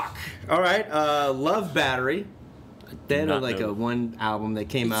rock. All right. Love Battery. They had Not like know. a one album that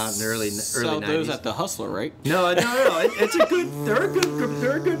came out in the early Sell 90s. those at the Hustler, right? No. It's a good.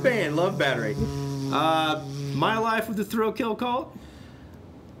 They're a good band. Love Battery. My Life with the Thrill Kill Cult.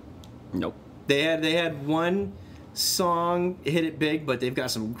 Nope. They had one song hit it big, but they've got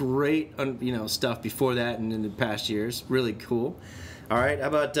some great stuff before that and in the past years. Really cool. All right. How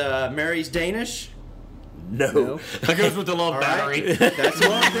about Mary's Danish? No. That goes with the low battery. That's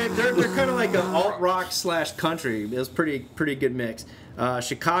they're kind of like an alt rock / country. It was pretty good mix.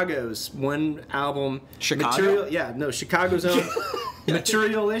 Chicago's one album. Chicago? Chicago's own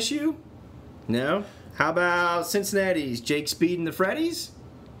Material Issue. No. How about Cincinnati's Jake Speed and the Freddies?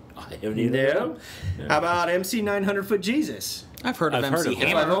 I haven't even know. How about MC 900 Foot Jesus? I've heard of MC If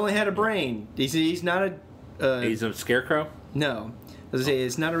Hammer. I've only had a brain. He's not a. He's a scarecrow? No. I was gonna say,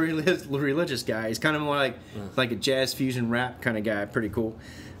 it's not a religious guy. He's kind of more like a jazz fusion rap kind of guy. Pretty cool.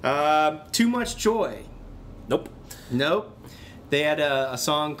 Too Much Joy. Nope. They had a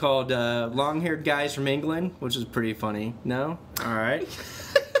song called Long-Haired Guys from England, which is pretty funny. No? All right.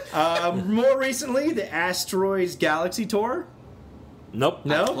 More recently, the Asteroids Galaxy Tour. Nope.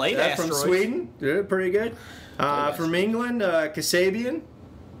 No? played That's from Asteroids. Sweden. Yeah, pretty good. From England, Kasabian.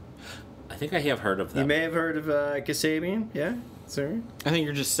 I think I have heard of them. You may have heard of Kasabian. Yeah? Sir? I think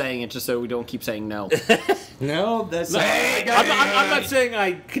you're just saying it just so we don't keep saying no. No, that's... I'm not saying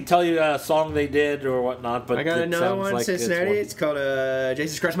I could tell you a song they did or whatnot, but I got it another sounds one, like Cincinnati. It's It's called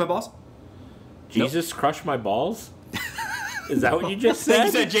Jesus Crush My Balls. Jesus Crush My Balls? Is that what you just said?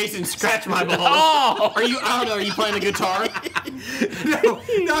 You said Jason, scratch my balls. Oh! Are you? I don't know. Are you playing the guitar? No,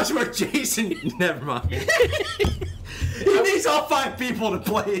 that's where Jason... Never mind. He needs all 5 people to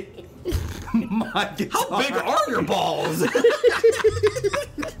play my guitar. How big are your balls?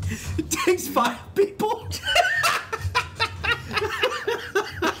 It takes 5 people.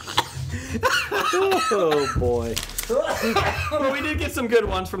 Oh, boy. Well, we did get some good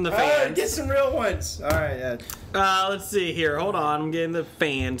ones from the fans. Get some real ones. All right. Let's see here. Hold on. I'm getting the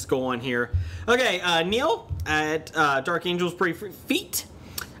fans going here. Okay, Neil at Dark Angels Pretty Feet.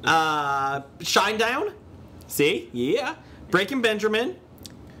 Shinedown. See? Yeah. Breaking Benjamin.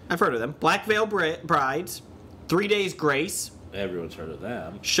 I've heard of them. Black Veil Brides. 3 Days Grace. Everyone's heard of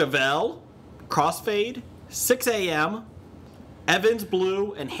them. Chevelle. Crossfade. 6 a.m. Evans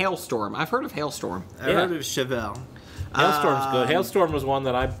Blue and Hailstorm. I've heard of Hailstorm. I heard of Chevelle. Hailstorm's good. Hailstorm was one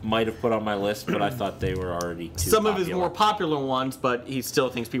that I might have put on my list, but I thought they were already too Some popular. of his more popular ones, but he still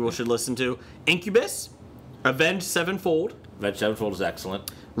thinks people should listen to. Incubus. Avenged Sevenfold. Avenged Sevenfold is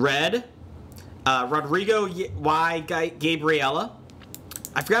excellent. Red. Rodrigo Y. Gabriela.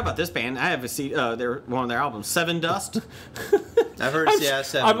 I forgot about this band. I have one of their albums. Seven Dust. I've heard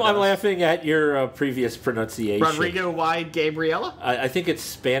I'm laughing at your previous pronunciation. Rodrigo Y. Gabriela. I think it's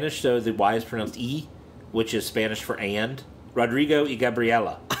Spanish, so the Y is pronounced E, which is Spanish for and. Rodrigo y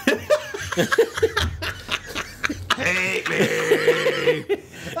Gabriela. Hate me.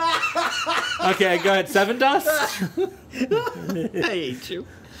 Okay, go ahead. Seven Dust? I hate you.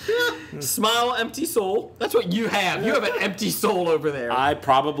 Smile, Empty Soul. That's what you have. You have an empty soul over there. I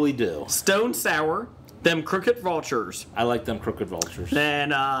probably do. Stone Sour. Them Crooked Vultures. I like them Crooked Vultures. Then,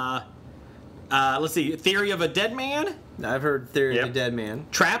 let's see. Theory of a Dead Man. I've heard Theory of the Dead Man.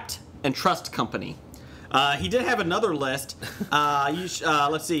 Trapped and Trust Company. He did have another list.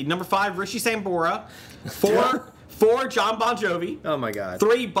 Let's see. Number 5, Richie Sambora. 4, John Bon Jovi. Oh my God.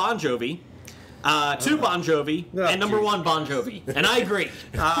 3, Bon Jovi. 2, Bon Jovi. And number 1, Bon Jovi. And I agree.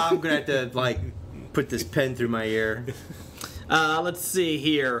 I'm gonna have to put this pen through my ear. Let's see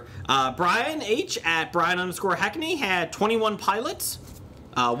here. Brian H. at Brian_Hackney had 21 Pilots.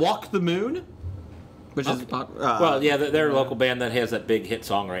 Walk the Moon. Which is they're a local band that has that big hit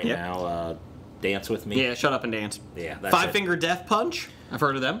song right now. Dance With Me. Yeah, Shut Up and Dance. Yeah, that's Five Finger Death Punch. I've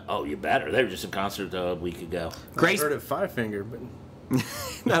heard of them. Oh, you better. They were just in concert a week ago. I've heard of Five Finger, but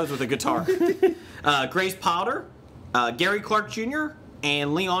that was with a guitar. Grace Potter, Gary Clark Jr.,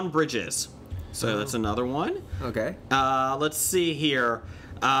 and Leon Bridges. So that's another one. Okay. Let's see here.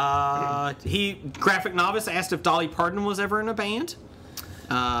 Graphic Novice asked if Dolly Parton was ever in a band.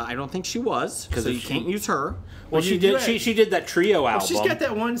 I don't think she was, so you can't use her. Well, she did. She did that trio album. She's got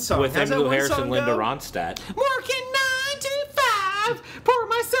that one song with Emmylou Harris and Linda Ronstadt. Working 9 to 5, pour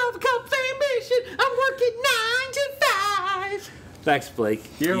myself a cup of ambition. I'm working 9 to 5. Thanks, Blake.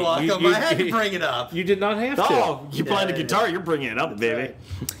 You're welcome. I had to bring it up. You did not have to. Oh, you playing the guitar? You're bringing it up, baby.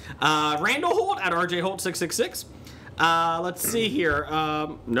 Right. Randall Holt at RJ Holt 666. Let's see here.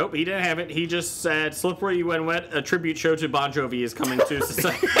 Nope, he didn't have it. He just said Slippery When Wet, a tribute show to Bon Jovi is coming to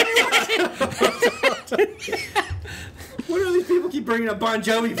society. What do these people keep bringing up Bon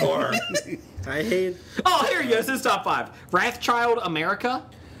Jovi for? I hate... Oh, here he goes. His top 5. Wrathchild America.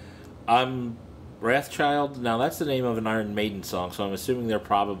 Wrathchild, now that's the name of an Iron Maiden song, so I'm assuming they're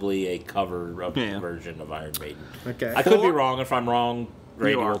probably a cover of the version of Iron Maiden. Okay. I could be wrong. If I'm wrong,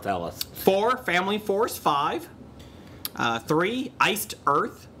 Brady will tell us. 4, Family Force 5. 3, Iced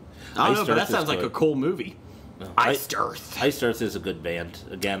Earth. I don't know, but that sounds like a cool movie. Iced Earth. Iced Earth is a good band.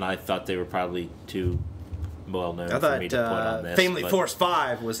 Again, I thought they were probably too well known I for me to put on thought this. Family but Force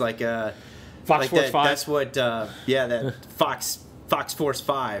 5 was like a Fox like Force that, 5. That's what that Fox Force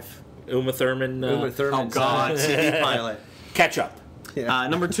 5. Uma Thurman. Uma Thurman's TV pilot. Catch up. Yeah.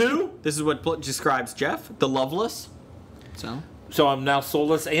 Number 2, this is what describes Jeff, the Loveless. So I'm now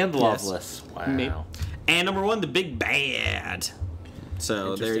soulless and loveless. Wow. Maybe. And number 1, the Big Bad.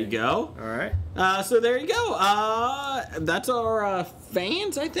 So there you go. All right. So there you go. That's our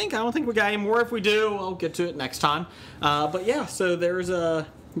fans, I think. I don't think we got any more. If we do, I'll get to it next time. But yeah, so there's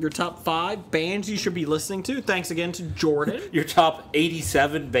your top 5 bands you should be listening to. Thanks again to Jordan. Your top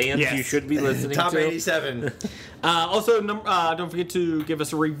 87 bands you should be listening top to. 87. Also, don't forget to give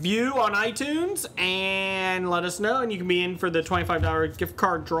us a review on iTunes and let us know. And you can be in for the $25 gift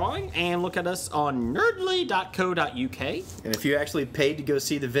card drawing. And look at us on nerdly.co.uk. And if you actually paid to go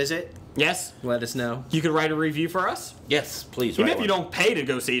see The Visit, yes, let us know. You can writ a review for us. Yes, please. Even if you don't pay to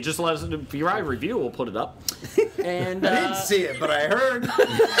go see it, just let us. If you write a review, we'll put it up. And I didn't see it, but I heard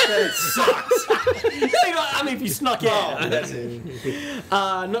that it sucks. I mean, if you snuck in. Oh, that's it.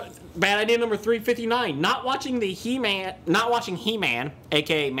 Bad idea number 359. Not watching He-Man,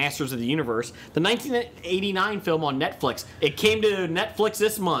 aka Masters of the Universe, the 1989 film on Netflix. It came to Netflix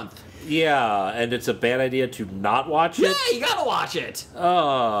this month. Yeah, and it's a bad idea to not watch it? Yeah, you gotta watch it.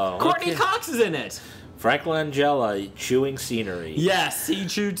 Oh. Courtney Cox is in it. Frank Langella chewing scenery. Yes, he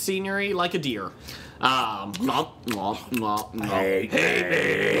chewed scenery like a deer. Hey,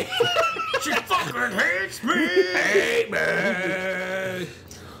 me. She fucking hates me. Hate me.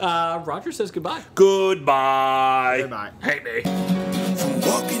 Roger says goodbye. Goodbye. Goodbye. Hate me. From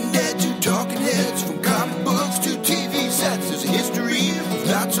Walking Dead to Talking Heads, from comic books to TV sets, there's a history of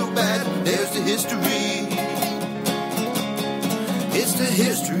not so bad. There's the history. It's the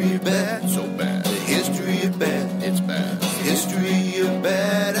history of bad, so bad. The history of bad, it's bad. The history of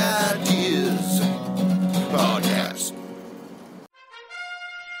bad ideas. Podcast.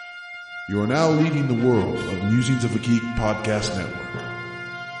 You are now leading the world of Musings of a Geek Podcast Network.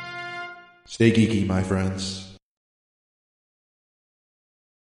 Stay geeky, my friends.